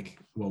like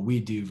what we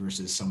do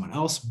versus someone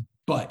else.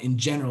 But in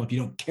general, if you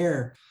don't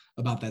care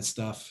about that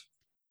stuff,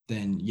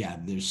 then yeah,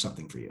 there's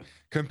something for you.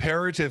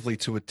 Comparatively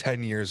to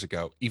 10 years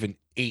ago, even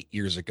 8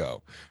 years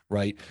ago,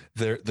 right?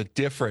 The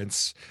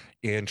difference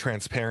in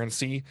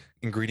transparency,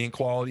 ingredient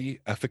quality,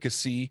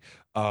 efficacy,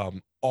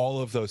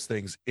 all of those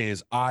things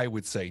is, I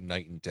would say,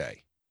 night and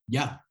day.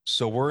 Yeah.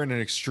 So we're in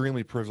an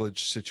extremely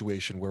privileged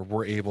situation where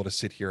we're able to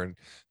sit here and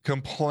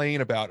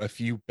complain about a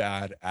few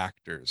bad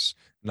actors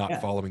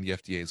not following the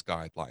FDA's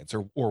guidelines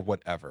or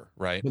whatever,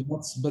 right?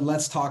 But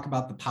let's talk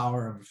about the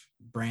power of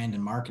brand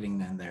and marketing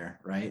then there,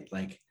 right?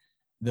 Like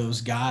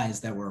those guys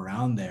that were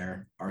around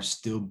there are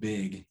still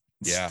big.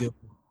 Yeah.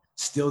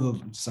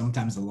 Still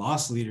sometimes the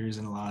loss leaders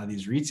in a lot of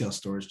these retail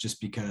stores,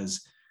 just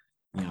because,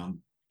 you know,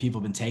 people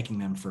have been taking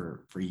them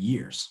for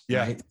years.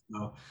 Yeah. Right.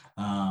 So,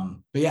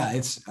 but yeah, I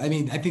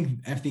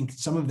think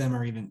some of them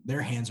are even,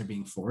 their hands are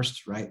being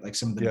forced, right? Like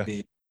some of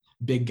the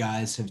big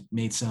guys have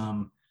made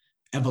some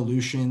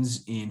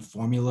evolutions in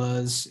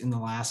formulas in the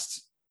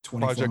last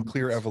 24 Project months.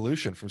 Clear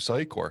Evolution from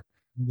Cellucor.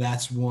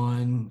 That's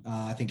one.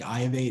 I think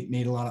Iovate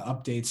made a lot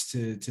of updates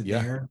to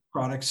their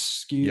product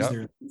SKUs,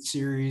 their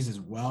series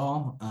as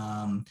well.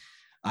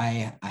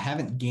 I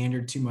haven't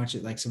gandered too much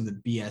at like some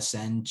of the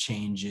BSN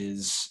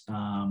changes.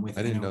 I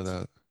didn't know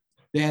that.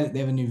 They have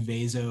a new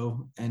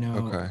Vaso. I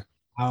know. Okay.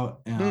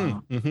 Out.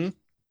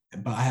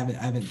 But I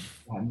haven't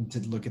gotten to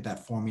look at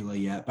that formula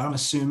yet. But I'm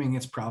assuming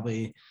it's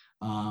probably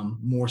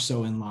more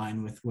so in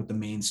line with what the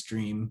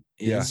mainstream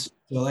is. Yeah.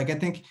 So like I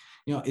think,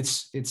 you know,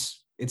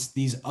 it's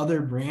these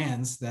other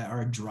brands that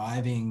are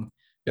driving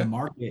the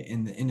market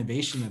and the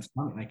innovation that's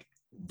coming. Like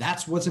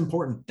that's what's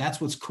important. That's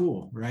what's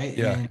cool, right?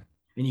 Yeah.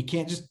 And you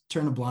can't just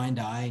turn a blind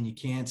eye, and you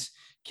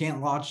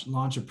can't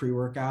launch a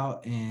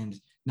pre-workout and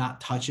not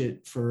touch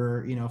it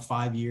for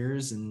 5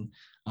 years. And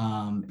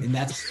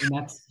that's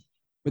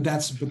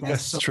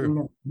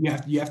true.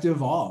 That you have to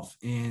evolve,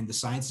 and the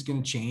science is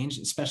going to change,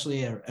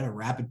 especially at a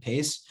rapid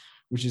pace,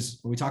 which is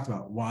what we talked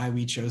about, why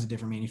we chose a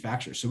different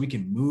manufacturer, so we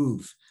can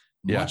move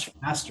much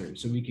faster,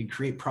 so we can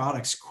create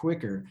products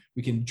quicker,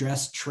 we can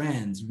address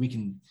trends, we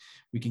can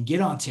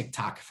get on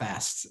TikTok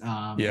fast. We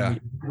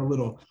can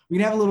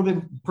have a little bit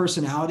of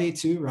personality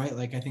too, right?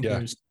 Like I think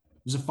there's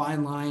a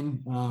fine line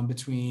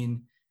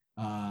between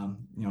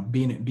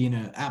being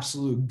an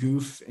absolute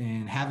goof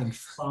and having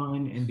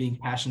fun and being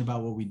passionate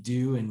about what we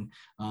do, and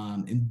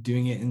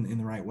doing it in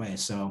the right way.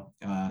 So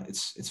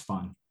it's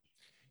fun.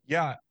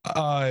 Yeah.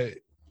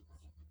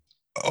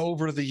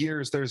 Over the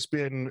years, there's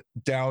been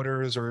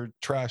doubters or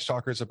trash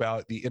talkers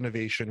about the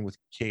innovation with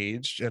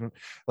Kaged, and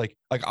like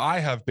I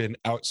have been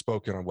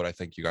outspoken on what I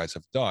think you guys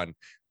have done.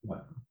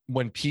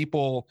 When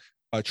people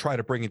try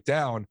to bring it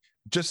down,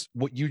 just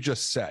what you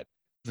just said,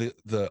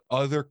 the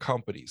other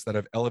companies that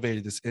have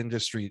elevated this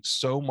industry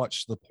so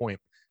much to the point.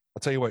 I'll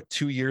tell you what,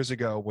 2 years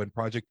ago, when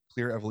Project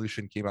Clear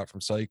Evolution came out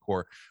from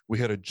Cellucor, we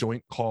had a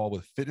joint call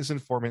with Fitness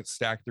Informant,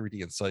 Stack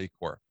 3D, and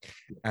Cellucor.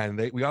 And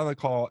we got on the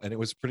call, and it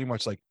was pretty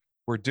much like,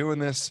 we're doing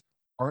this.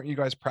 Aren't you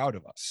guys proud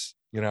of us?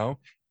 You know?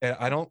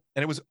 And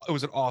it was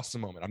an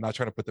awesome moment. I'm not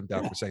trying to put them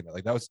down for saying that.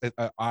 Like, that was,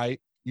 I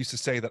used to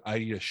say that I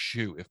need a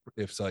shoe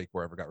if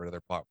Cellucor ever got rid of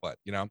their plot,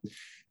 you know?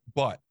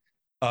 But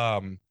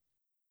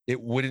it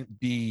wouldn't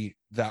be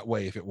that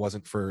way if it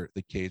wasn't for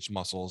the Kaged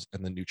muscles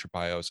and the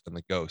NutriBios and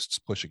the Ghosts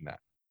pushing that.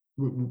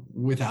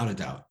 Without a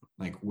doubt,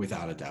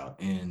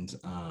 and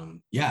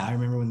I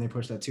remember when they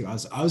pushed that too.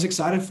 I was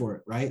excited for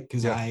it, right?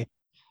 Because I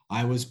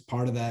was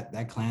part of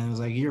that clan. I was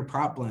like, you're a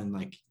prop blend,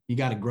 like you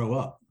got to grow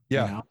up.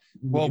 Yeah. You know?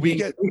 Well, we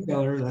get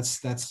retailer.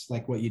 That's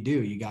like what you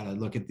do. You got to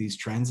look at these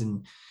trends,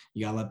 and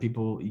you got to let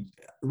people.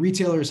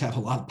 Retailers have a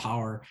lot of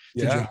power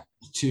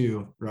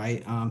to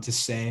right? To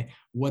say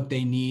what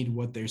they need,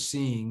 what they're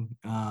seeing.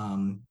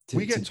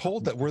 We get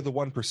told that we're the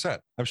 1%.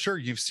 I'm sure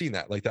you've seen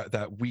that, like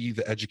that we,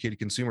 the educated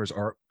consumers,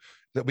 are,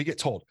 that we get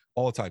told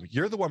all the time,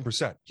 you're the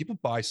 1%. People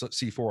buy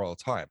C4 all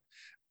the time.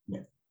 Yeah.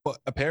 But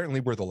apparently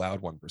we're the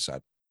loud 1%.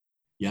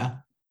 Yeah.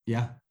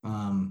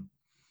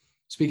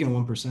 Speaking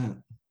of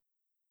 1%.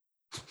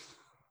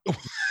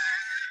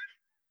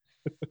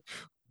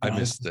 I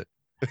missed it.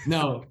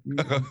 No.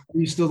 Are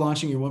you still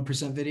launching your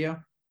 1%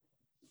 video?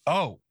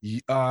 Oh,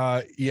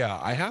 yeah.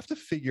 I have to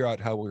figure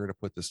out how we're going to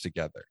put this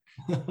together.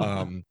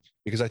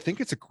 Because I think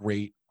it's a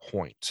great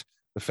point.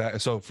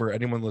 So for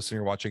anyone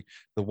listening or watching,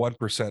 the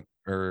 1%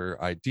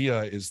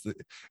 idea is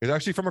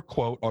actually from a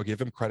quote. I'll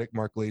give him credit.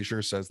 Mark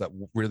Glazier says that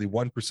really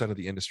 1% of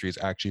the industry is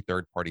actually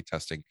third-party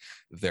testing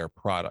their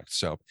product.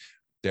 So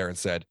Darin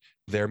said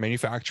their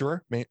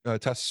manufacturer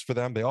tests for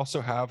them. They also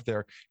have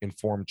their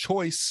informed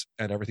choice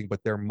and everything,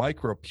 but they're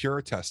micro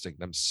pure testing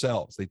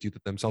themselves. They do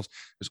that themselves.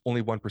 There's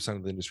only 1%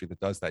 of the industry that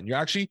does that. And you're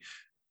actually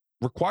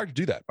required to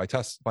do that by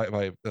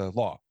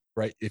law.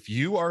 Right? If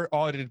you are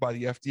audited by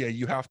the FDA,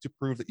 you have to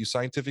prove that you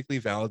scientifically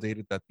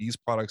validated that these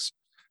products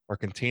are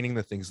containing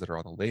the things that are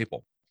on the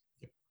label.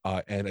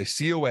 And a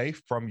COA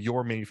from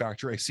your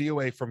manufacturer, a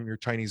COA from your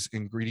Chinese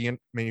ingredient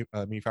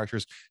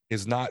manufacturers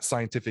is not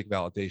scientific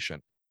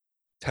validation.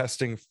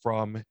 Testing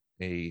from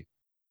a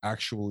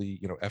actually,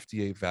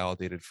 FDA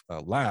validated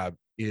lab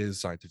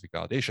is scientific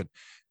validation.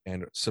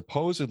 And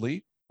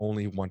supposedly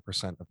only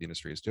 1% of the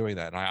industry is doing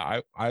that.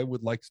 And I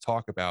would like to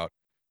talk about,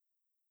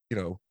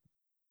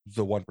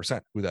 the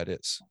 1%, who that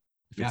is.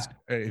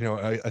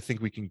 I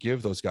think we can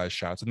give those guys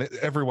shouts, and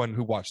everyone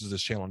who watches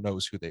this channel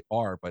knows who they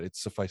are, but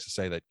it's suffice to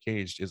say that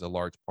Kaged is a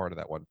large part of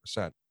that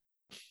 1%.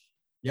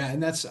 Yeah,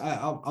 and that's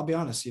I'll be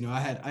honest. I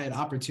had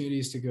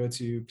opportunities to go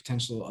to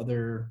potential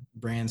other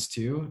brands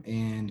too,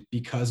 and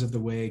because of the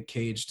way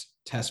Kaged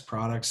test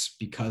products,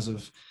 because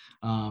of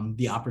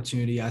the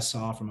opportunity I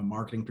saw from a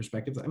marketing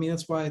perspective, I mean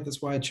that's why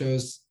I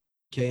chose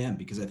KM,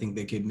 because I think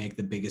they could make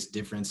the biggest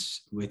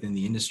difference within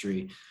the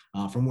industry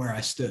from where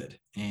I stood.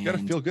 And you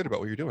gotta feel good about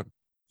what you're doing.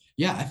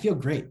 Yeah, I feel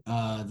great.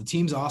 The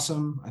team's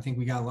awesome. I think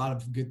we got a lot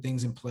of good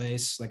things in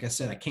place. Like I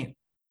said, I can't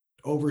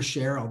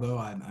overshare, although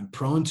I'm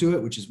prone to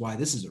it, which is why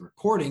this is a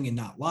recording and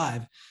not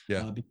live.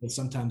 Because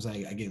sometimes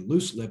I get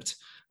loose-lipped.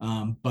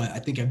 But I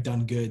think I've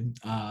done good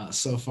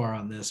so far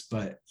on this.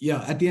 But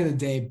at the end of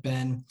the day,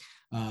 Ben,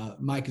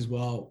 Mike as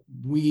well,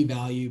 we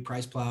value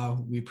Price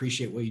Plow. We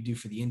appreciate what you do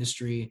for the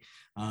industry.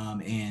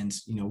 And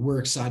we're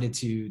excited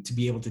to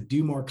be able to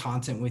do more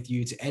content with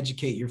you, to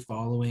educate your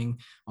following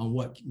on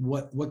what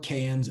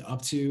KM's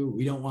up to.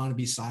 We don't want to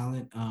be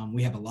silent.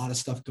 We have a lot of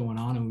stuff going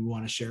on, and we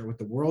want to share it with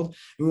the world,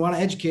 and we want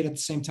to educate at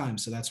the same time.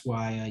 So that's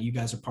why you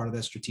guys are part of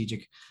that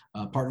strategic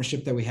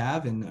partnership that we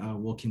have,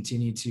 and we'll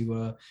continue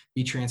to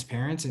be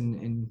transparent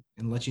and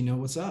let you know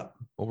what's up.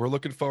 Well, we're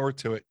looking forward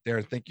to it.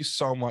 Darin, thank you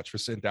so much for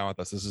sitting down with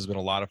us. This has been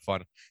a lot of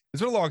fun.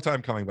 It's been a long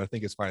time coming, but I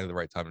think it's finally the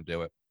right time to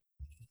do it.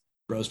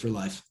 Bros for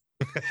life.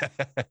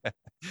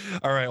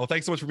 All right. Well,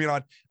 thanks so much for being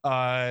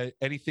on.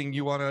 Anything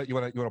you wanna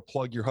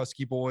plug your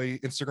Husky Boy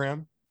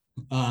Instagram?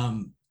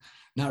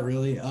 Not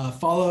really.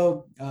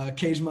 Follow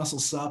Kaged Muscle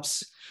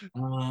Sups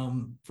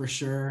for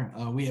sure.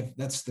 We have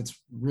that's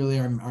really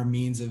our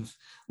means of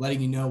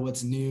letting you know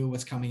what's new,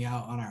 what's coming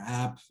out on our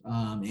app,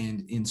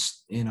 and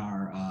in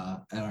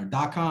our at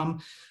our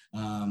 .com.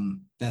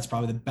 That's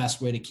probably the best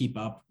way to keep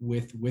up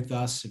with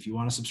us. If you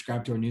want to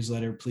subscribe to our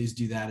newsletter, please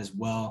do that as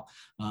well.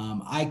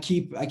 I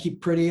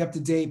keep pretty up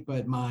to date,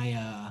 but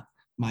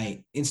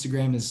my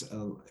Instagram is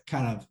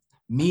kind of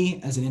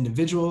me as an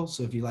individual.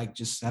 So if you like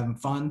just having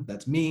fun,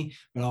 that's me.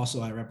 But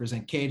also I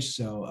represent Kaged.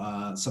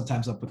 So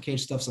sometimes I'll put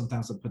Kaged stuff.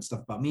 Sometimes I'll put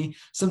stuff about me.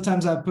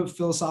 Sometimes I put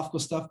philosophical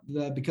stuff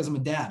because I'm a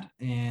dad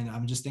and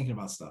I'm just thinking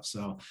about stuff.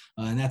 So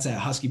and that's at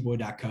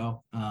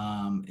huskyboy.co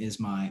is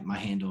my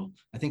handle.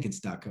 I think it's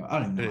 .co. I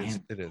don't even know my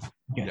handle. It is.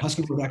 Okay, Yeah.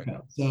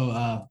 huskyboy.co.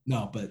 So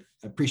no, but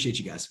I appreciate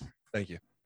you guys. Thank you.